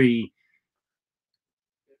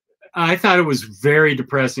I thought it was very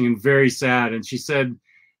depressing and very sad, and she said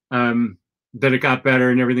that it got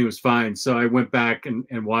better and everything was fine. So I went back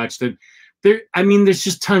and watched it. There's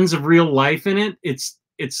just tons of real life in it. It's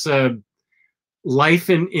life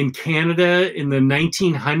in Canada in the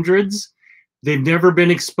 1900s. They've never been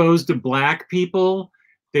exposed to black people.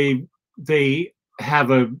 They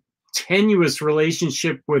have a tenuous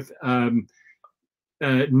relationship with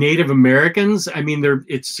Native Americans. I mean, they're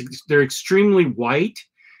extremely white,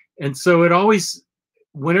 and so it always,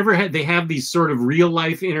 whenever they have these sort of real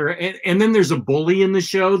life and then there's a bully in the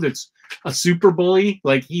show that's a super bully.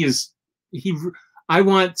 Like I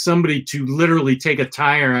want somebody to literally take a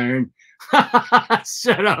tire iron.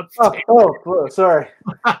 Shut up. Oh, sorry.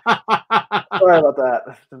 Sorry about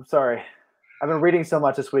that. I'm sorry. I've been reading so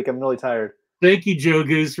much this week. I'm really tired. Thank you, Joe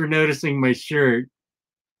Goose, for noticing my shirt.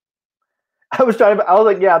 I was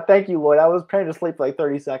like, yeah, thank you, Lloyd. I was trying to sleep for like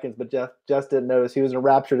 30 seconds, but Jeff didn't notice. He was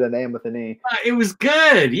enraptured in Am with an E. It was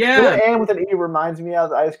good, yeah. You know what Am with an E reminds me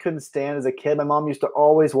of? I just couldn't stand as a kid. My mom used to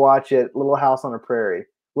always watch it, Little House on the Prairie.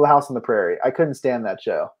 I couldn't stand that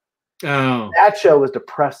show. Oh. That show was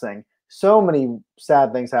depressing. So many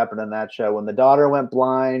sad things happened in that show. When the daughter went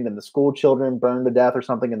blind and the school children burned to death or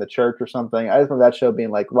something in the church or something. I just remember that show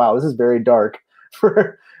being like, wow, this is very dark.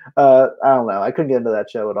 I don't know. I couldn't get into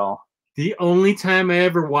that show at all. The only time I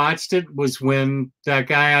ever watched it was when that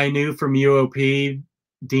guy I knew from UOP,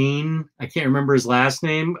 Dean, I can't remember his last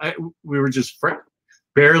name. We were just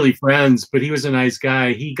barely friends, but he was a nice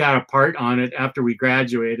guy. He got a part on it after we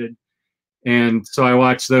graduated. And so I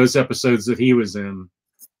watched those episodes that he was in.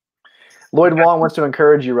 Lloyd Wong wants to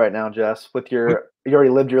encourage you right now, Jess, with you already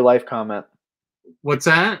lived your life comment. What's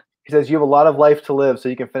that? He says you have a lot of life to live so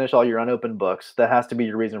you can finish all your unopened books. That has to be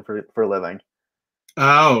your reason for living.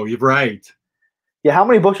 Oh, you're right. Yeah, how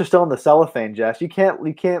many books are still in the cellophane, Jess? You can't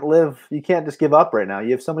just give up right now.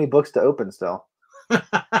 You have so many books to open still.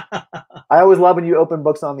 I always love when you open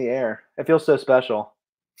books on the air. It feels so special.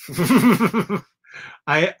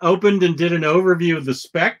 I opened and did an overview of the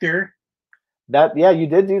Spectre. You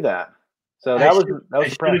did do that. So that was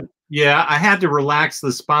surprising. Yeah, I had to relax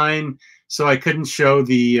the spine so I couldn't show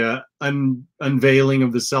the unveiling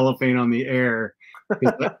of the cellophane on the air.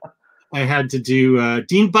 I had to do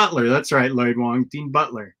Dean Butler. That's right, Lloyd Wong. Dean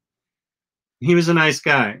Butler. He was a nice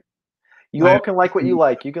guy. You all can like what you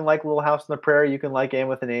like. You can like Little House on the Prairie. You can like Am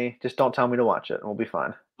with an E. Just don't tell me to watch it, and we'll be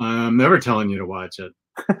fine. I'm never telling you to watch it.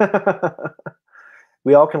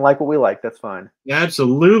 We all can like what we like. That's fine.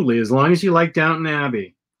 Absolutely, as long as you like Downton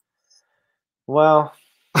Abbey. Well,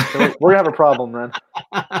 we're gonna have a problem then.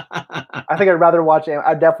 I think I'd rather watch Am.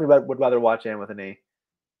 I definitely would rather watch Am with an E.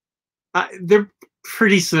 They're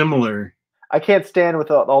pretty similar. I can't stand with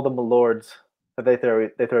all the milords that they throw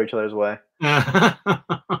each other's way.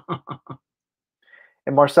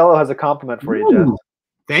 And Marcelo has a compliment for you, Jeff.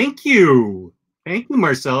 Thank you,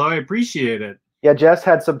 Marcelo. I appreciate it. Yeah, Jess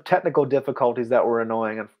had some technical difficulties that were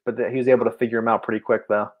annoying, but he was able to figure them out pretty quick,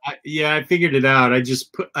 though. Yeah, I figured it out. I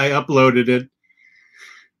uploaded it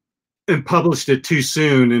and published it too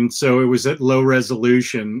soon, and so it was at low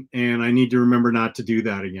resolution, and I need to remember not to do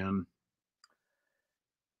that again.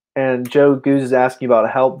 And Joe Goose is asking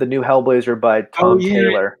about the new Hellblazer by Tom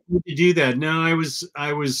Taylor. I need to do that. No, I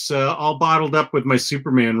was all bottled up with my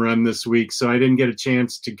Superman run this week, so I didn't get a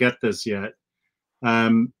chance to get this yet.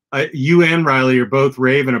 You and Riley are both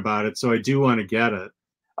raving about it, so I do want to get it.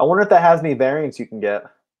 I wonder if that has any variants you can get.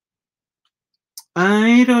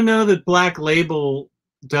 I don't know that Black Label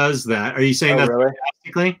does that. Are you saying that really?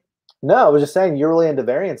 Sarcastically? No, I was just saying you're really into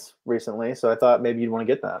variants recently, so I thought maybe you'd want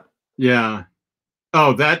to get that. Yeah.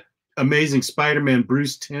 Oh, that Amazing Spider-Man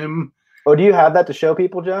Bruce Timm. Oh, do you have that to show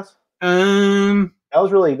people, Jess? That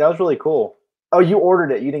was really cool. Oh, you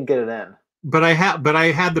ordered it. You didn't get it in. But I had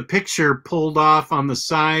the picture pulled off on the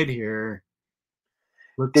side here.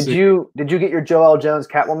 Did you get your Joelle Jones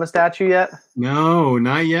Catwoman statue yet? No,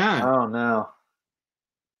 not yet. Oh no.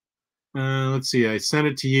 Let's see. I sent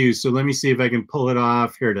it to you, so let me see if I can pull it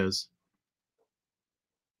off. Here it is.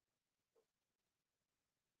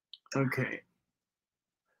 Okay.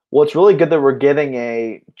 Well, it's really good that we're getting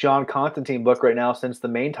a John Constantine book right now since the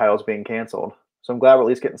main title is being canceled. So I'm glad we're at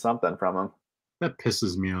least getting something from him. That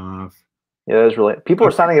pisses me off. Yeah, it is really. People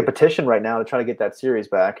are signing a petition right now to try to get that series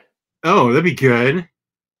back. Oh, that'd be good.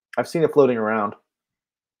 I've seen it floating around.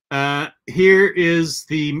 Here is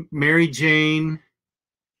the Mary Jane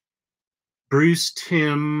Bruce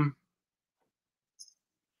Timm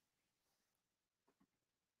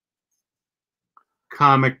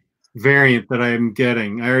comic variant that I'm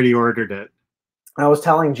getting. I already ordered it. I was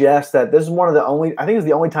telling Jess that this is one of the only, I think it's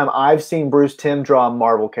the only time I've seen Bruce Timm draw a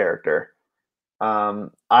Marvel character.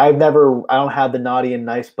 I don't have the Naughty and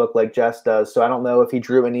Nice book like Jess does, so I don't know if he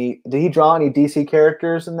drew any. Did he draw any DC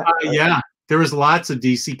characters in that? Yeah, there was lots of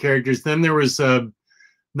DC characters. Then there was a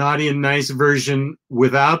Naughty and Nice version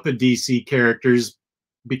without the DC characters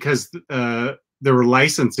because there were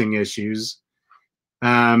licensing issues.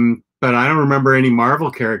 But I don't remember any Marvel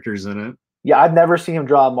characters in it. Yeah, I've never seen him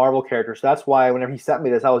draw a Marvel character, so that's why whenever he sent me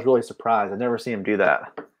this, I was really surprised. I've never seen him do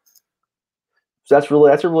that. So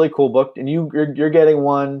that's a really cool book, and you're getting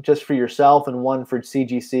one just for yourself and one for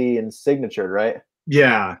CGC and signatured, right?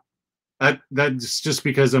 Yeah, that's just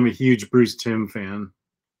because I'm a huge Bruce Timm fan.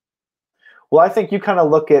 Well, I think you kind of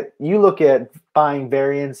look at buying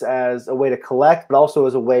variants as a way to collect, but also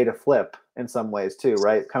as a way to flip in some ways too,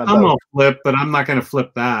 right? Kind of. I'm gonna flip, but I'm not gonna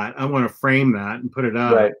flip that. I want to frame that and put it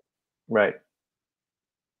up. Right.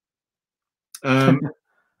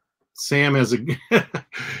 Sam has a.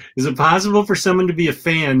 Is it possible for someone to be a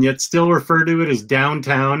fan yet still refer to it as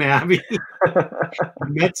Downtown Abbey? I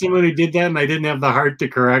met someone who did that, and I didn't have the heart to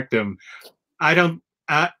correct him. I don't.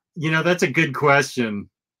 That's a good question.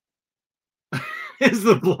 Is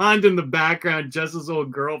the blonde in the background Jess's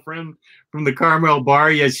old girlfriend from the Carmel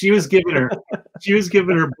bar? Yeah, she was giving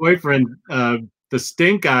her boyfriend the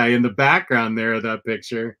stink eye in the background there of that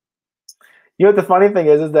picture. You know what the funny thing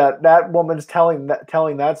is that woman's telling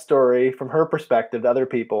that story from her perspective to other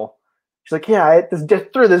people. She's like, "Yeah, I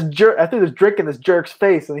threw this drink in this jerk's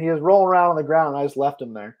face, and he was rolling around on the ground, and I just left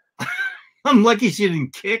him there." I'm lucky she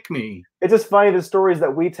didn't kick me. It's just funny the stories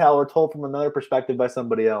that we tell are told from another perspective by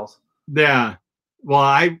somebody else. Yeah. Well,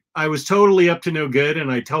 I was totally up to no good,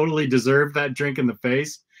 and I totally deserved that drink in the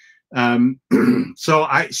face. So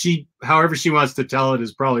however she wants to tell it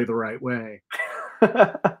is probably the right way.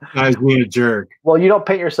 I was being a jerk. Well, you don't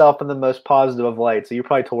paint yourself in the most positive of light, so you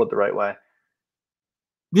probably told it the right way.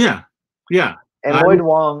 Yeah. And Lloyd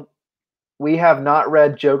Wong, we have not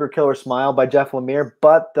read Joker Killer Smile by Jeff Lemire,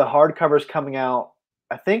 but the hardcover's coming out,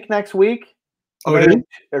 I think, next week.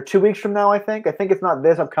 Or 2 weeks from now, I think. I think it's not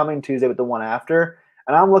this upcoming Tuesday, but the one after.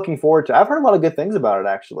 And I'm looking forward to it. I've heard a lot of good things about it,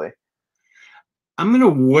 actually. I'm going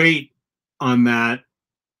to wait on that.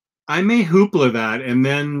 I may hoopla that and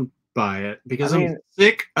then buy it because I'm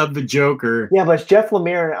sick of the Joker. Yeah, but it's Jeff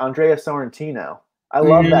Lemire and Andrea Sorrentino. I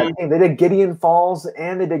love that team. They did Gideon Falls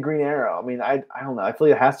and they did Green Arrow. I mean, I don't know. I feel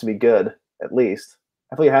like it has to be good, at least.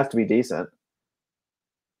 I feel like it has to be decent.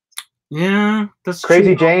 Yeah, that's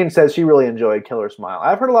Crazy true. Jane says she really enjoyed Killer Smile.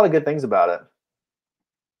 I've heard a lot of good things about it.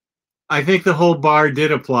 I think the whole bar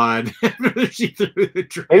did applaud. She threw the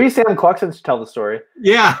drink. Maybe Sam Cluxton should tell the story.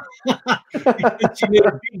 Yeah. She made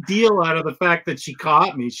a big deal out of the fact that she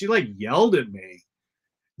caught me. She yelled at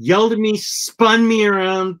me, spun me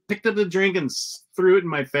around, picked up the drink and threw it in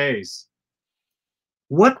my face.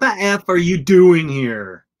 What the F are you doing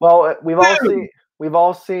here? Well, we've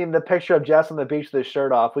all seen the picture of Jess on the beach with his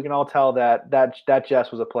shirt off. We can all tell that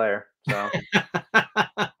Jess was a player. So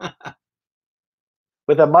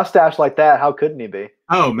with a mustache like that, how couldn't he be?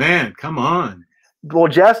 Oh man, come on. Well,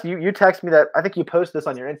 Jess, you text me that, I think you posted this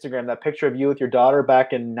on your Instagram, that picture of you with your daughter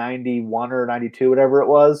back in 91 or 92, whatever it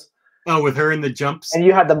was. Oh, with her in the jumps. And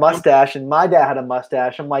you had the mustache, and my dad had a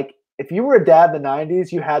mustache. I'm like, if you were a dad in the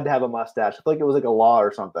 90s, you had to have a mustache. I feel like it was like a law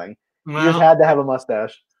or something. Well, You just had to have a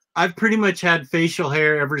mustache. I've pretty much had facial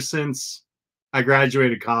hair ever since I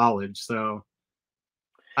graduated college. So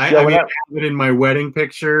I mean, I have it in my wedding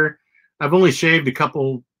picture. I've only shaved a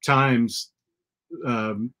couple times.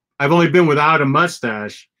 I've only been without a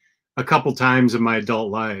mustache a couple times in my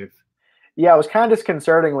adult life. Yeah, it was kind of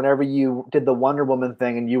disconcerting whenever you did the Wonder Woman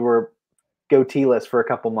thing and you were goateeless for a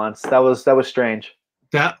couple months. That was strange.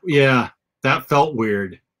 That felt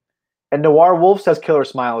weird. And Noir Wolf says Killer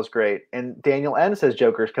Smile is great, and Daniel N says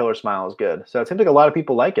Joker's Killer Smile is good. So it seems like a lot of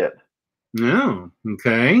people like it. No,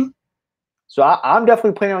 okay. So I'm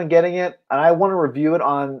definitely planning on getting it, and I want to review it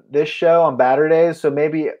on this show on Batter Days. So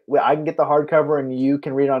maybe I can get the hardcover, and you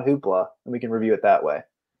can read it on Hoopla, and we can review it that way.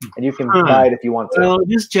 And you can buy it if you want to. Well, it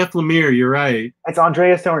is Jeff Lemire. You're right. It's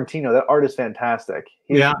Andrea Sorrentino. That art is fantastic.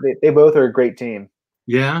 Yeah. They both are a great team.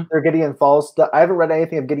 Yeah. They're Gideon Falls stuff. I haven't read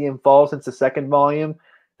anything of Gideon Falls since the second volume,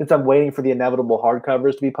 since I'm waiting for the inevitable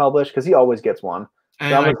hardcovers to be published, because he always gets one. So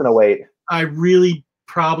I'm just going to wait. I really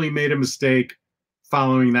probably made a mistake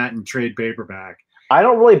following that in trade paperback. I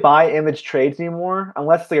don't really buy Image trades anymore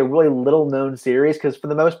unless it's like a really little known series, because for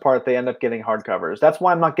the most part they end up getting hardcovers. That's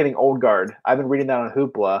why I'm not getting Old Guard. I've been reading that on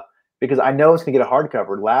Hoopla because I know it's going to get a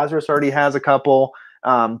hardcover. Lazarus already has a couple.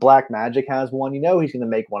 Black Magic has one. You know he's going to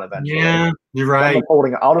make one eventually. Yeah, you're right.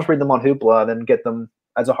 I'll just read them on Hoopla and then get them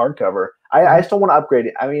as a hardcover. I just don't want to upgrade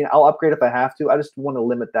it. I mean, I'll upgrade if I have to. I just want to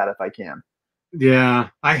limit that if I can. Yeah,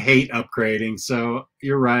 I hate upgrading, so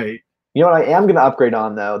you're right. You know what I am going to upgrade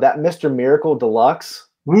on, though? That Mr. Miracle Deluxe.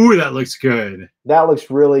 Ooh, that looks good. That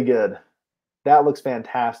looks really good. That looks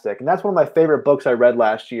fantastic. And that's one of my favorite books I read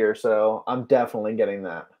last year, so I'm definitely getting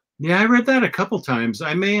that. Yeah, I read that a couple times.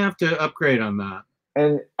 I may have to upgrade on that.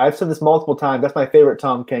 And I've said this multiple times. That's my favorite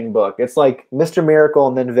Tom King book. It's like Mr. Miracle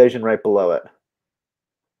and then Vision right below it.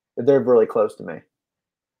 They're really close to me.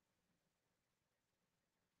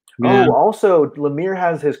 Yeah. Oh, also, Lemire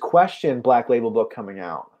has his Question Black Label book coming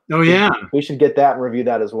out. Oh, yeah. We should get that and review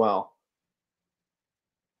that as well.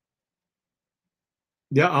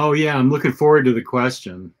 Yeah. Oh, yeah. I'm looking forward to the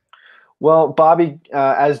Question. Well, Bobby,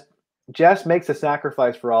 as Jess makes a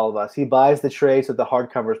sacrifice for all of us, he buys the trade so the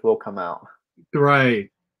hardcovers will come out.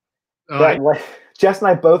 Right. Jess and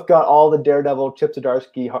I both got all the Daredevil Chip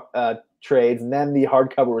Zdarsky trades, and then the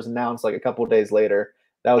hardcover was announced like a couple of days later.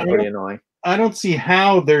 That was pretty annoying. I don't see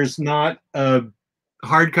how there's not a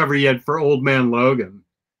hardcover yet for Old Man Logan.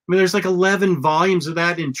 I mean, there's like 11 volumes of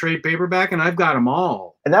that in trade paperback, and I've got them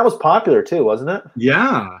all. And that was popular too, wasn't it?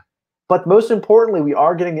 Yeah. But most importantly, we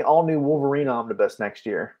are getting the all-new Wolverine omnibus next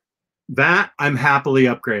year. That I'm happily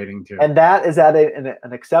upgrading to. And that is at an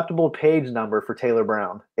acceptable page number for Taylor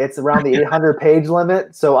Brown. It's around the 800-page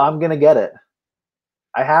limit, so I'm going to get it.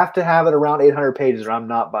 I have to have it around 800 pages or I'm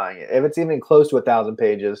not buying it. If it's even close to 1,000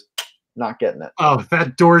 pages, not getting it. Oh,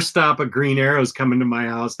 that doorstop of Green Arrow's coming to my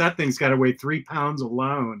house. That thing's got to weigh 3 pounds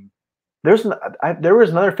alone. There was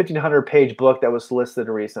another 1,500-page book that was solicited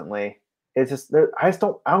recently. It's just I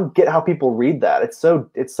don't get how people read that.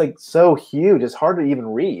 It's like so huge. It's hard to even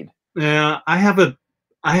read. Yeah, I have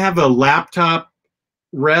a laptop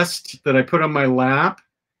rest that I put on my lap,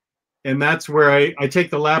 and that's where I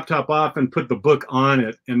take the laptop off and put the book on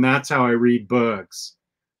it, and that's how I read books.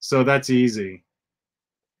 So that's easy.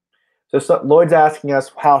 So Lloyd's asking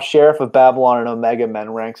us how Sheriff of Babylon and Omega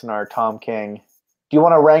Men ranks in our Tom King. Do you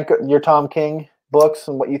want to rank your Tom King books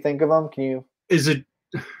and what you think of them? Can you? Is it?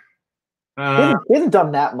 He hasn't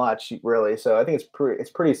done that much really, so I think it's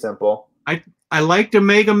pretty simple. I liked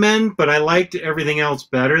Omega Men, but I liked everything else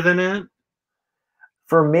better than it.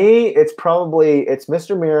 For me, it's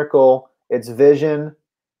Mr. Miracle, it's Vision,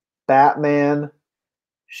 Batman,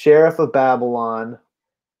 Sheriff of Babylon,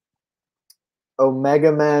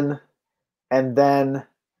 Omega Men, and then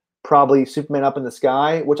probably Superman Up in the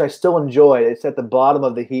Sky, which I still enjoy. It's at the bottom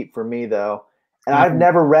of the heap for me, though. And I've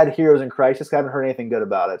never read Heroes in Crisis. I haven't heard anything good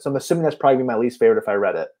about it. So I'm assuming that's probably my least favorite if I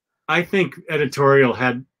read it. I think editorial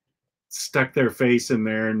had stuck their face in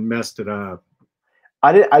there and messed it up.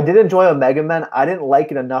 I did enjoy Omega Men. I didn't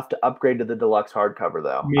like it enough to upgrade to the deluxe hardcover,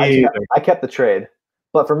 though. I kept the trade.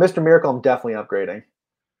 But for Mr. Miracle, I'm definitely upgrading.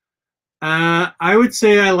 I would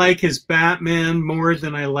say I like his Batman more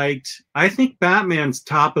than I liked. I think Batman's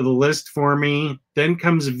top of the list for me. Then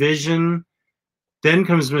comes Vision. Then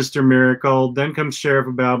comes Mr. Miracle. Then comes Sheriff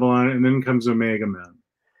of Babylon. And then comes Omega Men.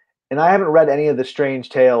 And I haven't read any of the Strange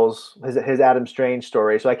Tales, his Adam Strange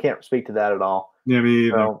story, so I can't speak to that at all. Yeah, me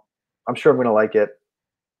either. So I'm sure I'm gonna like it.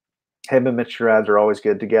 Him and Mitch Shiraz are always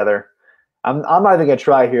good together. I'm not even gonna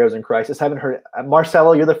try Heroes in Crisis. I haven't heard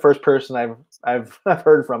Marcelo. You're the first person I've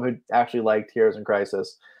heard from who actually liked Heroes in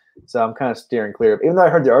Crisis. So I'm kind of steering clear of, even though I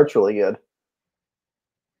heard the art's really good.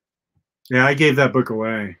 Yeah, I gave that book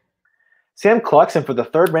away. Sam Cluxon for the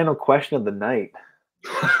third random question of the night.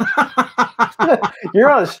 You're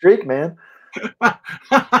on a streak, man.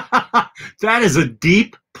 That is a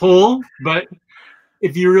deep pull, but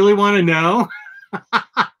if you really want to know,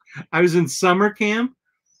 I was in summer camp.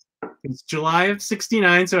 It's July of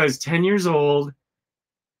 '69, so I was 10 years old,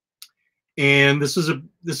 and this was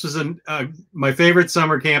my favorite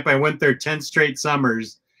summer camp. I went there 10 straight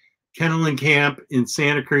summers. Kennelin Camp in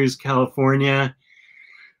Santa Cruz, California.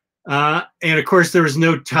 And of course, there was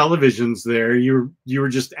no televisions there. You were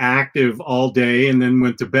just active all day and then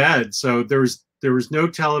went to bed. So there was no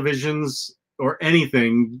televisions or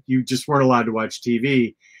anything. You just weren't allowed to watch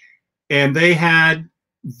TV. And they had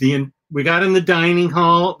we got in the dining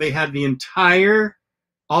hall. They had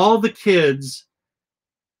all the kids.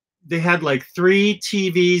 They had like 3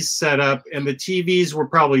 TVs set up, and the TVs were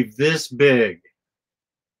probably this big,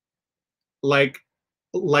 like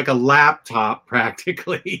a laptop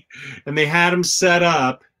practically. And they had them set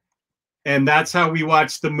up, and that's how we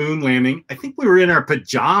watched the moon landing. I think we were in our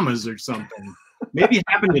pajamas or something. Maybe it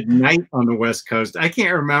happened at night on the West Coast. I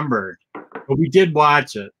can't remember, but we did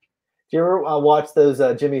watch it. Do you ever watch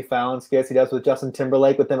those Jimmy Fallon skits he does with Justin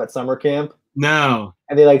Timberlake with them at summer camp? No.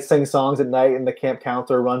 And they like sing songs at night, and the camp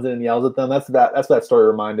counselor runs in and yells at them. That's what that story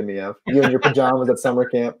reminded me of. You in your pajamas at summer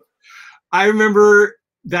camp. I remember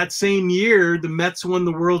that same year, the Mets won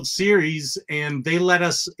the World Series, and they let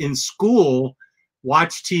us in school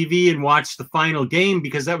watch TV and watch the final game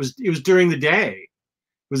because it was during the day.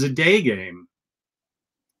 It was a day game.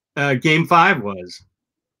 Game 5 was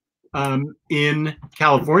in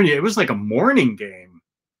California. It was like a morning game.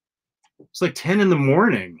 It's like 10 in the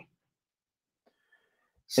morning.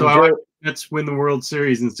 So I Mets win the World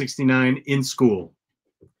Series in '69 in school.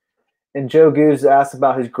 And Joe Goose asked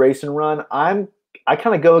about his Grayson run. I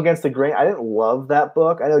kind of go against the grain. I didn't love that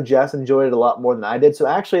book. I know Jess enjoyed it a lot more than I did. So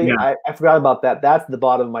actually, yeah. I forgot about that. That's the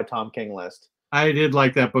bottom of my Tom King list. I did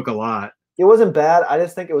like that book a lot. It wasn't bad. I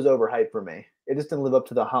just think it was overhyped for me. It just didn't live up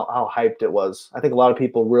to how hyped it was. I think a lot of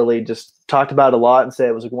people really just talked about it a lot and say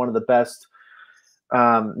it was like one of the best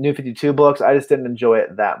New 52 books. I just didn't enjoy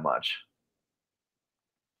it that much.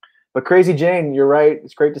 But Crazy Jane, you're right.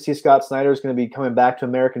 It's great to see Scott Snyder is going to be coming back to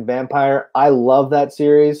American Vampire. I love that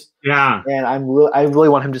series. Yeah. And I really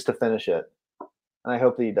want him just to finish it. And I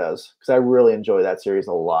hope that he does, because I really enjoy that series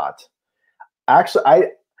a lot. Actually,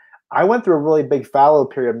 I went through a really big fallow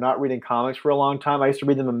period of not reading comics for a long time. I used to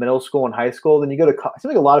read them in middle school and high school. Then you go to I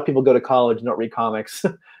think a lot of people go to college and don't read comics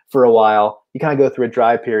for a while. You kind of go through a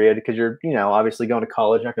dry period because you're, obviously going to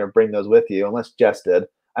college. You're not going to bring those with you unless Jess did.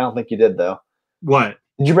 I don't think you did, though. What?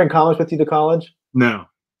 Did you bring comics with you to college? No.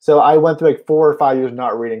 So I went through like 4 or 5 years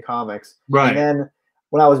not reading comics. Right. And then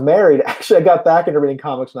when I was married, actually I got back into reading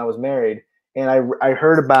comics when I was married. And I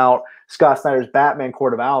heard about Scott Snyder's Batman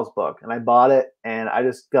Court of Owls book. And I bought it. And I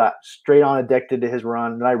just got straight on addicted to his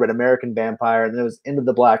run. Then I read American Vampire. And then it was into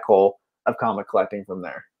the black hole of comic collecting from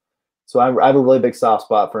there. So I have a really big soft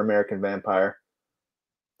spot for American Vampire.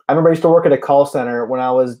 I remember I used to work at a call center when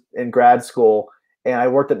I was in grad school. And I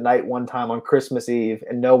worked at night one time on Christmas Eve,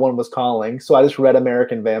 and no one was calling. So I just read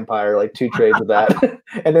American Vampire, like 2 trades of that,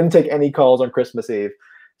 and didn't take any calls on Christmas Eve.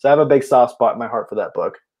 So I have a big soft spot in my heart for that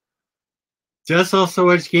book. Just also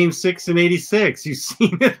watched Game 6 in '86. You've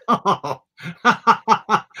seen it all.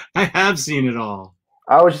 I have seen it all.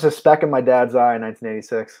 I was just a speck in my dad's eye in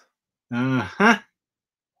 1986. Uh-huh.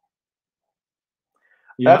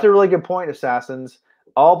 Yep. That's a really good point, Assassins.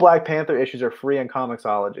 All Black Panther issues are free on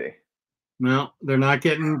Comixology. No, they're not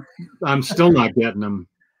getting. I'm still not getting them.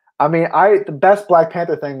 I mean, the best Black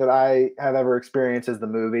Panther thing that I have ever experienced is the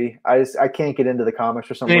movie. I can't get into the comics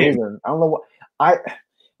for some reason. I don't know what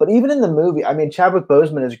But even in the movie, I mean, Chadwick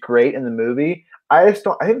Boseman is great in the movie. I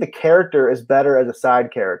think the character is better as a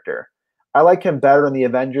side character. I like him better in the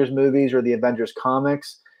Avengers movies or the Avengers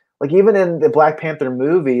comics. Like even in the Black Panther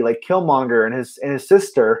movie, like Killmonger and his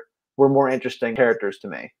sister were more interesting characters to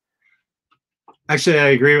me. Actually, I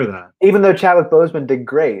agree with that. Even though Chadwick Boseman did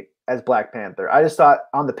great as Black Panther, I just thought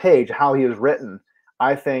on the page how he was written,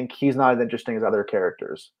 I think he's not as interesting as other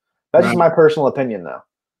characters. That's just my personal opinion, though.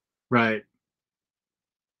 Right.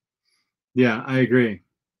 Yeah, I agree.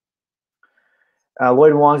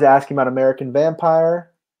 Lloyd Wong's asking about American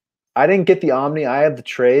Vampire. I didn't get the Omni. I have the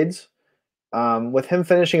trades. with him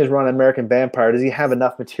finishing his run on American Vampire, does he have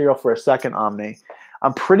enough material for a second Omni?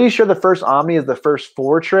 I'm pretty sure the first Omni is the first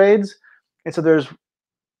 4 trades, and so there's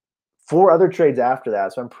 4 other trades after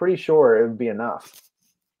that. So I'm pretty sure it would be enough.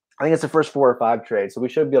 I think it's the first 4 or 5 trades, so we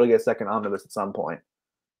should be able to get a second omnibus at some point.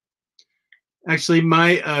 Actually,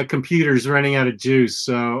 my computer's running out of juice,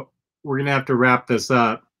 so we're going to have to wrap this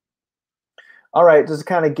up. All right, just to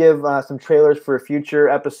kind of give some trailers for future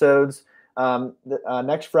episodes.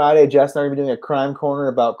 Next Friday, Jess and I are going to be doing a crime corner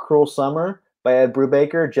about Cruel Summer by Ed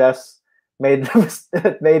Brubaker. Jess made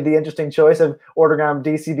the interesting choice of ordering on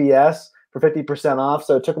DCBS for 50% off,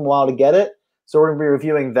 so it took him a while to get it. So we're going to be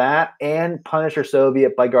reviewing that and Punisher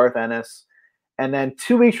Soviet by Garth Ennis. And then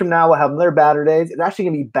 2 weeks from now, we'll have another Batter Days. It's actually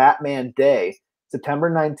going to be Batman Day, September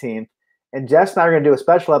 19th. And Jess and I are going to do a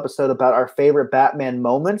special episode about our favorite Batman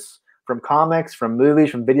moments from comics, from movies,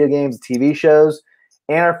 from video games, TV shows,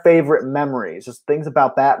 and our favorite memories. Just things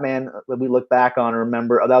about Batman that we look back on and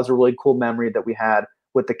remember, oh, that was a really cool memory that we had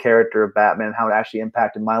with the character of Batman and how it actually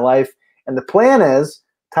impacted my life. And the plan is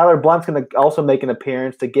Tyler Blunt's going to also make an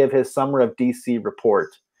appearance to give his Summer of DC report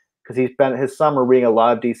because he spent his summer reading a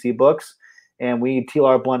lot of DC books, and we need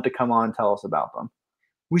Tyler Blunt to come on and tell us about them.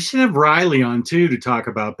 We should have Riley on, too, to talk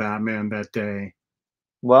about Batman that day.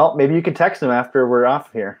 Well, maybe you can text him after we're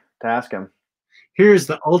off here to ask him. Here's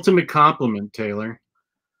the ultimate compliment, Taylor.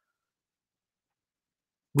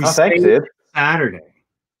 Thanks, dude. Saturday.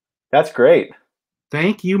 That's great.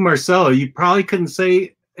 Thank you, Marcelo. You probably couldn't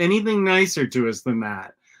say anything nicer to us than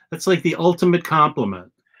that. That's like the ultimate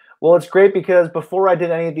compliment. Well, it's great because before I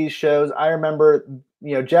did any of these shows, I remember,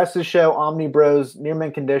 Jess's show, Omni Bros, Near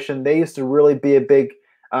Mint Condition, they used to really be a big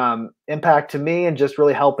impact to me and just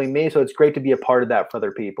really helping me. So it's great to be a part of that for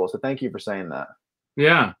other people. So thank you for saying that.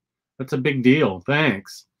 Yeah, that's a big deal.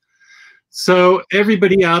 Thanks. So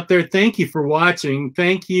everybody out there, thank you for watching.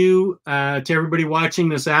 Thank you to everybody watching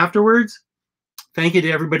this afterwards. Thank you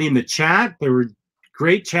to everybody in the chat. There were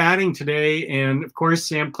great chatting today. And of course,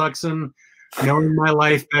 Sam Cluxon, knowing my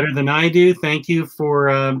life better than I do. Thank you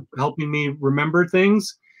for helping me remember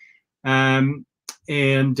things. And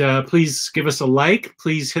please give us a like.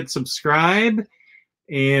 Please hit subscribe.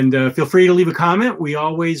 And feel free to leave a comment. We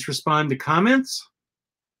always respond to comments.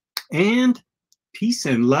 And peace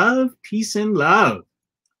and love. Peace and love.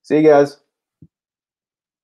 See you guys.